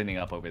 Hennessy just cleaning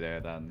up over there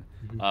then.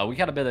 We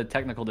had a bit of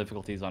technical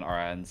difficulties on our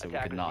end, so we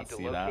could not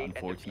see that,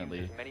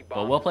 unfortunately.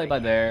 But well played by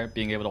there,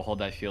 being able to hold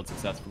that shield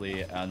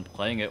successfully and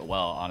playing it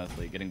well,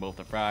 honestly. Getting both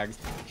the frags,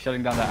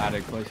 shutting down that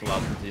attic push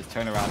allows him to just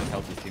turn around and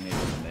help his teammate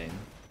with the main.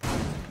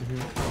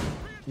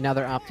 Now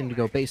they're opting to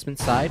go basement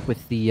side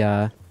with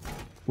the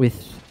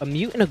with a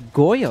mute and a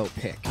Goyo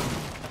pick,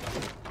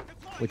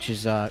 which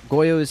is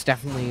Goyo is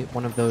definitely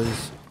one of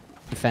those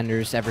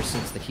defenders ever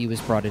since that he was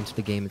brought into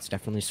the game. It's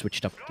definitely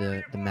switched up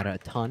the meta a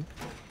ton,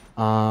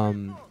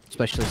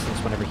 especially since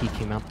whenever he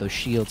came out, those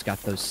shields got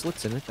those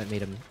slits in it that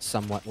made him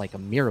somewhat like a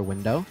mirror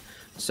window.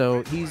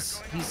 So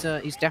he's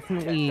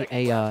definitely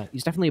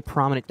a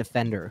prominent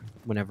defender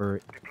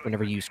whenever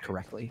used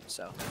correctly.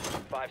 So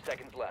 5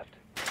 seconds left.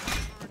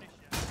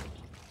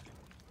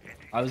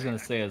 I was gonna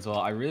say as well,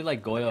 I really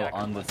like Goyo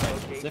on this side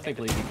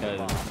specifically because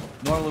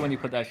normally when you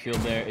put that shield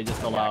there, it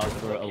just allows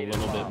for a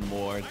little bit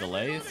more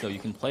delay, so you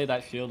can play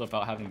that shield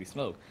without having to be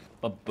smoked.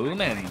 But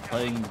Boomin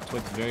playing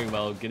Twitch very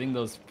well, getting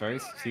those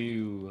first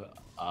two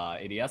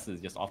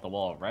ADSs just off the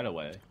wall right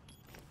away.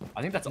 I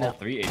think that's all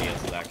three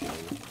ADSs actually.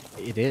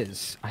 it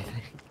is, I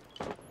think.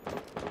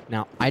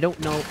 Now I don't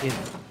know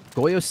if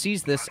Goyo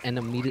sees this and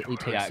immediately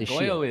takes his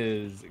shield.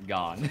 Goyo is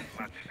gone.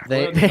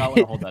 They Goyo does not want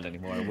to hold that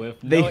anymore.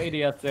 With no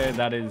ADS there,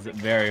 that is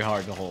very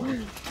hard to hold.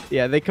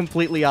 Yeah, they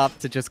completely opt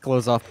to just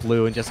close off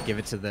blue and just give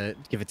it to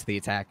the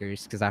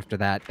attackers, because after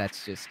that,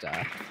 that's just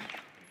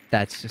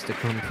a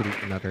complete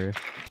another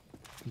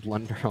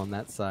blunder on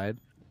that side.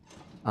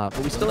 But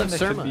we still have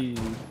Surma.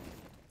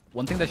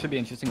 One thing that should be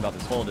interesting about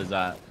this hold is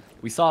that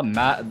we saw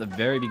Matt at the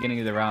very beginning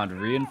of the round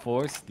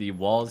reinforce the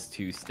walls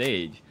to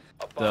stage.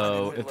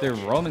 So if they're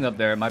roaming up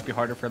there, it might be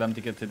harder for them to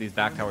get to these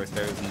back tower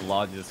stairs and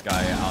lodge this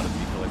guy out of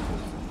the collision.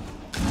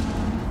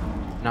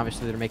 And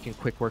obviously they're making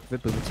quick work of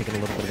it. Boomin taking a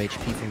little bit of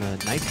HP from the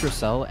Nitro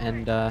Cell,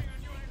 and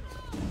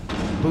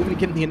Boomin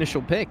getting the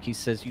initial pick. He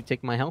says, "You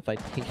take my health, I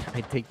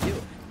take you."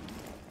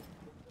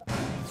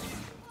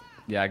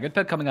 Yeah, good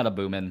pick coming out of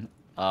Boomin.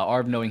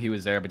 Arv knowing he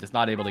was there, but just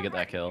not able to get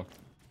that kill.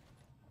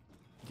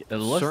 It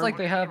looks like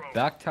they have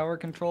back tower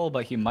control,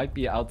 but he might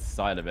be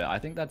outside of it. I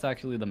think that's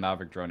actually the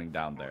Maverick droning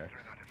down there.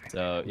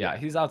 So yeah,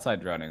 he's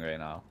outside droning right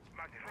now.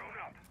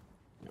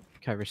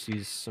 Kyver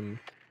sees some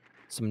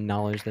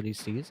knowledge that he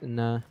sees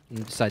and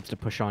decides to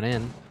push on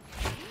in.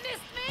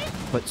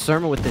 But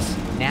Surma with this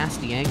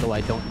nasty angle,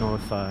 I don't know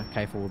if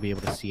Kyver will be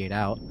able to see it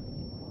out.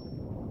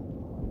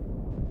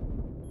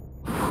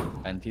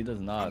 And he does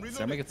not.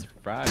 Surma gets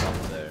fragged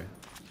off there.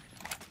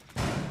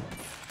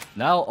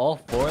 Now all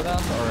 4 of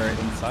them are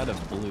inside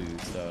of blue,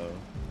 so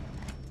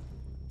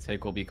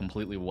take will be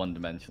completely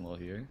one-dimensional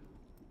here.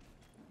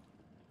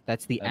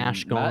 That's the And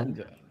Ash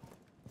gone.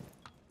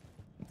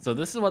 So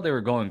this is what they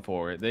were going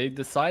for. They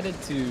decided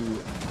to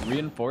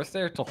reinforce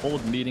there to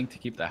hold meeting to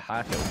keep the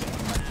hatch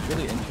open.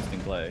 Really interesting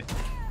play.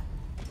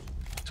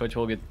 Twitch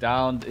will get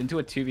down into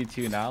a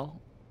 2v2 now.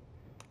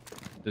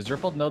 Does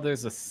Rippled know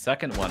there's a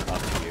second one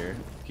up here?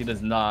 He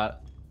does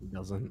not. He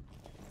doesn't.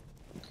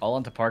 All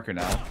onto Parker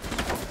now.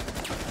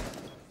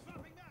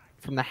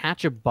 From the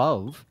hatch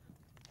above,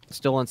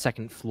 still on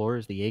second floor,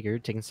 is the Jaeger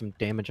taking some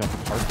damage off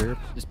of Parker.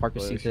 Does Parker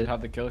see Should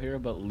have the kill here,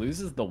 but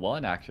loses the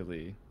one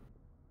actually.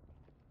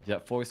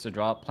 Jet forced to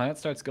drop. Plant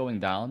starts going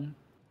down.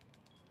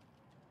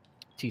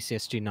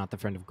 TCSG not the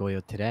friend of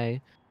Goyo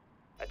today.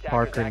 Attackers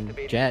Parker and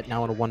activating Jet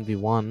now in a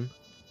 1v1.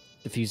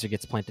 Diffuser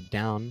gets planted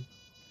down.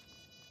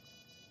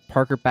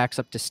 Parker backs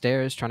up to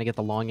stairs, trying to get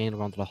the long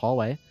angle onto the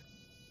hallway.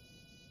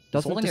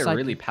 He's holding it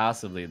really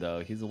passively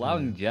though. He's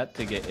allowing Jet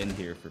to get in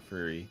here for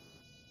free.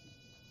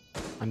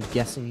 I'm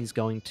guessing he's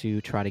going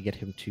to try to get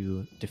him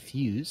to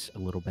defuse a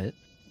little bit.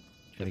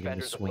 Try to get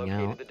him to swing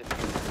out.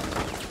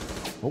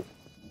 Oh.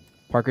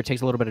 Parker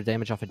takes a little bit of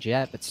damage off of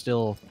Jet, but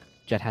still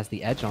Jet has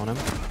the edge on him.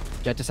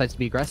 Jet decides to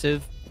be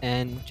aggressive,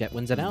 and Jet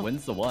wins it out.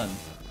 Wins the one.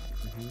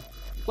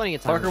 Plenty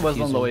of time. Parker was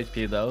on low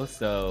HP though,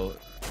 so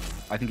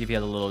I think if he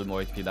had a little bit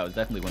more HP, that was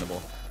definitely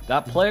winnable.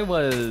 That play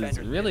was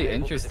really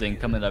interesting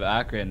coming out of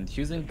Akron,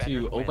 choosing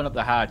to open up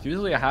the hatch.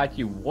 Usually a hatch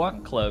you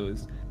want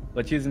closed,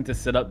 but choosing to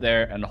sit up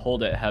there and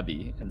hold it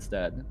heavy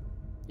instead.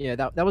 Yeah,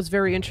 that was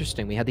very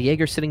interesting. We had the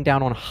Jaeger sitting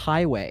down on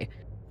highway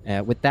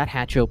with that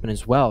hatch open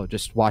as well,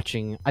 just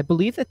watching. I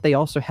believe that they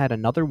also had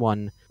another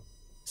one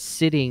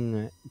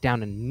sitting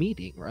down in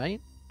meeting,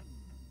 right?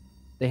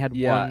 They had one.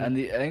 Yeah, and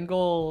the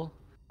angle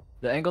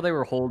they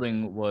were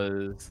holding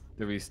was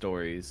 3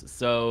 stories.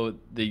 So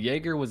the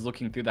Jaeger was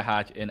looking through the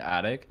hatch in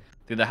attic,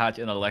 through the hatch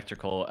in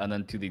electrical, and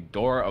then to the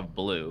door of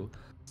blue.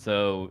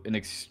 So an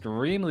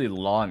extremely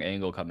long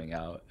angle coming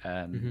out,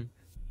 and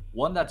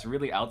one that's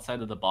really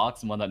outside of the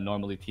box and one that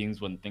normally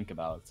teams wouldn't think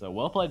about. So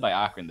well played by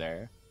Akron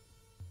there.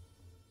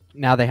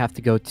 Now they have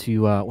to go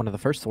to one of the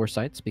first 4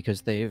 sites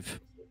because they're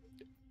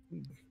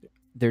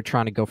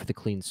trying to go for the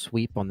clean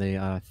sweep on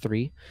the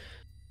 3.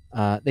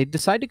 They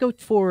decide to go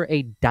for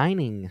a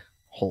dining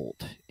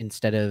hold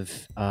instead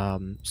of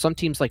some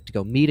teams like to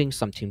go meeting,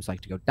 some teams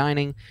like to go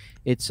dining.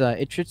 It's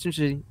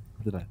interesting.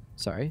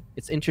 Sorry,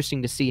 it's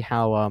interesting to see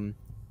how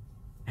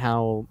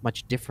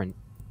much different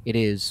it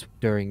is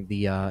during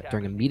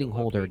a meeting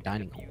hold or a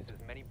dining hold,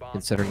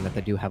 considering that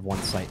they do have one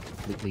site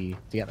completely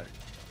together.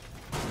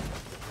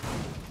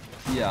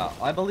 Yeah,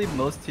 I believe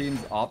most teams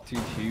opt to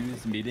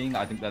choose meeting.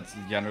 I think that's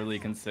generally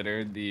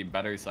considered the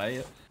better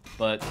site.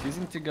 But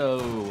choosing to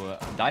go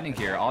dining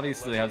here,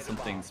 obviously they have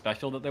something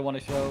special that they want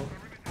to show,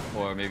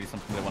 or maybe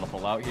something they want to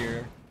pull out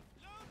here.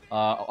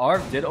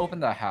 Arv did open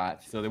the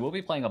hatch, so they will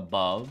be playing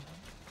above.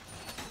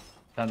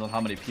 Depends on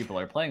how many people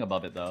are playing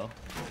above it, though.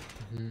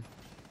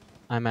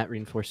 I'm at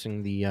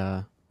reinforcing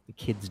the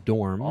kids'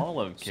 dorm.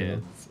 All of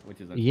kids, which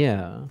is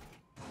yeah.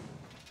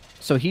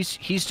 So he's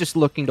just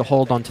looking to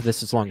hold on to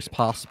this as long as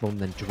possible and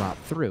then drop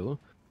through.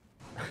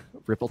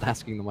 Rippled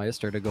asking the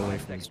Maestro to go away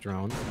from his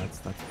drone. That's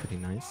pretty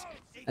nice.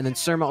 And then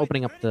Surma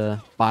opening up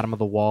the bottom of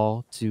the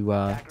wall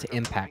to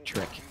impact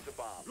trick.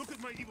 Look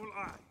at my evil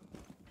eye.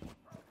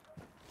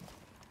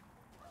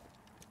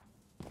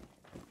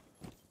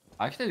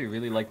 I actually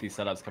really like these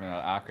setups coming out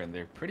of Akron.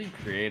 They're pretty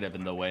creative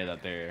in the way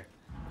that they're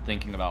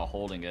thinking about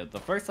holding it. The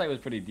first site was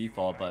pretty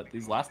default, but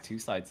these last 2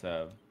 sites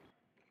have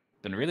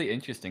been really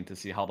interesting to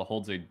see how the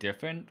holds are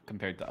different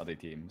compared to other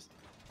teams.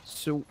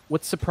 So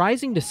what's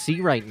surprising to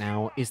see right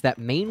now is that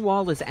main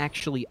wall is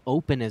actually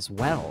open as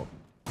well.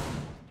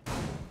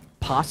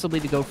 Possibly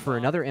to go for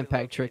another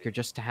impact trick or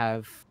just to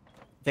have...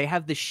 They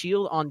have the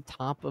shield on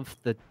top of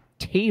the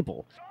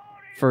table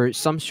for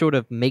some sort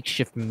of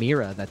makeshift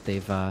mirror that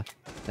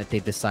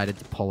they've decided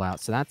to pull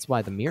out. So that's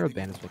why the mirror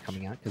banners were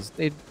coming out, because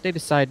they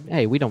decide,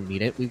 hey, we don't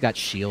need it. We've got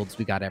shields.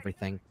 We got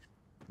everything.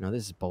 You know,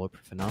 this is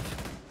bulletproof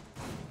enough.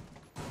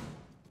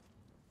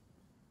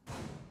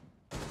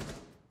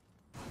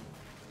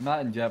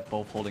 Matt and Jet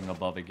both holding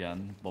above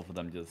again. Both of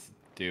them just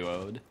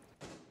duoed.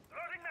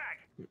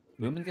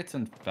 Lumen gets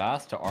in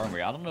fast to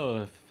armory. I don't know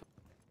if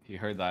he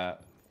heard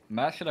that.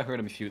 Matt should have heard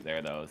him shoot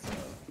there, though. So.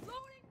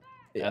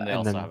 Yeah, and they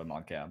also have him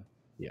on cam.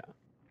 Yeah.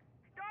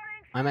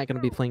 I'm not going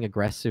to be playing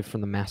aggressive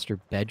from the master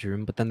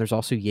bedroom, but then there's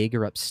also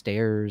Jaeger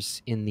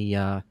upstairs in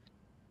the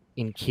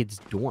in kids'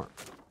 dorm.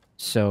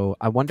 So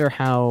I wonder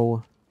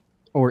how,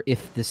 or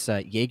if this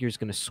Jaeger's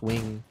going to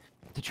swing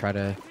to try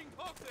to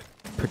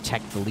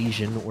protect the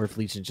Legion, or if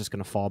Legion's just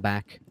going to fall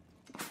back.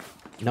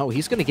 No,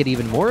 he's going to get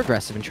even more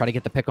aggressive and try to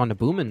get the pick onto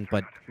Boomin,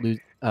 but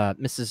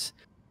misses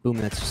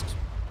Boomin. That's just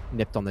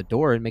nipped on the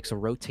door and makes a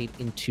rotate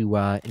into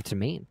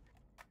main.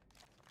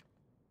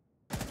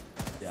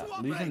 Yeah,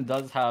 Legion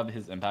does have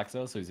his impacts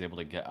though, so he's able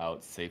to get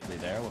out safely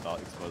there without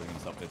exposing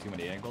himself to too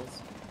many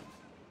angles.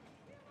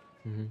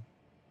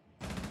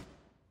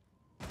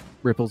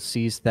 Ripple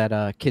sees that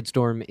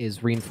Kidstorm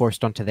is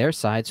reinforced onto their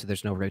side, so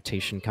there's no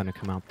rotation kind of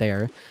come out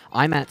there.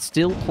 IMAT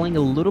still playing a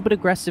little bit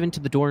aggressive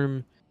into the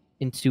dorm,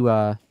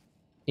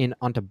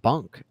 onto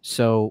Bunk.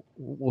 So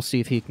we'll see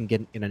if he can get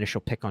an initial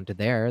pick onto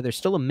there. There's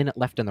still a minute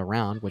left in the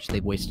round, which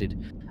they've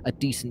wasted a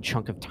decent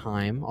chunk of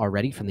time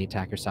already from the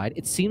attacker side.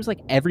 It seems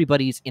like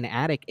everybody's in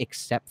Attic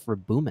except for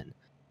Boomin.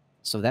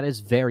 So that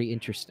is very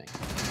interesting.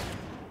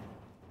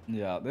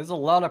 Yeah, there's a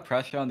lot of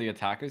pressure on the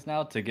attackers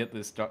now to get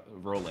this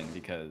rolling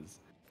because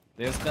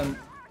they have spent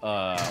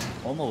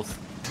almost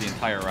the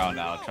entire round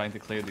now trying to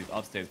clear these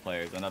upstairs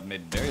players and have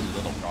made very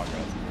little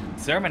progress.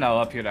 Sermon now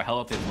up here to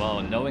help as well,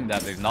 and knowing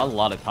that there's not a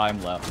lot of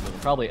time left, it'll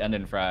probably end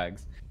in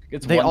frags.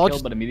 Gets one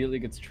kill, but immediately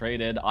gets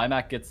traded.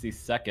 IMAC gets the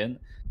second,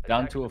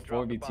 down to a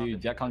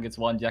 4v2. Jetcon gets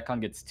one, Jetcon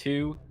gets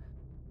two.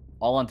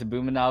 All onto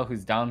Boomin now,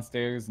 who's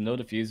downstairs, no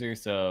diffuser,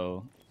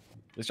 so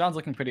this round's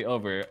looking pretty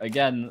over.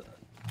 Again,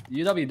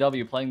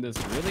 UWW playing this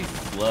really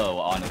slow,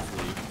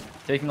 honestly.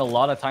 Taking a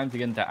lot of time to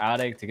get into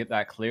Attic, to get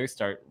that clear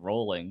start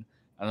rolling.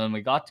 And when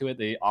we got to it,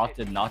 they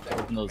opted not to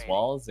open those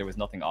walls. There was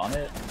nothing on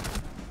it.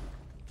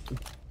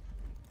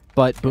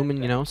 But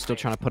Boomin, you know, still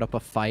trying to put up a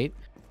fight.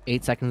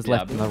 8 seconds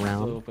left in the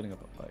round. Still putting up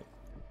a fight.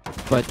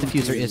 But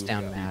Diffuser is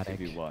down in Attic.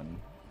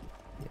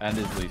 And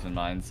is Legion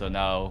Mine, so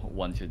now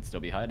one should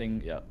still be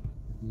hiding. Yep.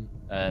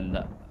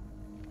 And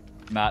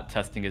Matt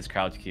testing his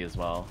crouch key as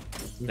well.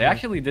 They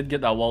actually did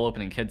get that wall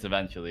opening kids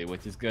eventually,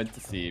 which is good to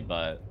see,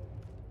 but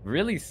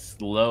really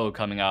slow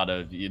coming out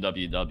of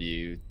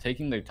UWW,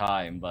 taking their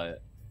time,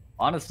 but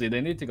honestly,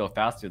 they need to go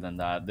faster than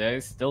that.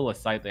 There's still a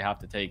site they have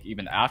to take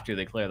even after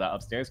they clear that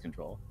upstairs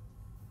control.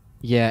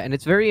 Yeah, and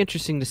it's very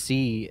interesting to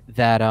see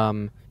that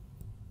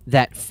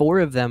that 4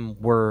 of them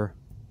were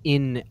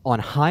in on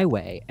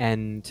highway,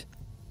 and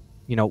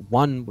you know,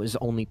 1 was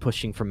only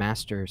pushing for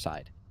master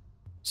side.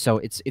 So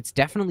it's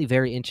definitely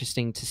very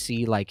interesting to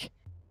see like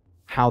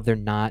how they're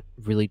not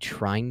really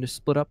trying to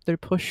split up their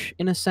push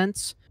in a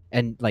sense,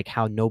 and like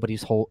how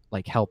nobody's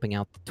helping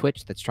out the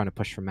Twitch that's trying to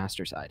push from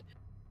master side.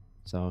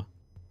 So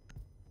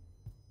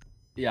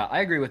yeah,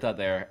 I agree with that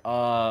there.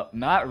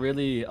 Matt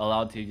really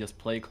allowed to just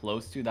play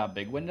close to that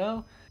big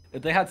window.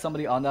 If they had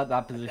somebody on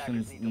that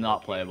position's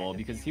not playable,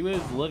 because he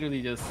was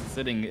literally just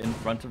sitting in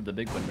front of the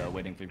big window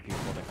waiting for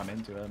people to come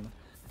into him.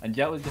 And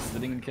Jet was just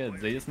sitting in kids.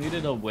 They just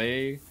needed a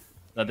way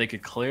that they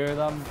could clear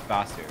them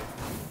faster,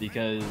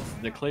 because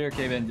the clear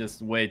came in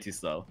just way too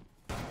slow.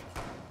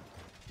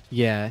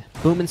 Yeah,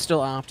 Boomin's still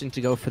opting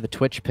to go for the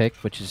Twitch pick,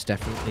 which has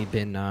definitely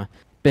been a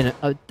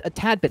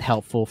tad bit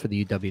helpful for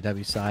the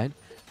UWW side.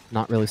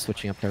 Not really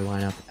switching up their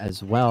lineup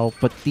as well,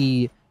 but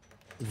the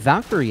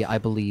Valkyrie, I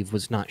believe,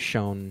 was not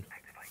shown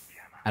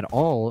at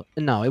all.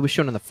 No, it was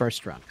shown in the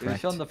first round, correct? It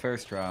was shown in the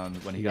first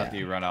round when he got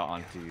the run out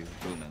onto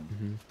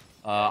Boomin.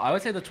 I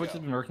would say the Twitch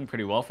has been working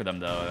pretty well for them,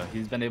 though.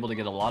 He's been able to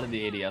get a lot of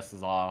the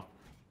ADSs off,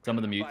 some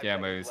of the mute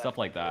jammers, stuff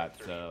like that.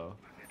 So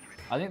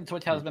I think the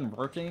Twitch has been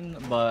working,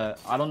 but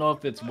I don't know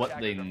if it's what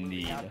they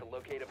need.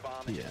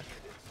 Yeah,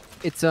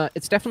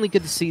 it's definitely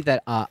good to see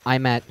that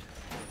IMAT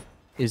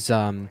is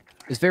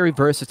very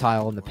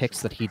versatile in the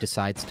picks that he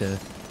decides to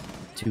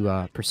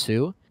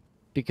pursue,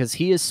 because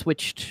he has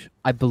switched,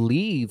 I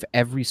believe,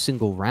 every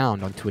single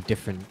round onto a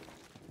different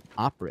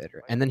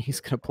operator, and then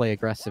he's gonna play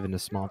aggressive into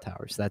small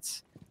towers.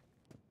 That's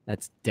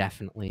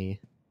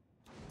definitely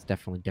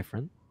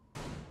different.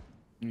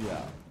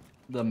 Yeah,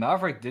 the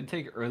Maverick did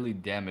take early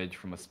damage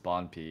from a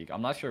spawn peak.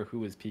 I'm not sure who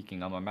was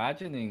peeking. I'm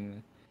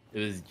imagining it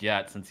was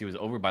Jet, since he was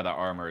over by the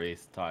armor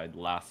ace tide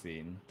last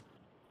scene.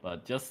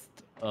 But just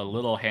a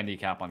little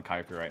handicap on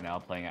Kuiper right now,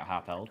 playing at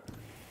half health.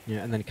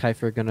 Yeah, and then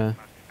Kuiper gonna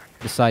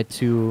decide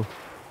to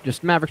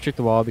just Maverick trick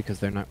the wall, because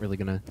they're not really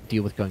gonna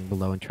deal with going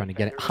below and trying to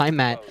get it. Hi,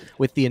 Matt,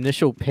 with the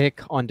initial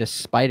pick onto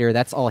Spider.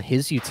 That's all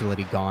his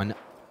utility gone.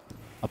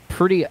 A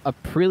pretty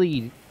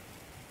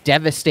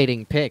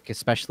devastating pick,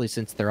 especially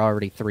since they're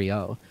already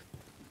 3-0.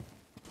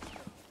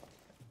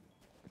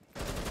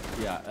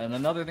 Yeah, and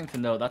another thing to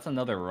note, that's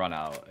another run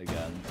out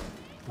again.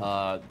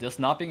 Just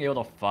not being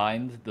able to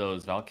find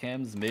those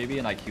Valcams, maybe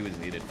an IQ is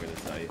needed for this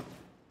site.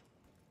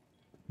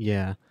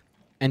 Yeah,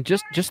 and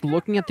just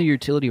looking at the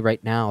utility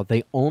right now,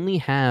 they only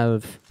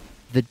have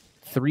the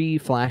 3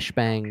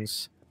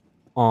 flashbangs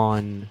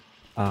on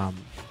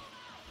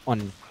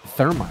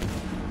Thermite.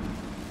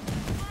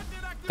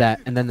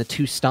 And then the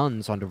 2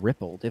 stuns onto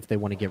Rippled if they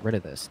want to get rid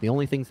of this. The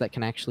only things that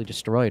can actually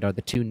destroy it are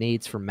the 2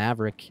 nades from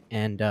Maverick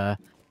and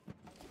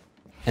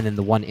then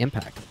the 1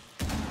 impact.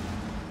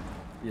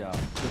 Yeah,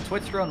 the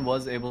Twitch drone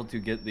was able to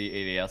get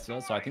the ADS though,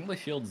 so I think the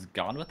shield's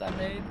gone with that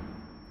nade.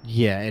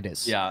 Yeah, it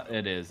is. Yeah,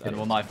 it is. And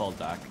well, my fault,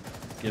 Zach.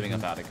 Giving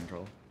up attic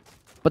control.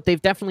 But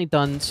they've definitely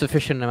done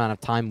sufficient amount of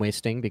time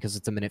wasting because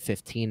it's a minute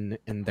 15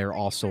 and they're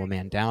also a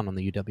man down on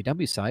the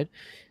UWW side.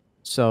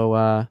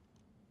 So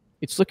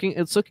it's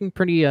looking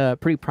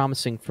pretty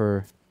promising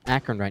for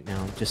Akron right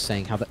now. I'm just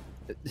saying how the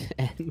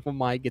and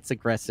Wamai gets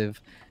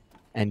aggressive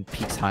and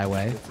peaks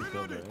highway.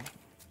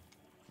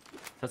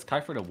 That's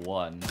Kiefer to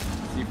 1.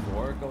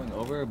 C4 going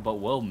over, but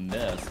will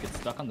miss. Gets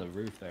stuck on the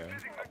roof there.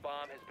 A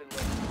bomb has been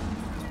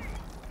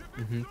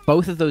located.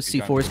 Both of those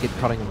C4s get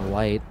cutting on the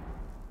light.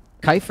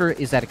 Kiefer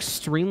is at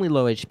extremely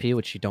low HP,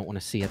 which you don't want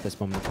to see at this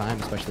moment in time,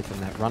 especially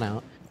from that run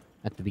out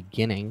at the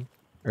beginning,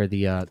 or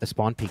the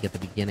spawn peak at the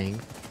beginning.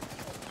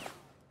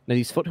 Now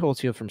these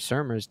footholds here from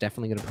Surmer is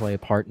definitely going to play a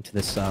part into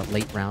this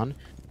late round.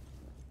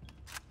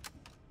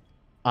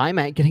 I'm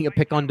at getting a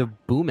pick onto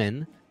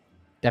Boomin.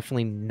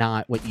 Definitely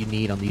not what you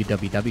need on the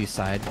UWW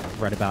side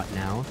right about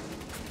now.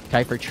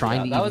 Kiefer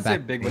trying to that even was back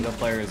a big window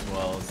player as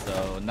well,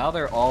 so now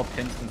they're all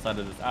pinched inside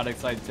of this attic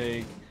side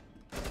take.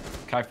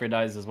 Kiefer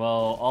dies as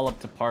well, all up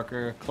to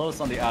Parker, close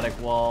on the attic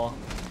wall.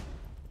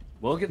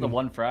 We'll get the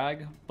 1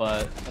 frag,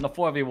 but in a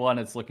 4v1,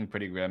 it's looking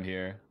pretty grim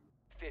here.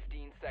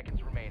 15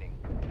 seconds remaining.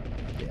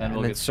 And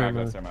we'll then get fragged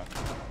by Surma,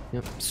 Surma.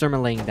 yep,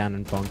 Surma laying down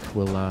in bunk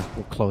will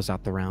close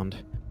out the round.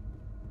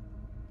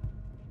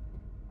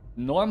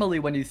 Normally,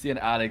 when you see an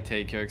attic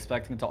take, you're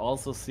expecting to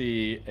also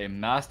see a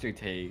master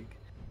take,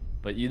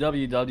 but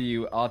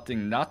UWW opting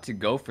not to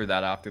go for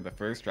that after the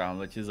first round,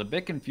 which is a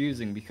bit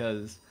confusing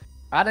because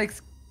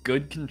attic's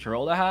good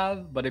control to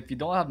have, but if you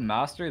don't have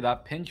master,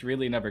 that pinch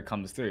really never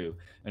comes through.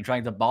 And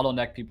trying to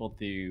bottleneck people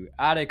through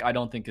attic, I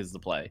don't think is the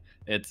play.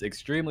 It's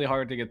extremely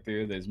hard to get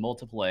through. There's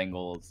multiple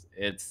angles.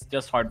 It's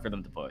just hard for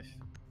them to push.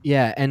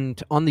 Yeah,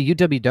 and on the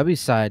UWW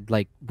side,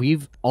 like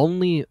we've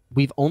only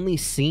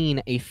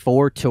seen a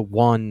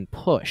 4-to-1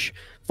 push.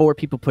 4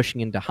 people pushing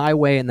into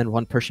highway, and then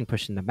 1 person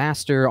pushing the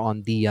master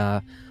on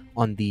the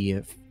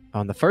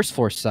first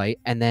force site,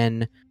 and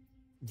then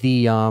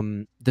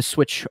the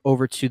switch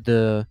over to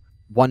the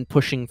 1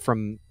 pushing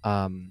from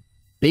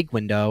big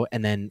window,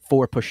 and then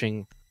 4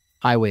 pushing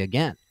highway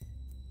again.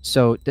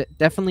 So they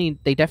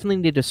definitely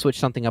need to switch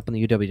something up on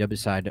the UWW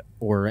side,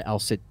 or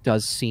else it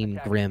does seem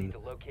grim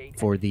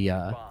for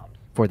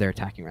their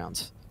attacking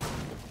rounds.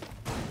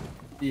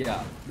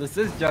 Yeah, this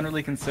is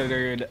generally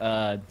considered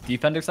a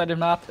defender-sided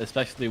map,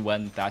 especially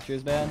when Thatcher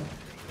is banned.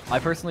 I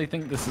personally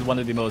think this is one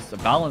of the most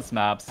balanced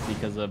maps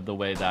because of the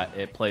way that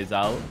it plays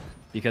out,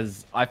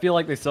 because I feel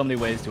like there's so many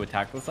ways to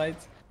attack the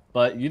sites,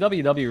 but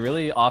UWW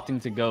really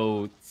opting to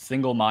go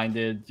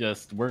single-minded,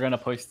 just we're going to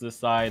push this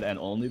side and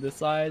only this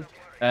side,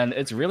 and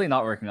it's really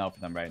not working out for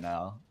them right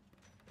now.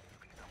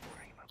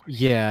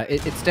 Yeah,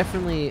 it's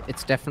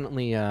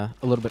definitely a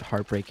little bit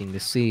heartbreaking to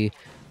see,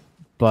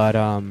 but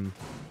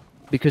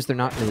because they're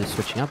not really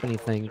switching up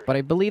anything. But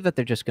I believe that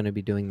they're just going to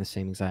be doing the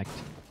same exact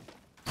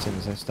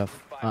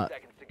stuff.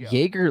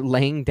 Jaeger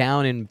laying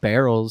down in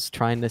barrels,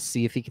 trying to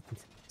see if he can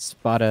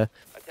spot a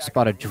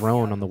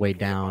drone on the way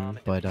down,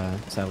 but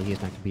sadly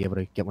he's not going to be able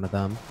to get one of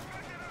them.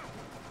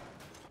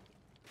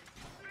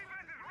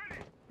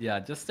 Yeah,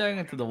 just staring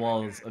into the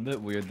wall is a bit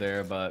weird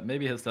there, but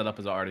maybe his setup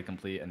is already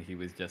complete and he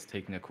was just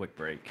taking a quick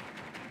break.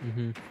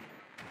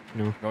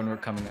 No. Drone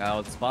work coming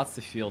out, spots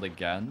the shield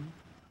again.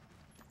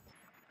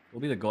 Will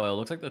be the goal.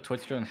 Looks like the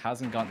Twitch drone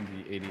hasn't gotten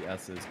the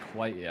ADSs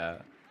quite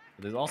yet.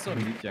 But there's also a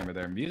mute jammer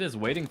there. Mute is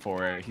waiting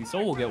for it. He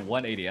still will get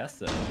 1 ADS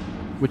though.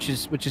 Which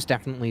is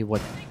definitely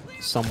what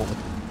somewhat.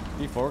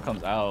 B4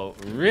 comes out.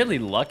 Really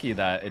lucky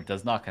that it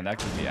does not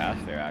connect with the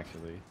Ash there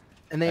actually.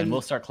 And then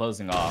we'll start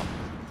closing off.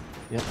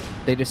 Yep.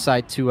 They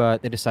decide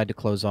to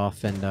close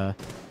off and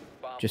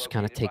just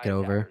kind of take it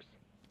over.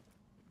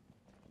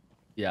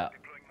 Yeah.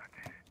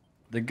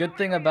 The good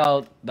thing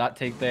about that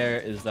take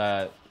there is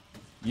that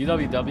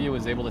UWW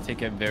was able to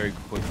take it very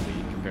quickly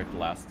compared to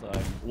last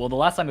time. Well, the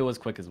last time it was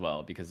quick as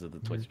well because of the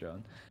Twitch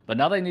drone. But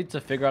now they need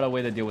to figure out a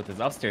way to deal with his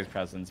upstairs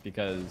presence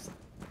because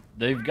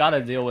they've got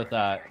to deal with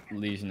that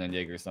Legion and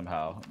Jaeger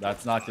somehow.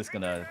 That's not just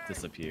going to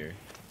disappear.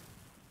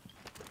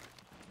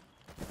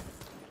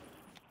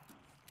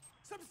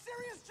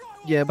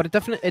 Yeah, but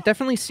it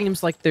definitely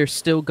seems like they're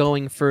still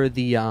going for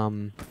the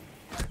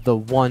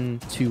 1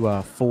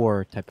 to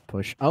 4 type of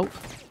push. Oh,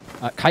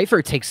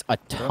 Kiefer takes a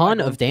ton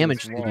of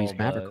damage to these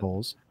Maverick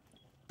holes.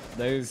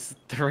 There's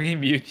 3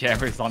 mute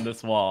jammers on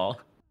this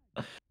wall.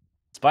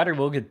 Spider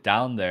will get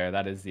down there.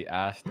 That is the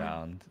Ash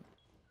down.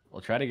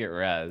 We'll try to get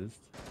rezzed.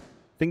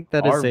 I think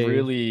that is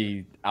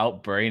really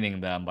outbraining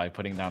them by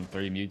putting down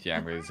 3 mute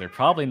jammers. They're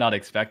probably not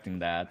expecting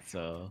that,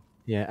 so.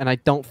 Yeah, and I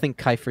don't think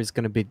Kiefer's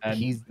gonna be.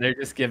 They're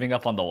just giving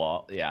up on the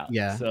wall. Yeah.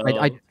 Yeah. So,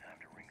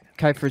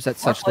 Kiefer's at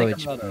such low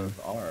HP.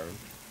 HP.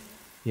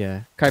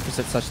 Yeah, Kiefer's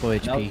at such low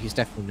HP. He's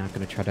definitely not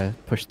gonna try to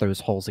push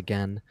those holes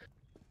again.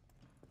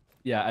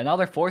 Yeah, and now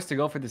they're forced to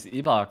go for this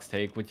E-box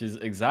take, which is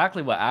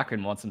exactly what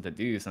Akron wants them to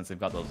do since they've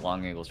got those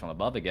long angles from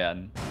above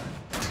again.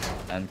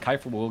 And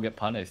Kiefer will get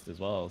punished as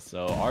well,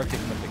 so are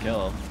picking up the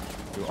kill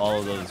through all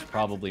of those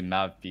probably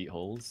Mav feet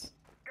holes.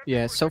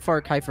 Yeah, so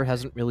far Kiefer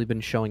hasn't really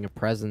been showing a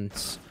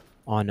presence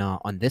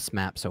on this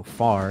map so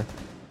far.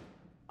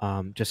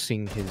 Just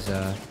seeing his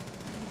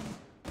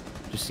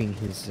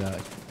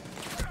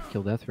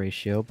kill death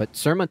ratio, but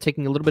Surma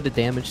taking a little bit of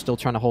damage, still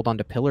trying to hold on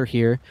to Pillar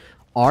here.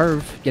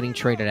 Arv getting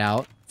traded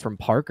out from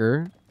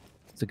Parker.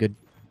 It's a good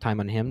time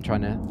on him,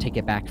 trying to take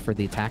it back for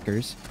the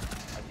attackers.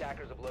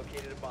 Attackers have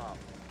located a bomb.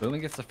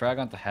 Boomin gets the frag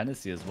onto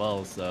Hennessy as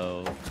well,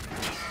 so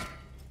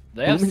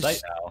they have Boomin's-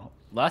 sight now.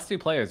 Last two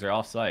players are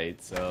off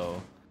site,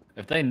 so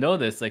if they know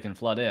this, they can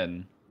flood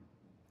in.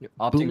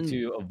 Opting Boomin-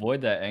 to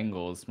avoid that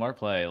angle, smart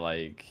play.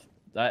 Like,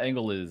 that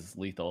angle is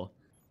lethal.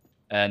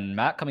 And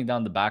Matt coming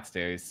down the back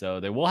stairs,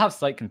 so they will have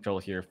sight control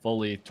here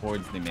fully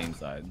towards the main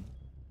side.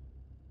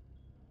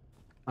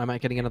 I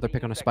might getting another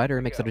pick on a Spider.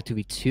 It makes it a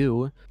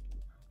 2v2.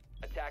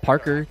 Attackers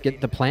Parker are get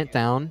the activating plant diffuser.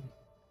 down.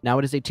 Now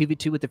it is a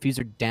 2v2 with the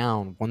diffuser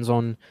down. One's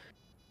on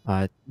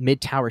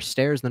mid-tower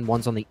stairs, then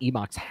one's on the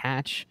E-box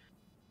hatch.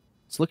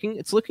 It's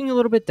looking a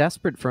little bit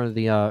desperate for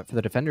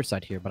the defender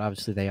side here, but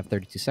obviously they have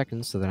 32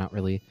 seconds, so they're not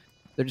really.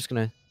 They're just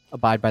gonna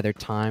abide by their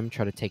time,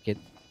 try to take it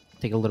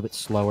a little bit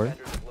slower.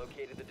 Defenders have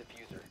located the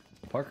diffuser.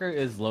 Parker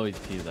is low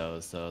HP though,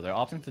 so they're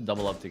opting to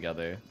double up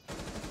together.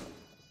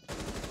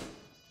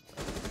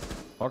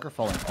 Parker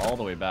falling all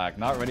the way back,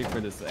 not ready for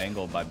this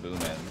angle by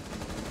Boomin.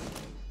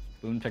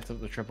 Boom picks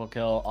up the triple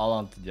kill, all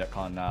on to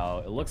JetCon now.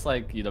 It looks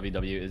like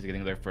UWW is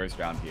getting their first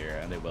round here,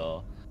 and they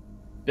will.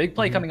 Big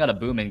play coming out of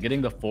Boomin,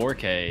 getting the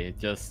 4K,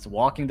 just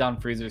walking down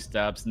Freezer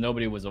steps.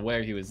 Nobody was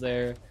aware he was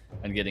there,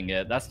 and getting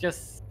it. That's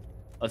just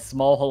a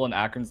small hole in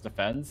Akron's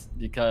defense,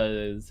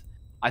 because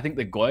I think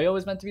the Goyo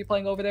is meant to be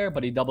playing over there,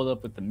 but he doubled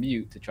up with the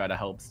mute to try to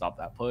help stop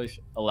that push,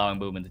 allowing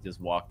Boomin to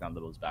just walk down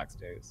those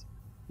backstairs.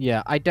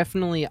 Yeah, I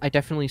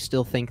definitely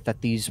still think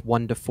that these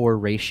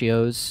 1-to-4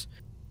 ratios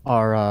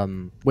are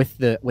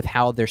with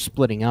how they're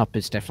splitting up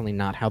is definitely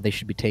not how they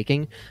should be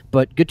taking.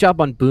 But good job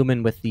on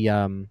Boomin with the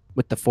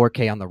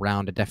 4K on the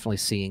round and definitely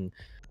seeing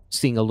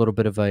a little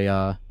bit of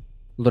a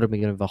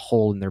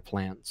hole in their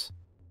plans.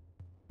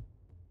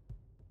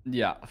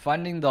 Yeah,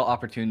 finding the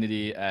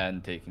opportunity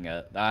and taking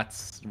it.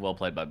 That's well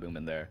played by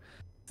Boomin there.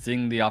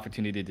 Seeing the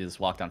opportunity to just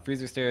walk down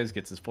Freezer stairs,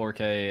 gets his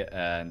 4K,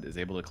 and is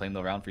able to claim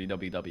the round for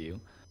UWW.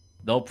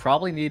 They'll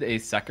probably need a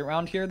second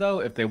round here, though,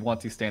 if they want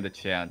to stand a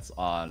chance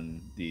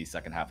on the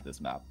second half of this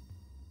map.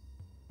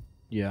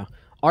 Yeah.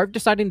 Arv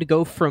deciding to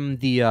go from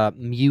the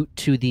mute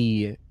to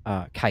the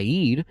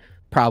Kaid,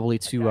 probably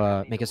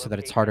to make it so that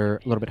it's a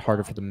little bit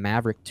harder for the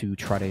Maverick to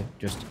try to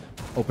just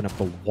open up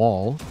the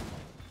wall.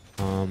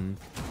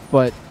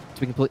 But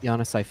to be completely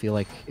honest, I feel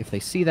like if they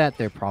see that,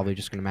 they're probably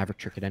just going to Maverick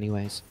trick it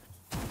anyways.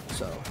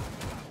 So.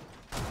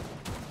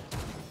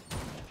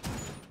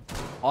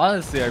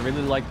 Honestly, I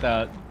really like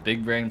that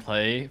big brain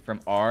play from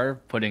R,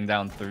 putting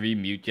down 3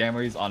 mute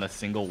jammers on a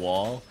single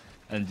wall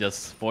and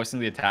just forcing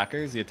the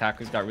attackers. The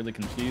attackers got really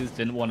confused,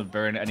 didn't want to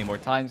burn any more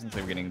time since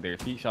they were getting their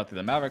feet shot through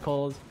the Maverick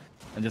holes,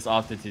 and just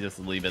opted to just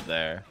leave it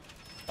there.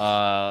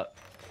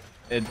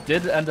 It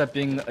did end up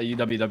being a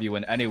UWW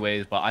win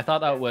anyways, but I thought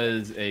that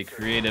was a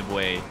creative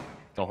way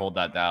to hold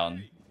that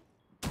down.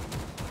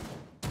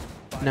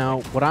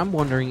 Now, what I'm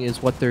wondering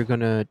is what they're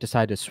going to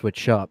decide to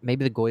switch up.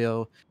 Maybe the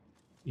Goyo,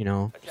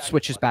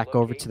 switches back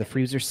over to the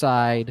Freezer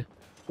side,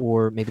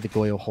 or maybe the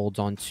Goyo holds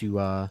on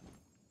to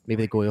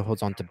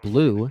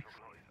blue.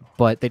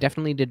 But they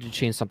definitely did to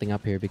change something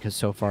up here because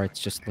so far it's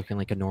just looking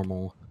like a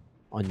normal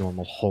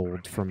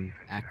hold from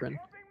Akron.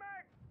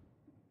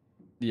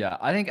 Yeah,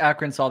 I think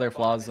Akron saw their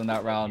flaws in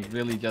that round.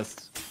 Really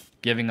just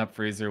giving up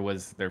Freezer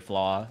was their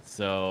flaw.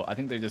 So I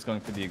think they're just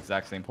going for the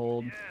exact same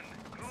hold,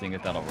 seeing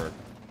if that'll work.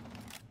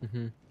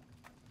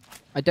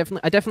 I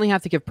definitely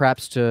have to give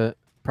props to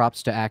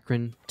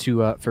Akron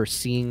for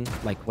seeing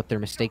like what their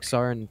mistakes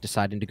are and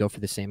deciding to go for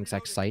the same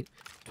exact site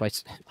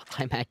twice.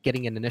 I'm at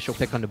getting an initial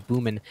pick onto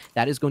Boomin.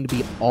 That is going to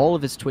be all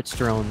of his Twitch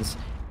drones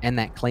and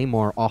that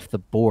Claymore off the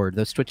board.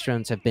 Those Twitch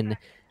drones have been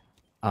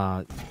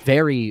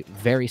very,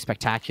 very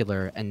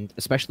spectacular, and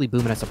especially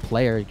Boomin as a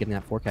player getting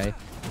that 4K.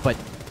 But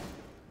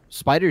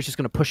Spider is just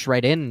going to push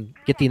right in,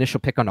 get the initial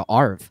pick onto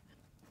Arv.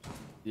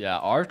 Yeah,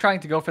 Arv trying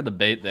to go for the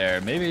bait there.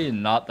 Maybe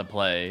not the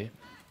play.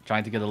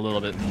 Trying to get a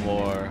little bit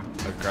more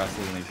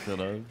aggressive than he should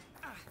have.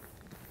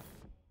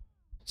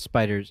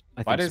 Spider's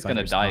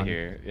gonna die gone.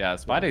 here. Yeah,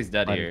 Spider's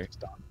dead here.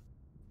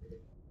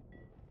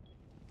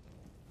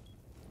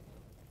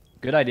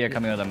 Good idea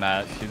coming out of the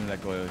mat, shooting that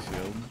Goyo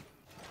shield.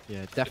 Yeah,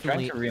 They're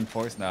definitely. trying to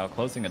reinforce now,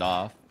 closing it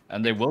off.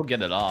 And they will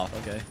get it off,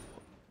 okay.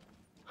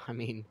 I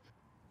mean,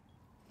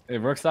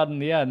 It works out in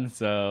the end,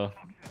 so...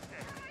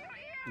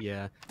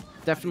 yeah.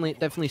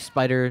 Definitely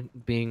Spider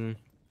being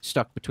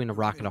stuck between a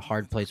rock and a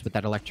hard place with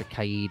that electric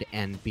Kaid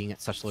and being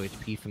at such low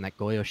HP from that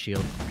Goyo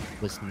shield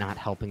was not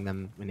helping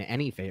them in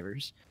any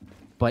favors.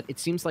 But it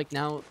seems like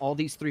now all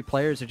these 3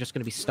 players are just going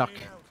to be stuck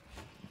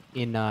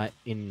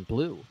in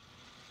blue.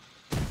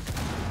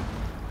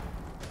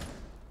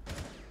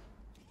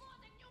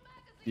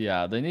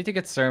 Yeah, they need to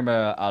get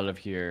Surma out of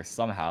here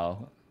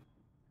somehow.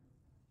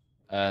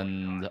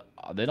 And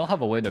they don't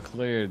have a way to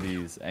clear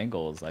these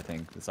angles, I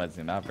think, besides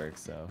the Maverick,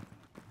 so...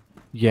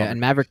 Yeah,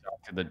 and Maverick...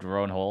 To the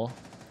drone hole.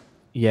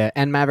 Yeah,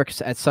 and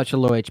Maverick's at such a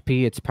low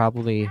HP, it's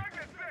probably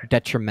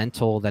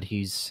detrimental that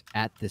he's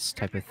at this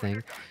type of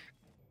thing.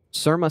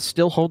 Surma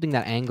still holding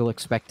that angle,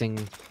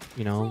 expecting,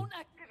 you know,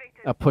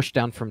 a push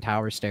down from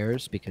tower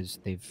stairs because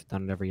they've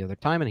done it every other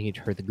time, and he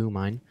heard the goo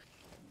mine.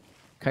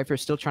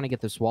 Kiefer's still trying to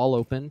get this wall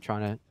open,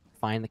 trying to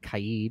find the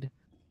Kaid.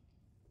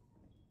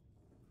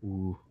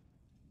 Ooh.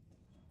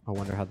 I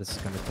wonder how this is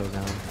going to go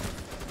down.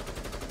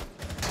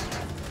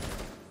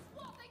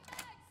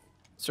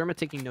 Surma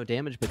taking no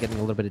damage, but getting a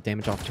little bit of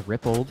damage off to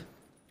Rippled.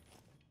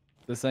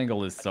 This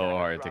angle is so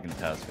hard to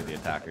contest for the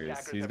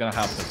attackers. He's gonna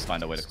have to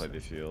find a way to clear the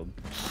shield.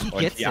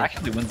 Or he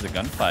actually wins the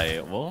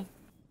gunfight. Well,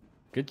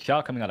 good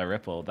shot coming out of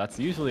Ripple. That's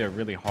usually a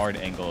really hard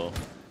angle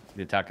for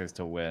the attackers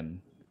to win.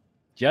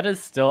 Jet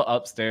is still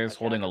upstairs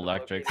holding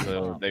electric,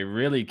 so they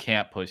really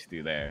can't push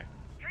through there.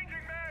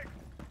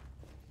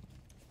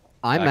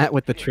 I'm at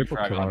with the triple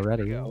kill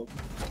already.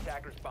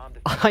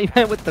 I'm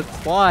at with the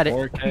quad.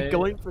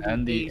 Going for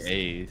the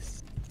ace.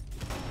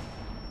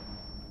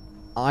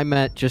 I'm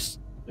at just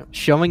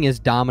showing his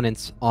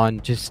dominance on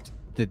just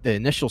the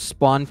initial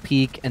spawn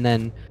peak and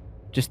then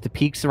just the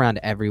peaks around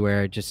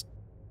everywhere. Just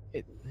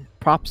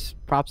props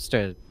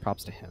to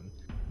him.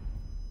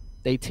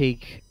 They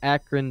take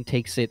Akron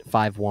takes it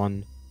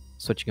 5-1,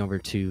 switching over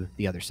to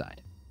the other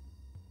side.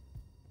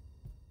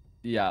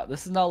 Yeah,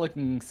 this is not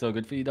looking so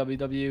good for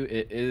UWW.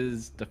 It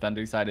is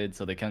defender sided,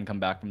 so they can come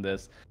back from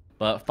this.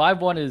 But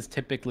 5-1 is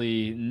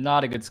typically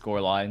not a good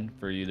score line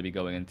for you to be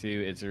going into.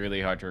 It's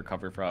really hard to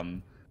recover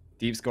from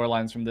deep score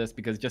lines from this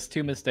because just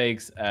 2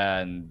 mistakes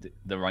and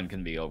the run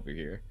can be over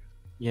here.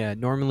 Yeah,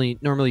 normally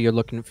you're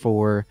looking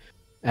for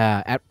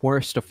at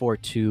worst a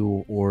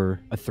 4-2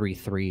 or a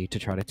 3-3 to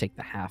try to take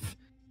the half.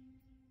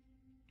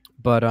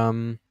 But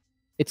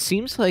it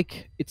seems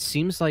like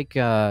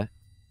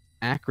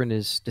Akron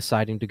is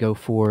deciding to go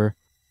for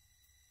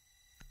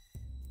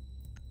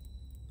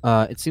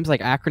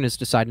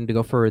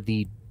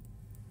the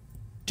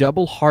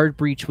double hard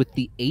breach with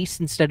the ace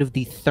instead of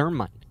the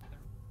thermite.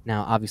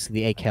 Now, obviously,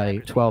 the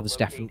AK-12 is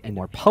definitely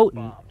more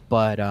potent,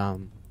 but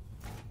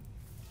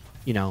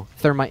you know,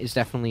 thermite is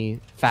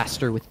definitely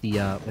faster with the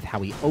with how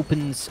he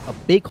opens a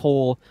big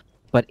hole,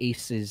 but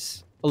ace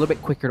is a little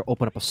bit quicker to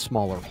open up a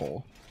smaller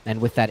hole. And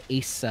with that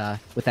ace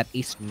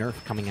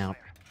nerf coming out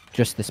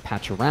just this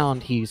patch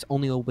around, he's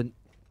only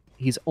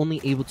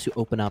able to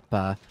open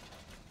up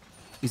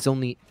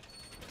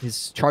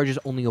his charges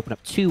only open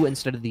up 2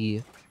 instead of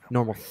the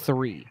normal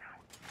 3.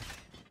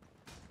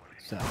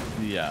 So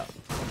yeah.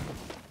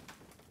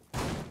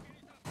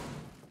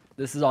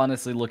 This is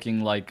honestly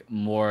looking like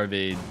more of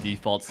a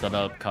default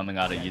setup coming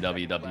out of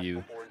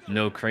UWW.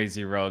 No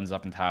crazy roams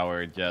up in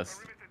tower,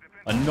 just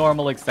a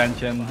normal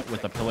extension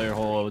with a pillar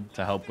hold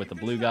to help with the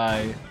blue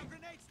guy.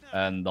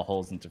 And the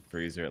holes into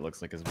freezer, it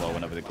looks like as well,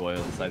 whenever the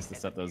Goyle decides to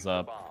set those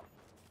up.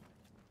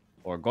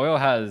 Or Goyle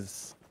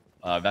has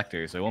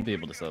Vector, so he won't be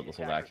able to set up this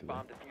hold actually.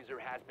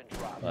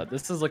 But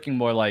this is looking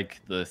more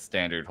like the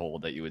standard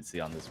hold that you would see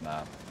on this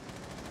map.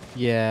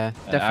 Yeah,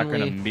 and definitely.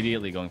 Akron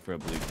immediately going for a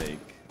blue take.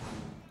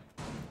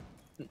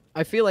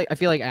 I feel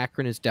like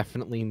Akron is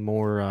definitely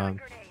more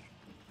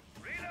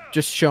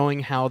just showing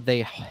how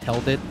they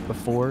held it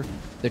before.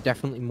 They're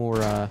definitely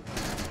more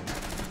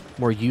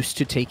used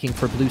to taking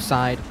for blue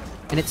side,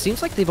 and it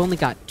seems like they've only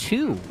got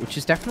 2, which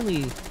is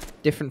definitely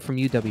different from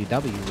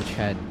UWW, which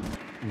had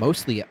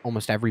mostly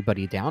almost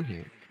everybody down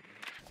here.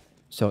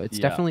 So it's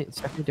definitely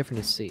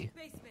different to see.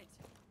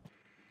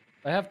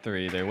 I have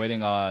 3. They're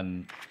waiting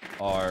on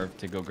R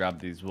to go grab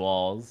these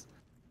walls.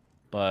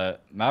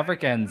 But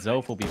Maverick and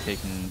Zoph will be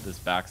taking this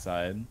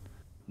backside.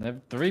 They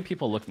have 3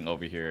 people looking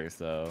over here,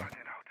 so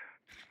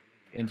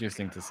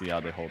interesting to see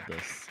how they hold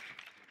this.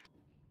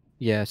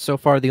 Yeah, so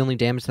far the only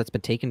damage that's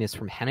been taken is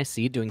from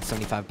Hennessy, doing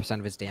 75%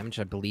 of his damage,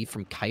 I believe,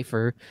 from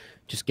Kiefer,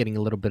 just getting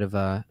a little bit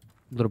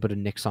of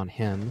nicks on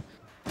him.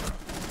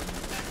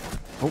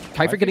 Oh,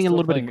 Kiefer getting a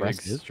little bit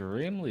aggressive.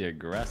 Extremely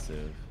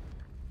aggressive.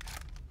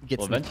 Gets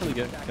will eventually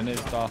get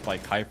finished off by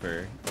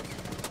Kiefer.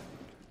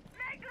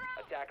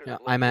 Yeah,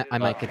 I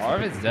might get.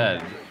 Arv is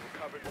dead.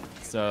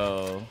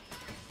 So,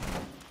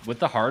 with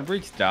the hard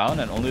breach down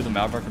and only the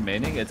Maverick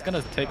remaining, it's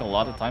gonna take a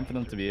lot of time for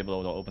them to be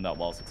able to open that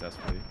wall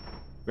successfully.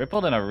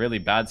 Rippled in a really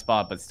bad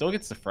spot, but still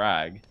gets the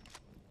frag.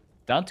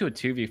 Down to a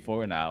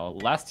 2v4 now.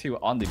 Last 2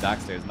 on the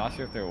backstairs. Not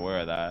sure if they're aware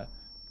of that.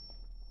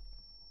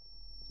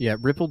 Yeah,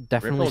 Ripple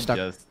definitely stuck.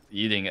 Just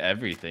eating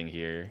everything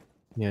here.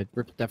 Yeah,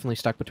 Ripple definitely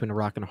stuck between a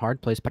rock and a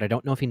hard place, but I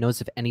don't know if he knows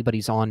if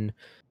anybody's on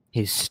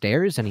his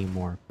stairs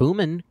anymore.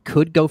 Boomin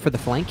could go for the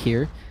flank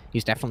here.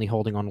 He's definitely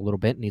holding on a little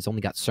bit, and he's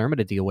only got Surma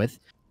to deal with.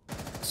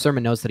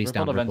 Surma knows that he's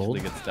down. Eventually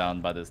gets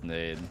down by this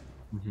nade.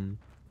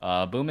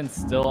 Boomin's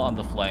still on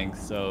the flank,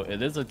 so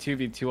it is a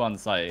 2v2 on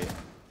site.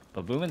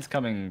 But Boomin's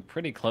coming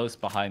pretty close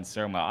behind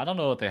Surma. I don't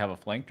know if they have a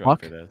flank drone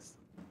for this.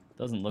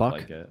 Doesn't look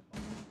like it.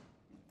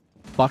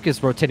 Buck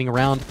is rotating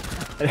around.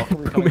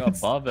 Coming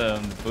above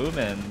him.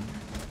 Boomin.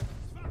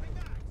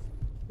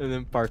 And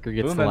then Parker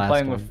gets the Boomin last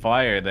playing one. with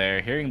fire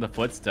there, hearing the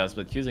footsteps,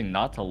 but choosing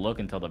not to look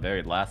until the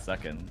very last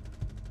second.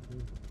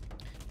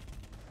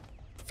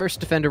 First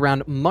defender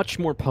round, much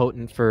more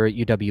potent for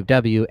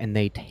UWW, and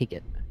they take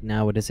it.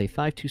 Now it is a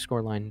 5-2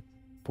 scoreline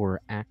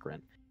for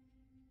Akron.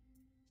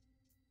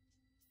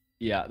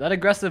 Yeah, that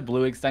aggressive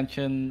blue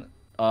extension,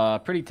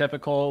 pretty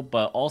typical,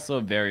 but also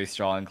very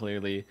strong,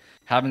 clearly.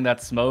 Having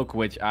that smoke,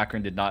 which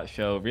Akron did not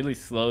show, really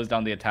slows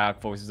down the attack,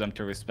 forces them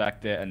to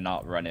respect it and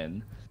not run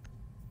in.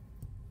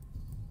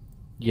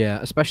 Yeah,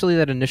 especially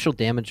that initial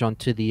damage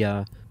onto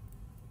the,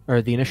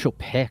 or the initial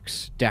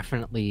picks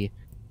definitely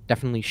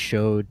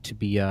showed to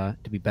be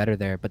better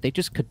there, but they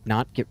just could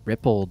not get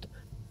rippled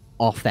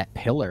off that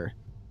pillar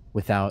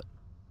without,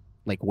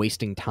 like,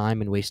 wasting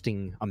time and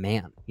wasting a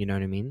man, you know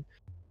what I mean?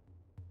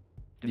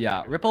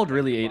 Yeah, Rippled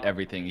really ate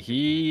everything.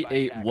 He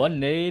ate one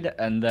nade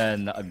and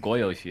then a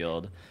Goyo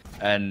shield,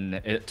 and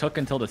it took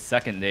until the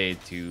second nade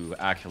to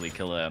actually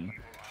kill him.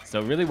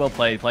 So really well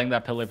played, playing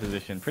that pillar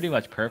position pretty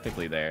much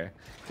perfectly there.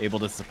 Able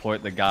to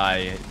support the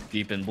guy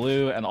deep in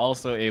blue, and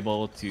also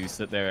able to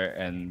sit there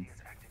and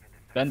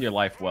spend your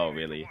life well,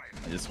 really,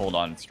 and just hold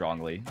on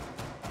strongly.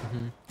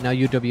 Now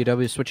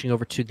UWW is switching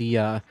over to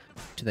the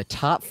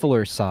top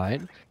floor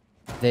side.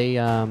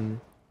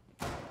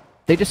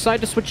 They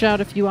decide to switch out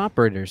a few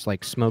operators,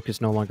 like Smoke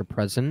is no longer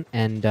present,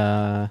 and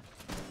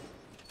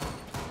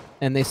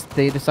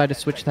they decide to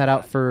switch that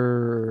out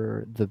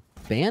for the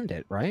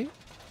Bandit, right?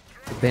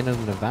 The Bandit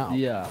and the Valve.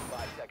 Yeah.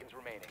 5 seconds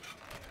remaining.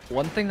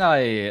 One thing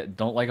I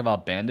don't like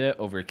about Bandit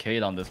over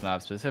Cade on this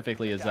map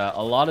specifically is that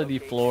a lot of the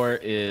floor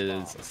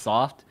is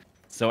soft,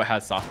 so it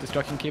has soft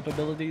destruction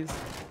capabilities,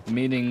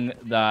 meaning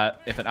that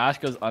if an Ash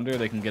goes under,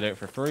 they can get it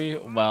for free,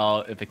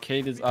 while if a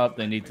Cade is up,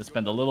 they need to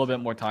spend a little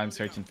bit more time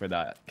searching for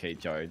that Cade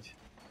charge.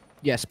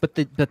 Yes, but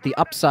the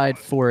upside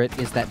for it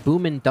is that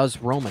Boomin does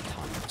roam a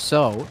ton.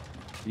 So,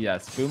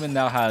 Yes, Boomin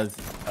now has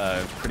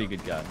a pretty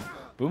good gun.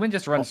 Boomin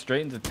just runs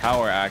straight into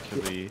tower,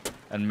 actually,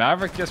 and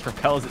Maverick just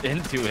repels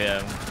into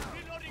him.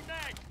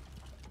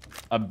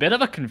 A bit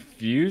of a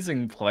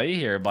confusing play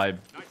here by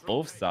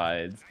both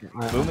sides.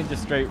 Boomin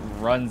just straight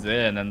runs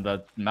in, and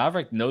the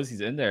Maverick knows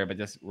he's in there, but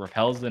just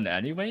repels in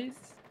anyways.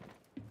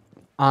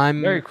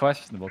 Very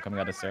questionable coming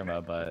out of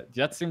Surma, but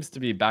Jet seems to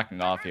be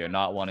backing off here,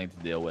 not wanting to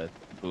deal with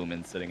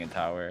Boomin sitting in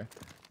tower.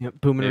 yep,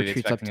 Boomin Maybe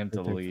retreats up expecting to him the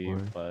to third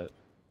leave, floor. but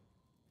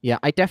Yeah,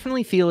 I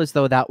definitely feel as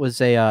though that was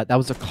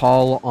a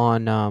call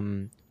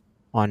on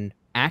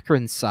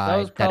Akron's side. that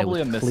was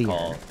probably it was a clear.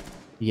 miscall.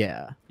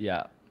 Yeah.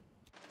 Yeah.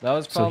 That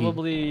was So he-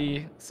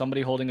 probably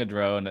somebody holding a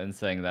drone and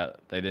saying that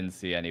they didn't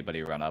see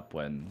anybody run up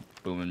when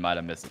Boomin might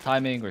have missed the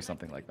timing or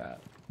something like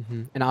that.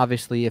 And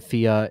obviously, if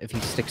he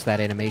sticks that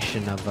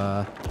animation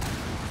of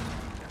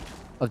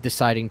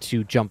deciding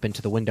to jump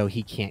into the window,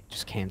 he can't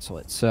just cancel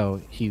it.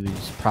 So he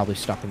was probably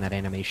stuck in that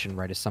animation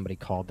right as somebody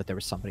called that there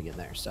was somebody in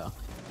there. So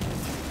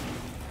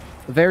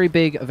a very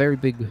big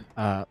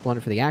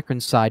blunder for the Akron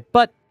side,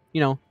 but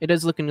you know it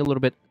is looking a little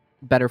bit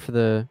better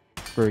for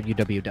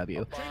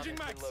UWW. Bomb has been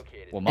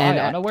located. Well, And,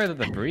 my unaware that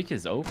the breach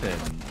is open.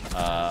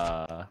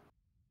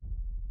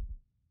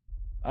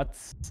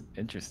 That's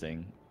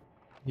interesting.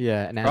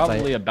 Yeah, and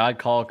Probably a bad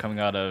call coming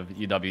out of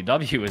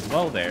UWW as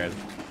well there.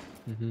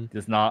 Mhm.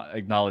 Just not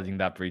acknowledging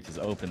that breach is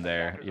open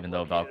there, even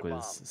though Valk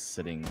was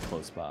sitting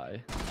close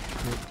by.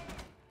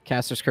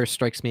 Caster's Curse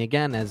strikes me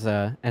again as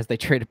they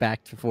trade it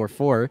back to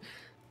 4-4.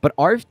 But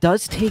Arv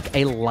does take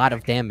a lot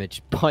of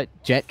damage, but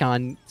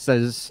Jetgon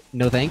says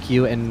no thank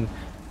you and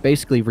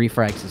basically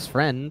refrags his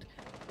friend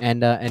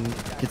and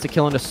gets a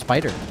kill on a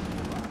spider.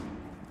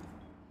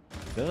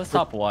 This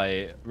top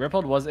white.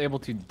 Rippled was able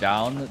to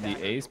down the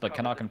ace, but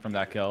cannot confirm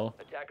that kill.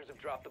 Attackers have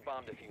dropped the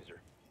bomb diffuser.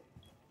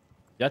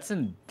 Jet's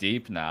in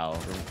deep now.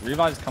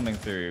 Revive's coming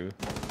through.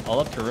 All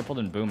up to Rippled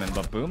and Boomin,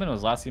 but Boomin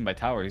was last seen by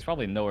tower. He's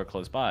probably nowhere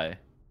close by.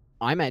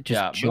 I'm at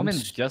just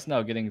Boomin's just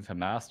now getting to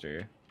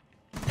master.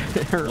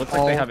 They're Looks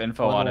like they all have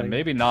info on him. funneling.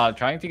 Maybe not.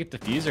 Trying to get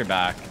diffuser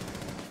back.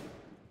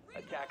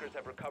 Attackers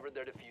have recovered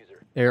their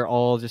diffuser. They're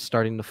all just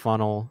starting to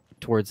funnel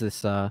towards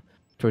this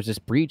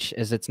breach,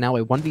 as it's now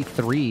a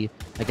 1v3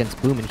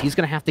 against Boomin. He's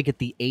gonna have to get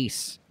the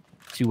ace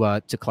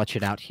to clutch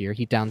it out here.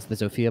 He downs the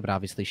Zofia, but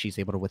obviously she's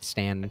able to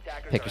withstand and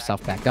pick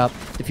herself back up.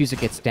 Diffuser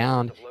gets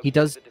downed. He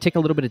does take a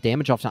little bit of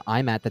damage off to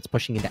IMAT that's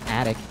pushing into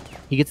Attic.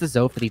 He gets the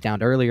Zof that he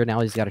downed earlier.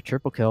 Now he's got a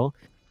triple kill.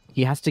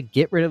 He has to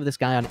get rid of this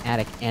guy on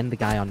Attic and the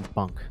guy on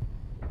Bunk.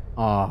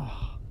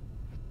 Oh,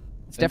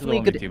 it's definitely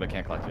a good. But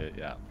can't clutch it.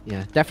 Yeah.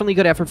 Yeah, definitely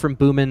good effort from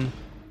Boomin,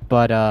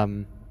 but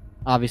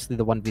obviously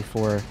the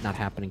 1v4 not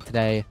happening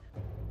today,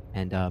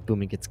 and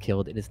Boomin gets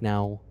killed. It is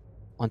now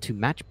onto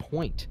match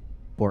point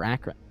for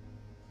Akron.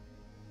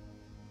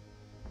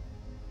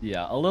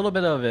 Yeah, a little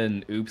bit of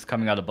an oops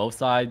coming out of both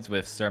sides,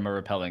 with Surma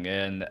repelling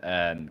in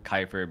and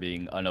Kuiper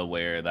being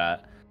unaware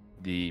that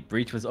the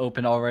breach was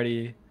open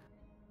already.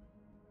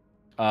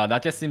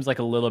 That just seems like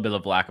a little bit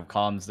of lack of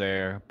comms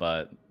there,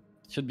 but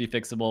should be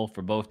fixable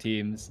for both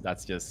teams.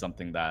 That's just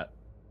something that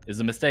is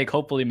a mistake,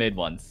 hopefully made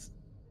once.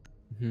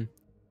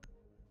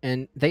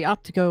 And they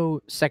opt to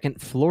go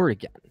second floor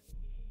again,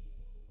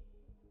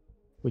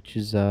 which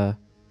is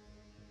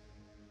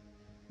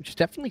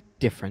definitely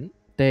different.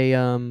 They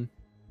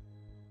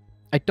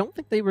I don't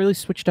think they really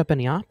switched up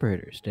any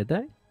operators, did they?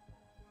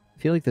 I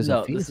feel like there's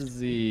No, a few. this is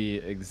the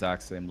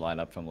exact same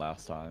lineup from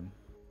last time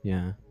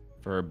Yeah.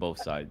 for both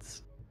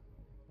sides.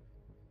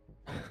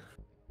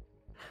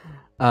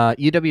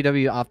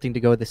 UWW opting to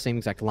go with the same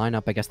exact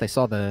lineup. I guess they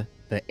saw the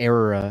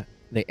error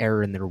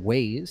in their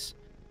ways.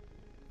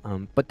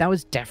 But that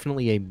was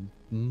definitely a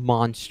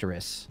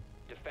monstrous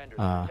Defenders,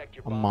 a protect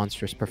your bombs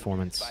monstrous from being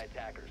performance defused by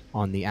attackers.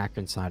 on the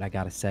Akron side, I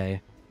gotta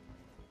say.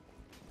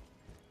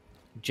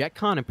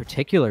 JetCon in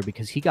particular,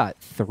 because he got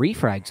 3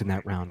 frags in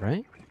that round,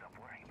 right?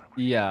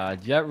 Yeah,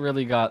 Jet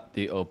really got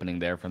the opening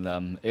there from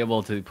them.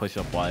 Able to push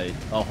up white.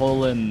 A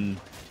hole in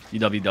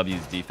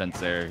UWW's defense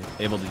there.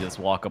 Able to just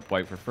walk up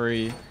white for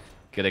free.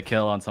 Get a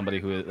kill on somebody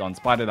who is on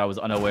Spider that was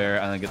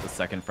unaware, and then get the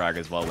second frag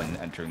as well when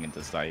entering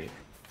into sight.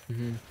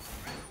 Mm-hmm.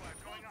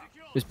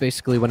 Just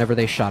basically whenever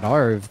they shot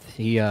Arv,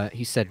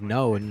 he said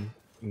no and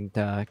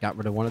got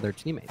rid of one of their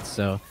teammates.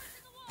 So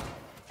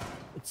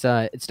it's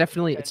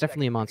definitely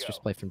a monstrous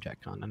play from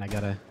JetCon, and I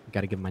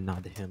gotta give my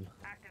nod to him.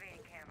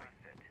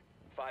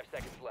 5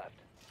 seconds left.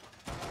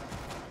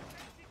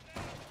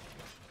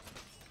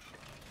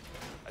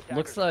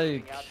 Looks Attackers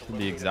like moving out to the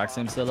locate a exact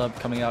same bomb. setup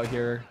coming out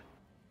here.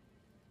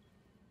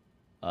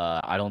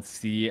 I don't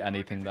see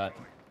anything that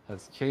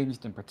has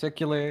changed in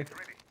particular.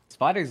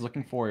 Spider's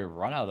looking for a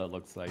run out, it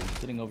looks like. He's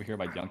sitting over here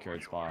by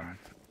Junkyard Spawn.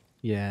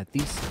 Yeah,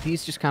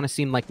 these just kind of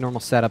seem like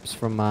normal setups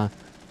from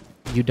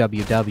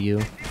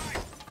UWW.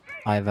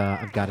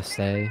 I've got to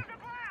say,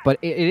 but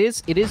it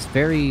is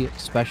very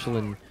special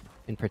in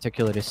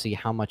particular to see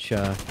how much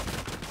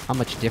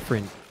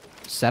different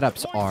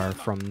setups are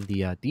from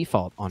the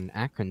default on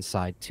Akron's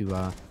side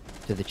to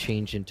the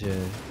change into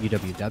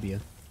UWW.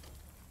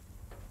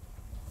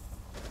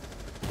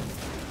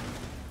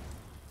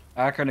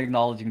 Akron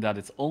acknowledging that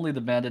it's only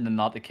the Bandit and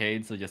not the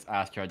Cade, so just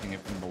ass charging it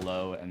from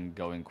below and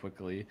going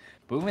quickly.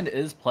 Boomin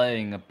is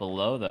playing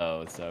below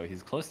though, so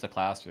he's close to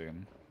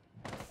Classroom.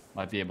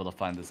 Might be able to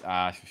find this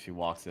Ash if she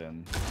walks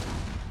in.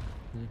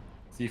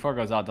 C4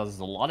 goes out, does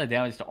a lot of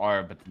damage to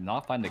R, but did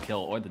not find the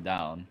kill or the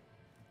down.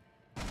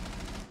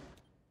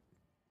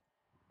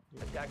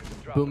 Attackers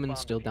have dropped the Boomin's bomb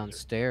still diffuser.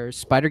 downstairs.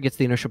 Spider gets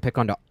the initial pick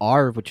onto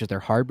Arv, which is their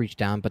hard breach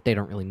down, but they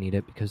don't really need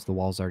it because the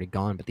wall's already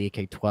gone. But the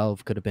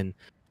AK-12 could have been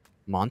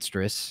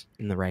monstrous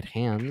in the right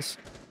hands.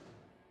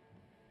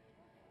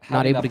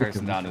 Not Having able that to get the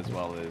person down refund. as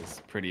well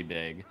is pretty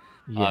big.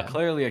 Yeah.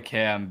 Clearly a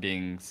cam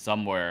being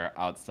somewhere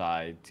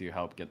outside to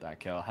help get that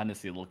kill.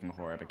 Hennessy looking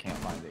for it, I can't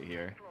find it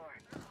here.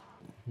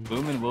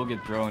 Boomin will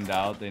get droned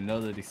out. They know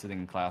that he's sitting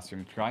in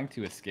Classroom, trying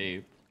to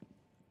escape.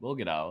 Will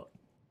get out.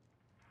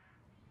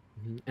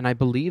 And I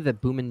believe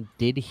that Boomin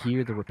did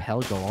hear the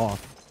rappel go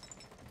off.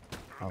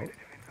 Oh.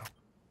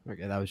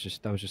 Okay, that was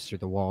just through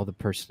the wall. The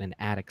person in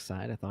attic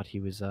side. I thought he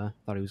was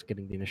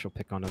getting the initial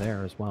pick onto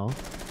there as well.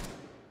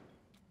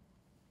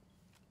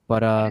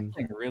 But He's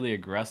playing really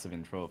aggressive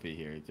in Trophy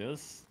here,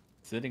 just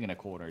sitting in a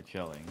corner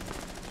chilling.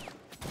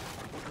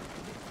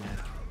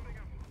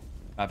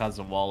 Map has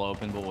the wall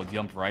open, but will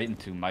jump right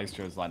into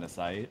Maestro's line of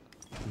sight.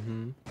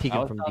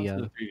 peeking from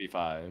the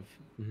 3v5.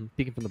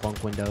 peeking from the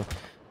bunk window.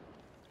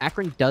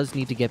 Akron does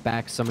need to get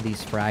back some of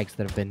these frags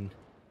that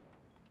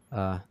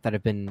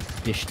have been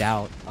dished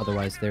out.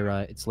 Otherwise,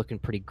 it's looking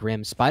pretty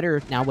grim.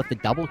 Spider now with the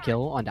double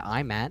kill onto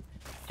IMAT.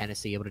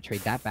 Hennessy able to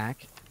trade that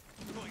back.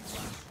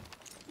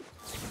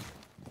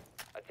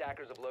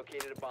 Attackers have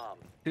located a bomb.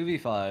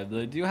 2v5.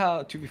 They do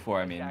have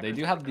 2v4. I mean, they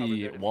do have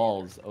the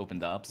walls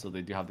opened up, so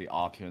they do have the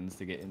options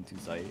to get into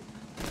sight.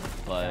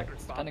 But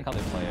depending how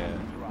they play it,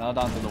 now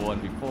down to the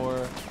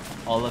 1v4.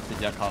 I'll let the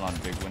JetCon on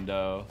big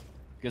window.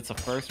 Gets a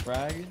first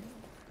frag.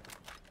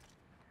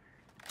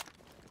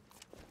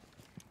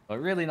 But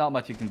really not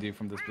much you can do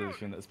from this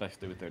position,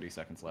 especially with 30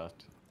 seconds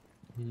left.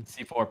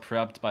 C4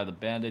 prepped by the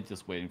Bandit,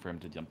 just waiting for him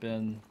to jump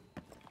in.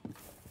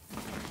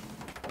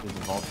 There's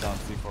a vault down,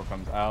 C4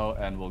 comes out,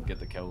 and we'll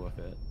get the kill with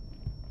it.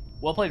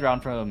 Well played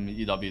round from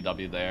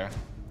UWW there.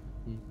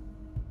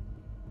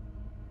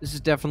 This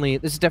is definitely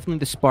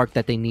the spark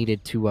that they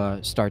needed to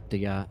start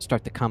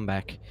the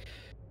comeback.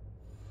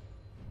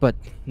 But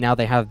now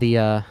they have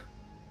the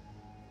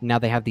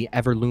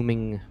ever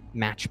looming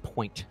match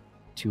point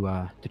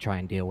to try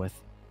and deal with.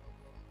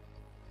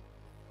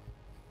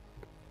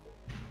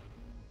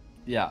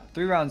 Yeah,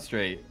 3 rounds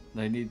straight.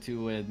 They need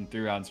to win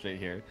 3 rounds straight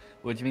here,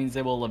 which means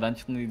they will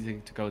eventually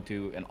need to go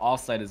to an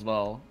offsite as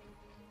well.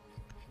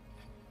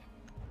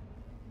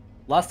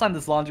 Last time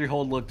this laundry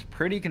hold looked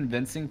pretty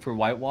convincing for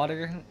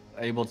Whitewater,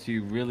 able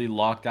to really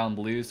lock down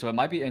blue, so it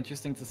might be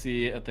interesting to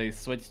see if they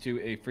switch to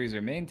a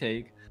freezer main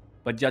take,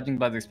 but judging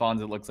by their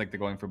spawns, it looks like they're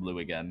going for blue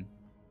again.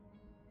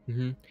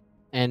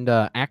 And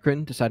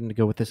Akron deciding to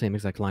go with the same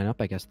exact lineup.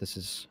 I guess this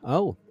is...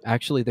 Oh,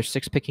 actually, they're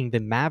 6-picking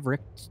the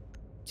Maverick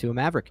to a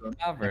Maverick.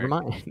 Never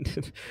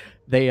mind.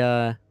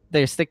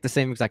 They stick the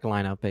same exact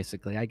lineup,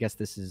 basically. I guess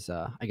this is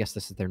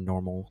their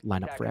normal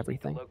lineup for Attackers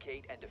need to everything.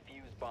 locate and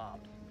defuse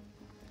bombs.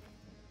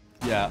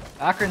 Yeah,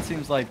 Akron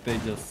seems like they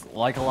just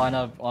like a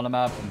lineup on a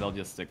map and they'll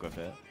just stick with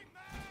it.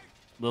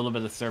 A little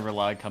bit of server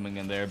lag coming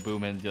in there.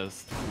 Boomin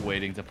just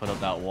waiting to put up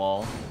that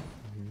wall.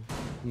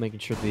 Making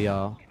sure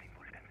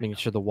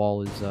the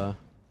wall is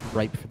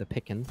ripe for the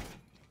picking.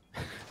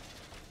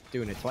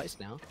 Doing it twice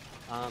now.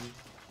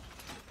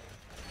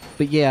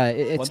 But yeah,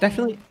 it's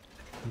definitely.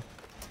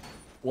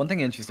 One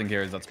thing interesting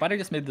here is that Spider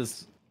just made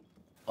this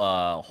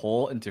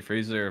hole into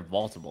freezer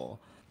vaultable.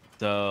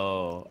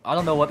 So I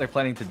don't know what they're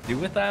planning to do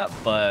with that,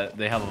 but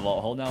they have a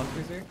vault hole now in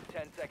freezer.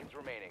 10 seconds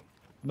remaining.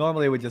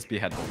 Normally it would just be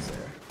head holes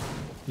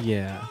there.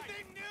 Yeah.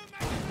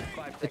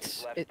 5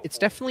 seconds left It's before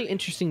definitely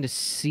interesting to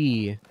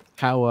see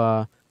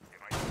how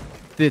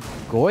the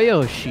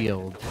Goyo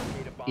shield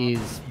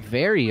is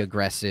very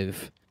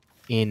aggressive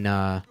in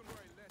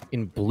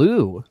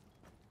blue.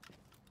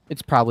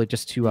 It's probably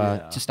just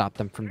to stop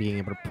them from being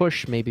able to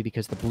push, maybe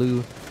because the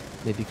blue,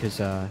 maybe because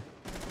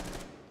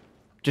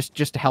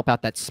just to help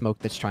out that smoke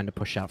that's trying to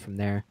push out from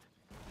there.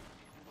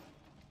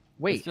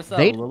 Wait, It's just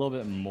a little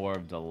bit more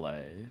of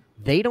delay.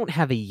 they don't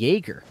have a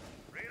Jaeger.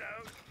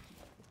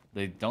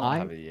 They don't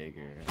have a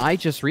Jaeger. I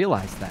just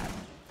realized that.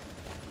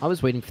 I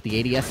was waiting for the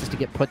ADSs to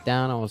get put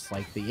down. I was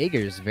like, the Jaeger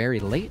is very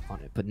late on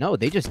it, but no,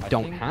 they just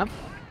don't think- have.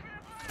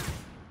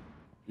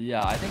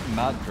 Yeah, I think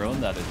Matt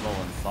droned that as well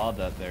and saw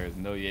that there's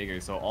no Jaeger,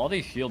 so all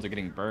these shields are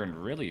getting burned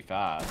really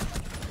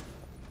fast.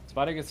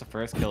 Spider gets the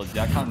first kill,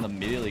 Jackham's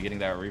immediately getting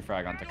that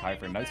refrag onto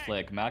Kiefer. Nice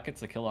flick. Matt gets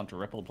the kill onto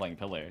Ripple playing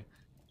Pillar.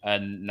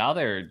 And now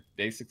they're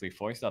basically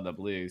forced out the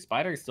blue.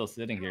 Spider's still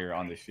sitting here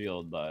on the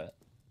shield, but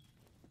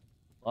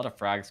a lot of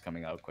frags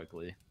coming out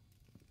quickly.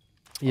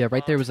 Yeah,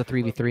 right there was a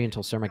 3v3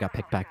 until Surma got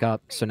picked back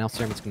up. So now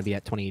Surma's going to be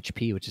at 20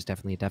 HP, which is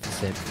definitely a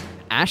deficit.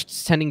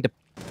 Asht's tending to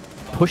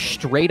push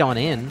straight on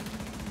in.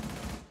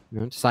 You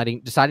know,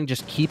 deciding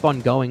just keep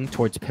on going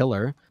towards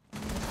Pillar.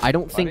 I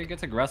don't Spider think...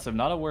 gets aggressive,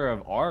 not aware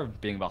of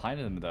Arv being behind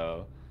him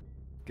though.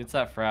 Gets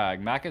that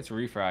frag. Matt gets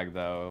refrag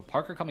though.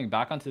 Parker coming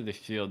back onto the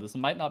shield. This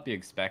might not be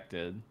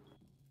expected.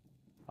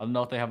 I don't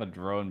know if they have a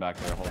drone back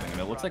there holding him.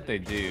 It looks like they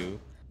do.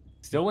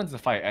 Still wins the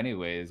fight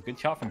anyways. Good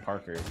shot from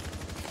Parker.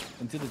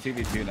 Into the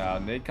 2v2 now.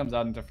 Nade comes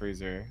out into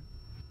freezer.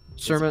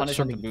 Surma...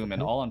 Surma boom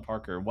and all on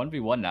Parker.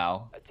 1v1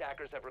 now.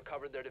 Attackers have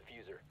recovered their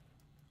diffuser.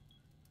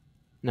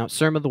 Now,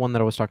 Surma, the one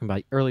that I was talking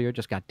about earlier,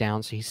 just got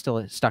down, so he's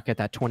still stuck at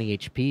that 20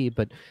 HP,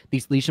 but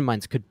these Legion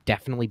Mines could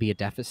definitely be a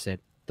deficit,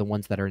 the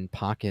ones that are in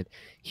pocket.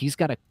 He's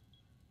got a...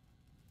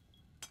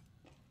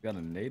 Got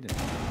a nade in there.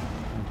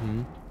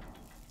 Mm-hmm.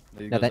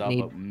 He Now goes that out,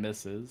 nade- but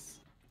misses.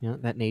 Yeah,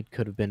 that nade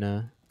could have been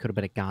a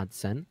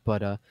godsend,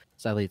 but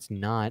sadly it's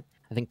not.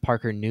 I think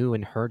Parker knew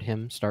and heard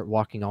him start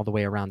walking all the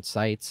way around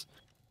sites.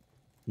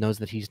 Knows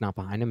that he's not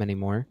behind him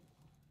anymore.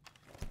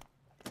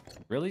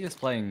 Really just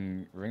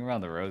playing ring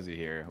around the rosy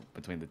here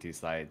between the two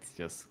sides.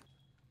 Just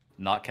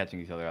not catching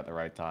each other at the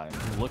right time.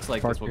 Looks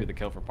like this will be the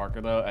kill for Parker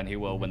though, and he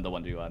will win the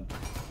 1v1.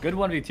 Good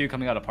 1v2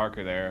 coming out of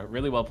Parker there.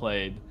 Really well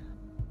played.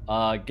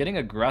 Getting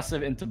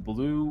aggressive into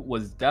blue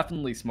was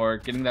definitely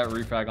smart. Getting that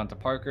refrag onto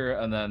Parker,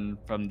 and then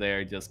from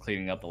there just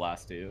cleaning up the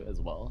last two as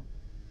well.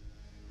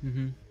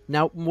 Mm-hmm.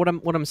 Now, what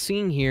I'm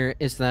seeing here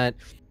is that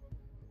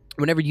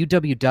whenever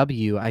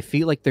UWW, I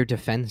feel like their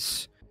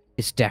defense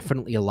is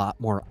definitely a lot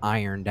more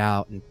ironed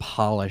out and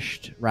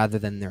polished rather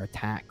than their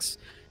attacks,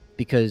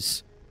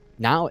 because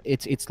now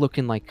it's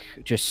looking like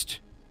just,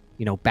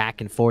 you know,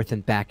 back and forth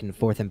and back and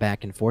forth and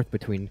back and forth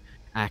between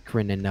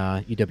Akron and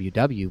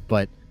UWW,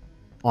 but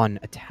on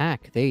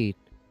attack they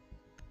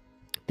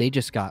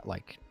just got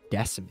like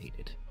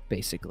decimated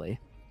basically.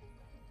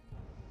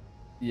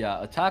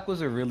 Yeah, attack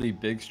was a really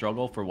big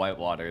struggle for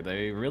Whitewater.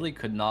 They really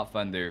could not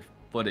find their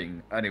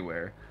footing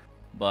anywhere.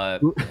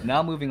 But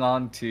now moving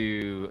on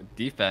to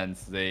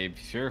defense, they've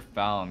sure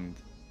found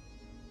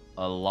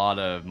a lot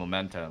of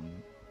momentum.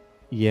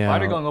 Yeah.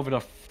 Spider going over to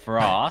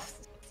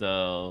Frost,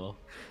 so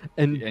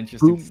and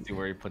interesting Boom, to see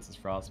where he puts his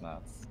Frost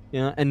mats.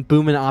 yeah, and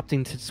Boomin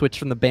opting to switch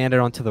from the Bandit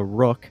onto the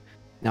Rook.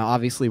 Now,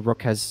 obviously,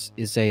 Rook is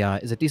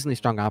a decently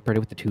strong operator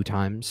with the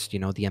 2x, you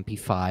know, the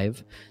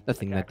MP5, the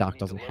thing that Doc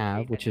doesn't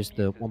have, which is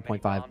the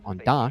 1.5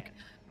 on Doc.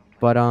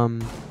 But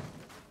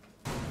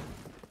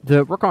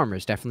the Rook armor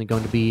is definitely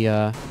going to be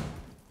a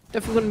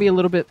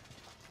little bit.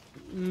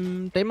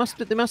 They must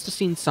have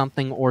seen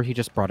something, or he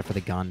just brought it for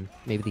the gun,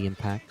 maybe the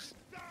impacts.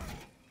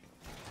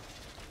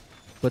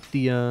 But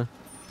the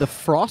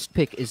Frost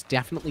pick is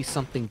definitely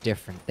something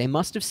different. They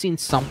must have seen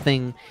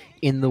something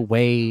in the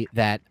way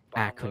that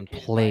Akron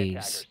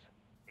plays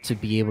to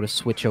be able to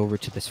switch over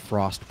to this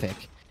Frost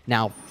pick.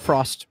 Now,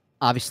 Frost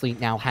obviously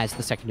now has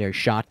the secondary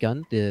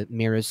shotgun, the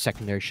Mira's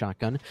secondary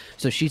shotgun,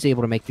 so she's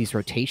able to make these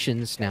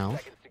rotations now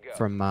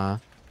from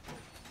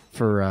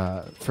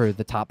for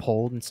the top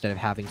hold instead of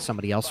having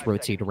somebody else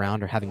rotate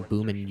around or having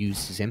Boomin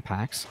use his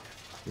impacts,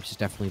 which is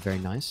definitely very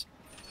nice.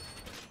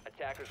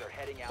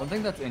 One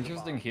thing that's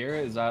interesting here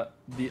is that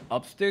the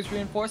upstairs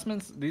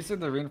reinforcements, these are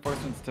the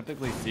reinforcements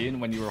typically seen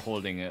when you are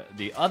holding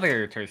the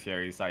other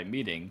tertiary site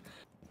meeting,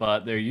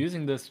 but they're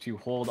using this to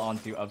hold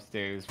onto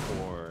upstairs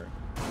for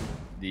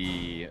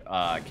the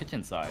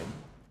kitchen side.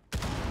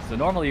 So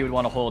normally you would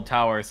want to hold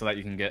tower so that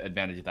you can get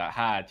advantage of that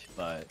hatch,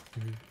 but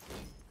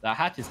that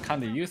hatch is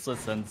kind of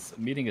useless since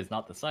meeting is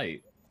not the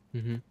site.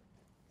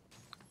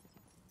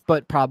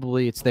 but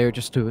probably it's there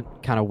just to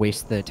kind of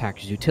waste the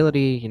attacker's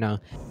utility, you know,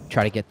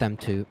 try to get them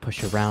to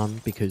push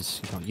around because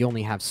you know, you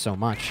only have so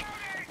much.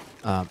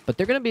 But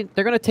they're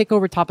gonna take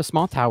over top of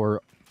small tower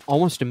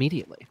almost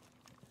immediately.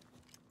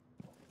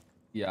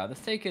 Yeah, this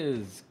take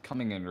is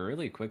coming in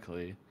really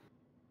quickly.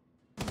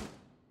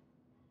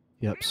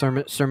 Yep,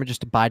 Surma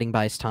just abiding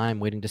by his time,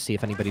 waiting to see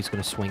if anybody's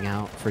gonna swing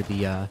out for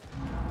the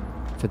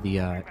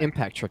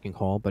impact tricking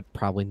hole, but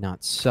probably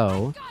not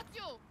so.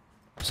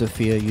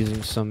 Sophia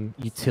using some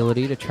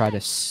utility to try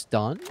to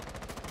stun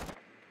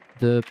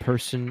the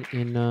person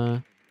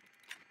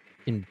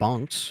in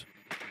bunks,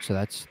 so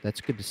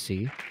that's good to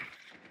see.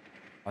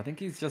 I think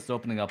he's just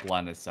opening up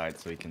line of sight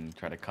so he can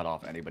try to cut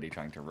off anybody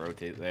trying to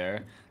rotate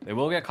there. They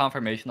will get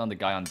confirmation on the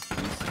guy on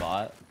boost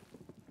spot.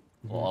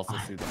 We'll also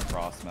see the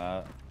cross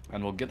mat,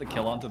 and we'll get the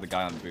kill onto the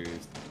guy on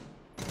boost.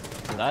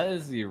 That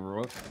is the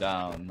rook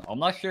down. I'm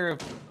not sure if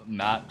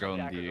Matt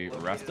droned the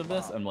rest of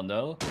this, and we'll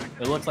know.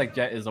 It looks like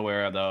Jet is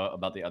aware though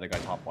about the other guy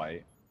top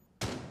white.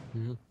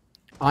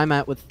 I'm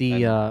at with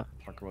the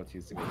Parker will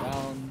choose to go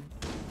down.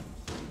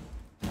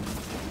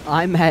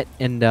 I'm at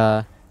and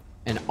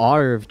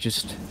Arv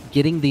just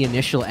getting the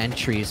initial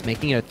entries,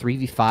 making it a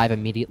 3v5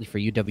 immediately for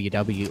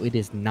UWW. It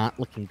is not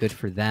looking good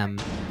for them.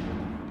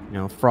 You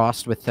know,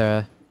 Frost with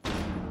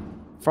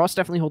Frost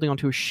definitely holding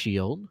onto a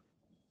shield.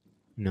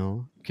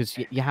 No, because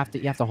you have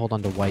to hold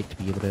on to white to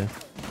be able to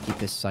keep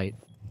this site.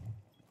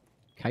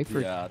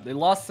 Kiefer. Yeah, they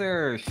lost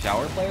their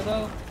shower player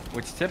though,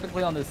 which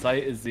typically on this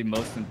site is the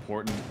most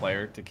important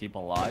player to keep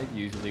alive.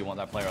 Usually you want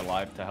that player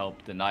alive to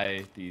help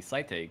deny the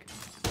site take.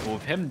 But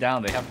with him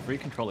down, they have free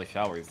control of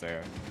showers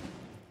there.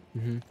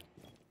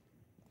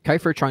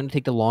 Kiefer trying to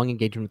take the long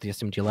engagement with the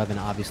SMG-11.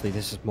 Obviously,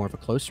 this is more of a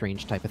close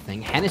range type of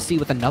thing. Hennessy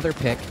with another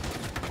pick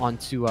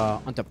onto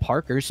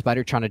Parker.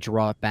 Spider trying to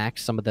draw it back.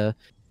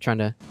 Trying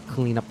to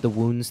clean up the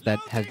wounds that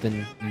have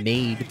been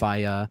made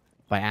by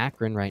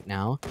Akron right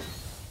now.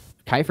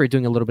 Kiefer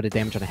doing a little bit of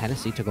damage on a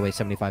Hennessy. Took away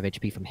 75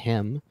 HP from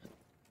him.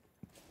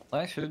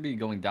 Plant should be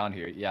going down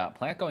here. Yeah,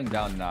 Plant going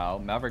down now.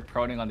 Maverick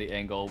proning on the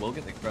angle. We'll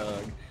get the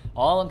Krug.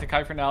 All into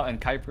Kiefer now, and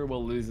Kiefer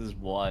will lose his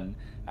 1.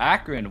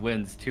 Akron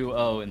wins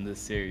 2-0 in this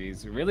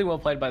series. Really well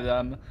played by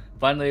them.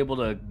 Finally able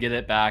to get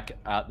it back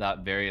at that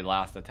very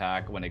last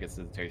attack when it gets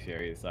to the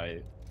tertiary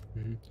site.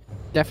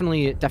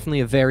 Definitely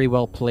a very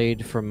well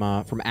played from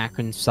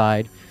Akron's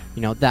side.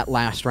 You know, that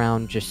last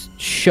round just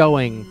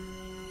showing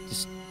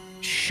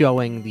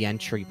the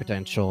entry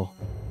potential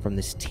from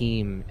this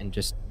team and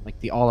just like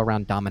the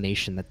all-around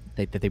domination that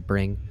they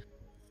bring.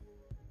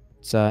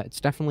 It's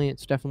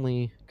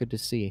definitely good to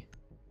see.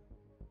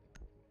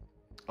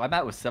 I'm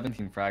at with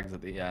 17 frags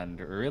at the end.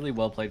 Really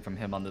well played from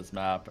him on this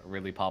map.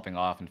 Really popping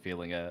off and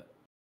feeling it.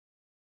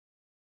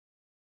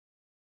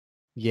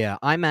 Yeah,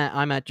 I'm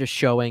at just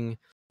showing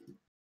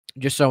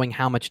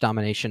how much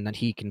domination that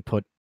he can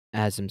put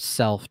as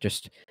himself,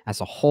 just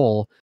as a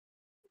whole,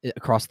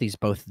 across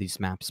both of these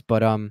maps.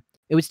 But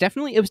it was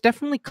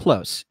definitely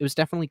close. It was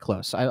definitely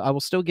close. I will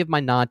still give my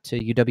nod to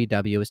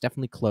UWW. It was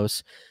definitely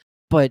close,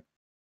 but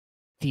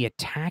the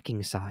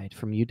attacking side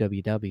from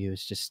UWW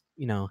is just,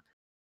 you know,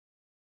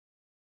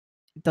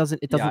 it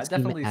doesn't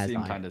definitely seem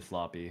seemed kind of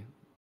sloppy.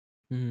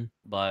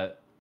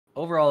 But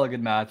overall, a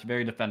good match.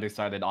 Very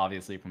defender-sided,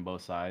 obviously, from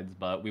both sides.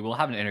 But we will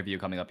have an interview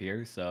coming up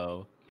here,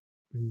 so...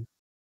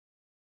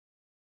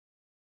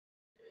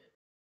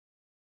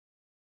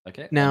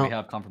 Okay, now and we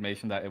have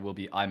confirmation that it will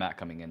be IMAC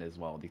coming in as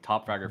well, the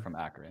top fragger from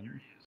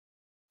Akron.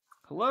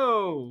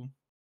 Hello.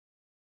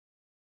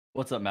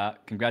 What's up,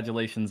 Matt?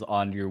 Congratulations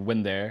on your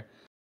win there.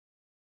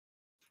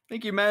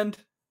 Thank you, man.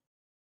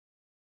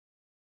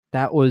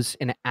 That was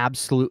an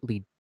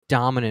absolutely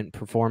dominant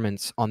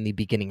performance on the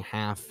beginning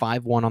half,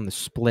 5-1 on the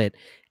split,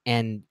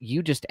 and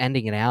you just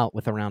ending it out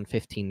with around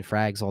 15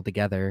 frags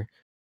altogether.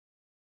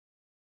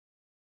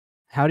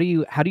 How do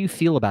you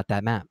feel about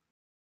that map?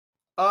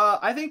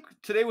 I think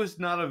today was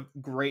not a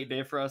great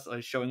day for us,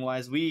 showing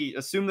wise. We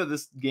assumed that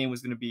this game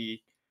was going to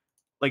be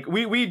like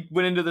we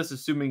went into this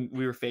assuming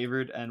we were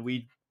favored, and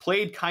we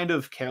played kind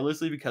of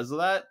carelessly because of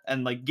that.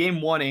 And like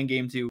game 1 and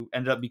game 2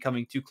 ended up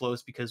becoming too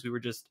close because we were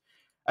just,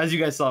 as you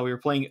guys saw, we were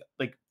playing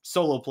like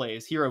solo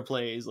plays, hero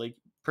plays, like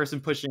person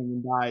pushing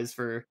and dies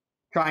for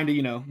trying to,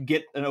 you know,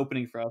 get an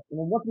opening for us. And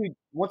then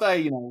once I,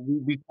 you know,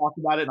 we talked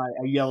about it and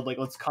I yelled like,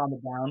 let's calm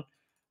it down.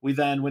 We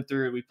then went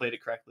through it, we played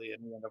it correctly,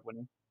 and we ended up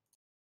winning.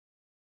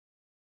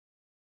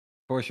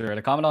 For sure.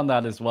 To comment on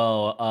that as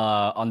well,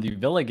 on the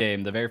Villa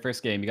game, the very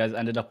first game, you guys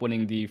ended up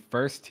winning the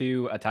first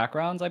 2 attack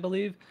rounds, I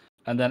believe,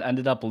 and then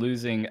ended up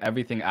losing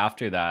everything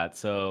after that.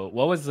 So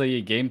what was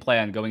the game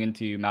plan going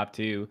into map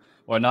 2,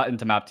 or not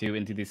into map 2,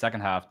 into the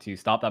second half to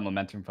stop that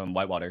momentum from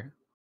Whitewater?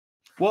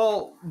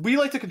 Well, we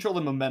like to control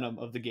the momentum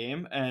of the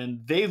game,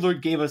 and they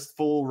gave us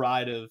full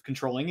ride of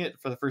controlling it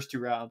for the first 2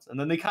 rounds. And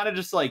then they kind of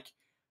just like,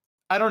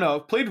 I don't know,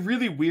 played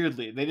really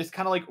weirdly. They just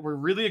kind of like were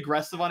really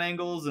aggressive on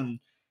angles, and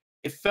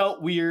it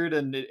felt weird,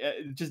 and it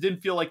just didn't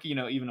feel like, you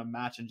know, even a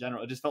match in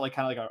general. It just felt like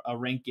kind of like a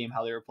ranked game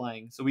how they were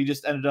playing. So we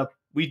just ended up,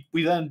 we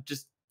then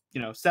just,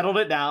 you know, settled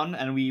it down,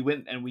 and we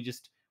went and we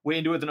went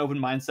into it with an open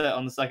mindset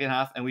on the second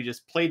half, and we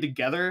just played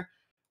together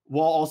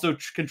while also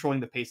controlling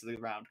the pace of the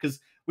round. Because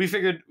we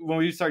figured when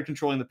we started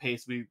controlling the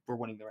pace, we were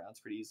winning the rounds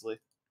pretty easily.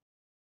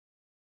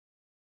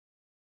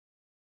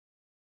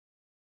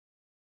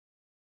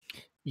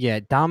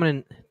 Yeah,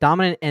 dominant,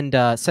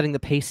 and setting the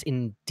pace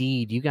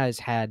indeed. You guys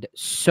had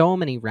so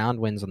many round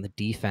wins on the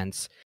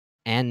defense,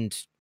 and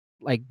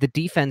like the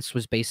defense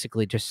was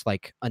basically just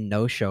like a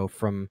no-show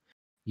from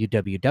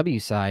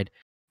UWW side.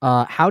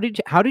 How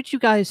did you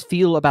guys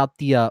feel about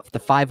the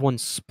 5-1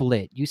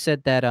 split? You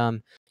said that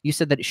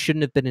it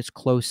shouldn't have been as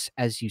close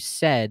as you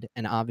said,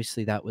 and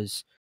obviously that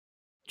was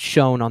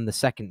shown on the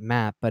second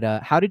map.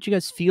 But how did you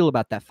guys feel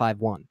about that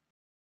 5-1?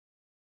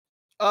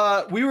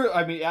 We were.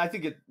 I mean, I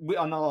think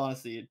on all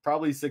honesty,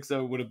 probably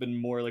 6-0 would have been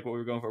more like what we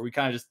were going for. We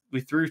kind of we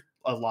threw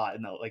a lot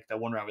in that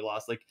one round we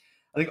lost. Like,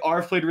 I think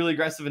RF played really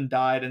aggressive and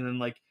died, and then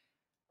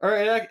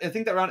I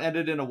think that round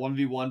ended in a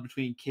 1v1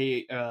 between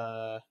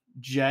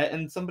Jet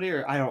and somebody,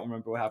 or I don't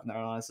remember what happened there.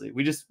 Honestly,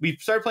 we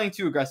started playing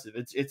too aggressive.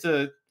 It's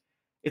an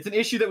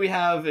issue that we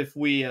have if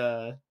we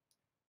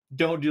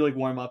don't do like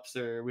warm ups,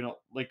 or we don't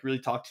like really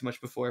talk too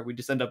much before. We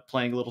just end up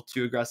playing a little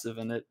too aggressive,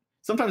 and it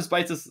sometimes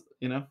bites us.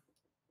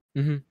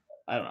 Mm-hmm.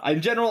 I don't know.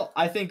 In general,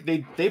 I think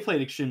they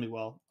played extremely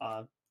well.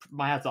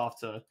 My hat's off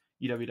to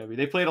UWW.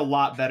 They played a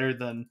lot better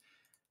than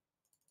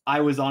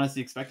I was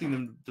honestly expecting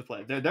them to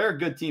play. They're a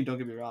good team, don't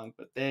get me wrong,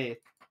 but they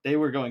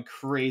were going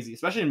crazy,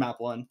 especially in map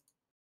 1.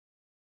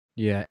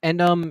 Yeah, and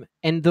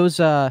those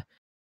and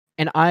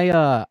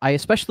I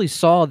especially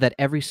saw that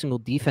every single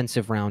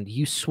defensive round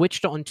you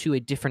switched onto a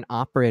different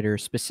operator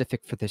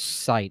specific for this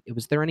site.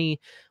 Was there any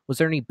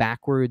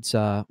backwards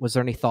was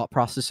there any thought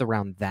process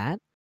around that?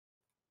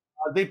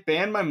 They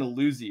banned my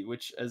Maluzi,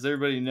 which, as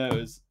everybody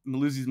knows,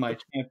 Maluzi's my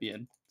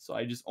champion, so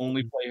I just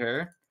only play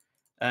her.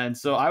 And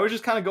so I was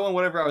just kind of going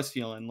whatever I was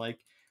feeling. Like,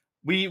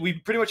 we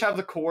pretty much have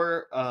the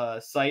core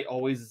site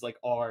always is like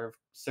R,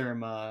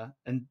 Surma,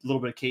 and a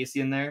little bit of Casey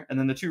in there. And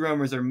then the 2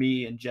 roamers are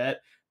me and Jet.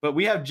 But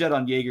we have Jet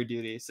on Jaeger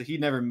duty, so he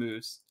never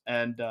moves.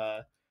 And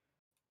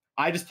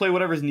I just play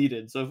whatever's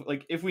needed. So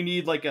if we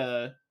need like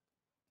I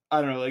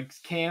don't know, like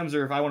cams,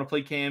 or if I want to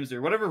play cams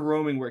or whatever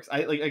roaming works.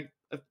 I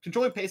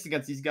controlling pace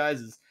against these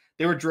guys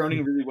they were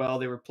droning really well.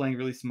 They were playing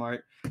really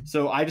smart.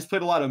 So I just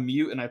played a lot of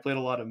mute, and I played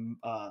a lot of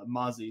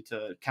Mozzie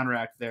to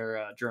counteract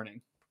their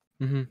droning.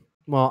 Mm-hmm.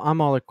 Well, I'm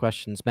all the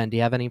questions. Ben, do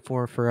you have any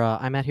for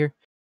I'm at here?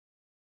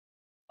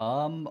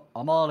 I'm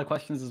all out of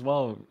questions as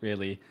well,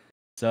 really.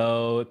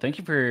 So thank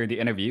you for the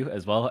interview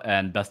as well,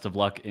 and best of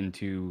luck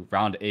into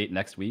round 8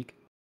 next week.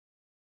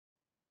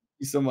 Thank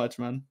you so much,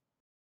 man.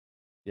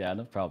 Yeah,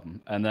 no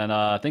problem. And then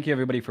thank you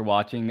everybody for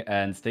watching,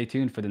 and stay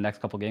tuned for the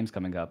next couple games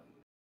coming up.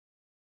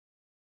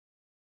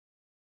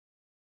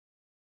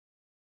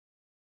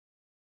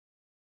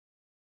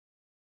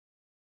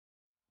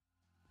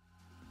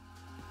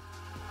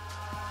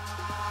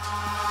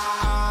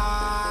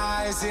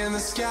 Eyes in the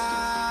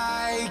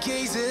sky,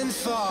 gazing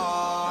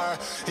far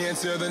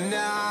into the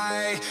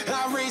night.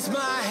 I raise my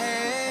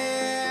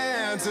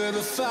hand to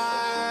the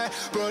fire,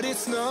 but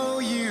it's no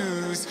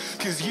use,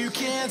 'cause you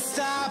can't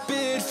stop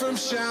it from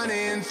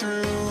shining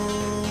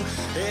through.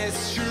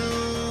 It's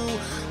true,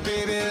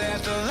 baby,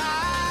 let the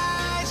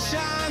light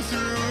shine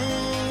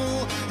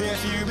through.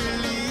 If you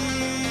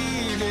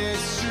believe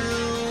it's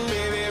true,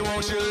 baby,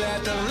 won't you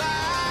let the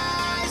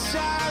light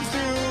shine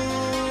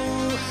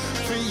through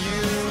for you.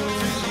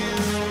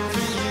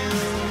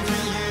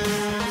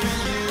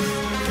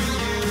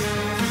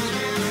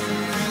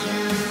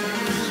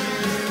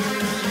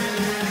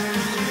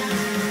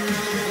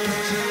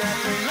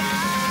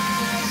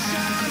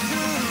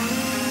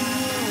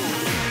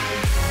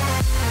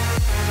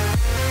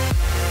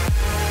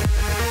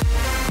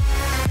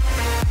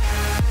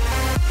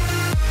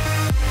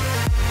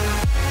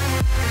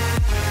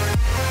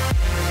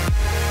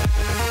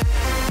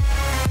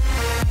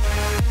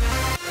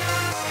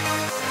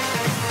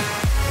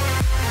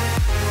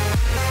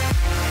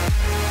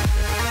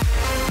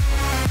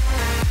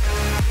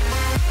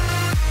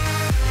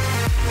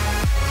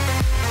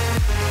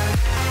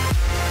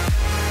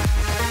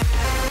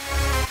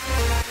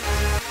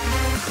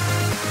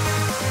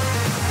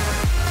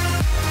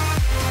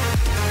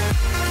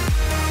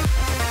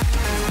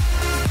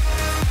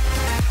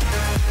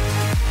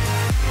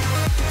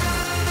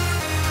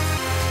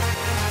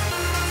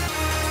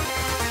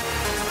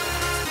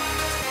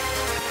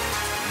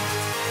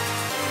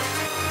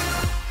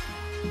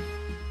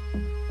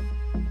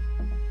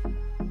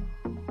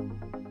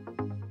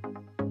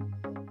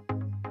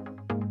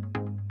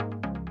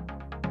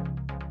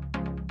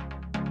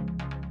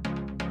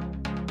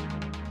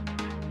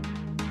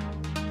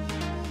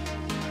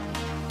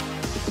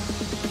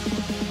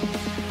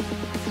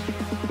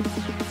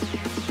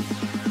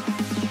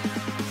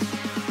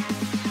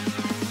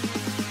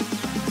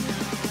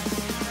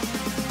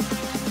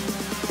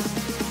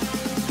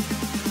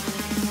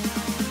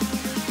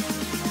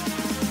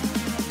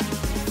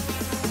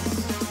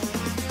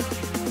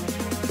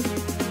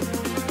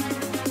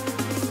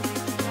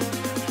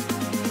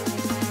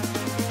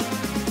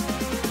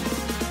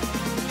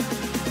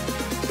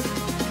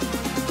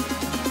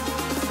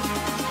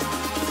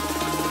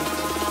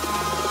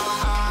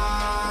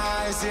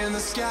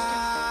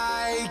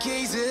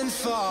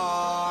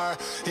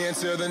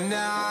 into the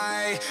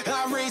night.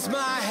 I raise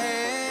my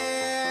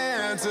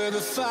hand to the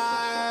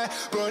fire,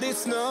 but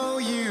it's no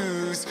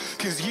use,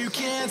 'cause you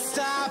can't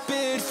stop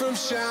it from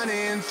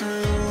shining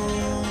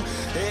through.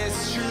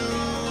 It's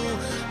true,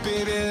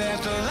 baby,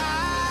 let the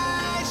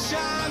light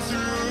shine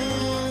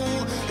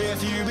through. If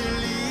you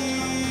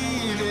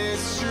believe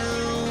it's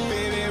true,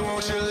 baby,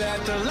 won't you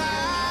let the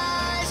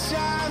light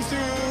shine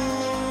through?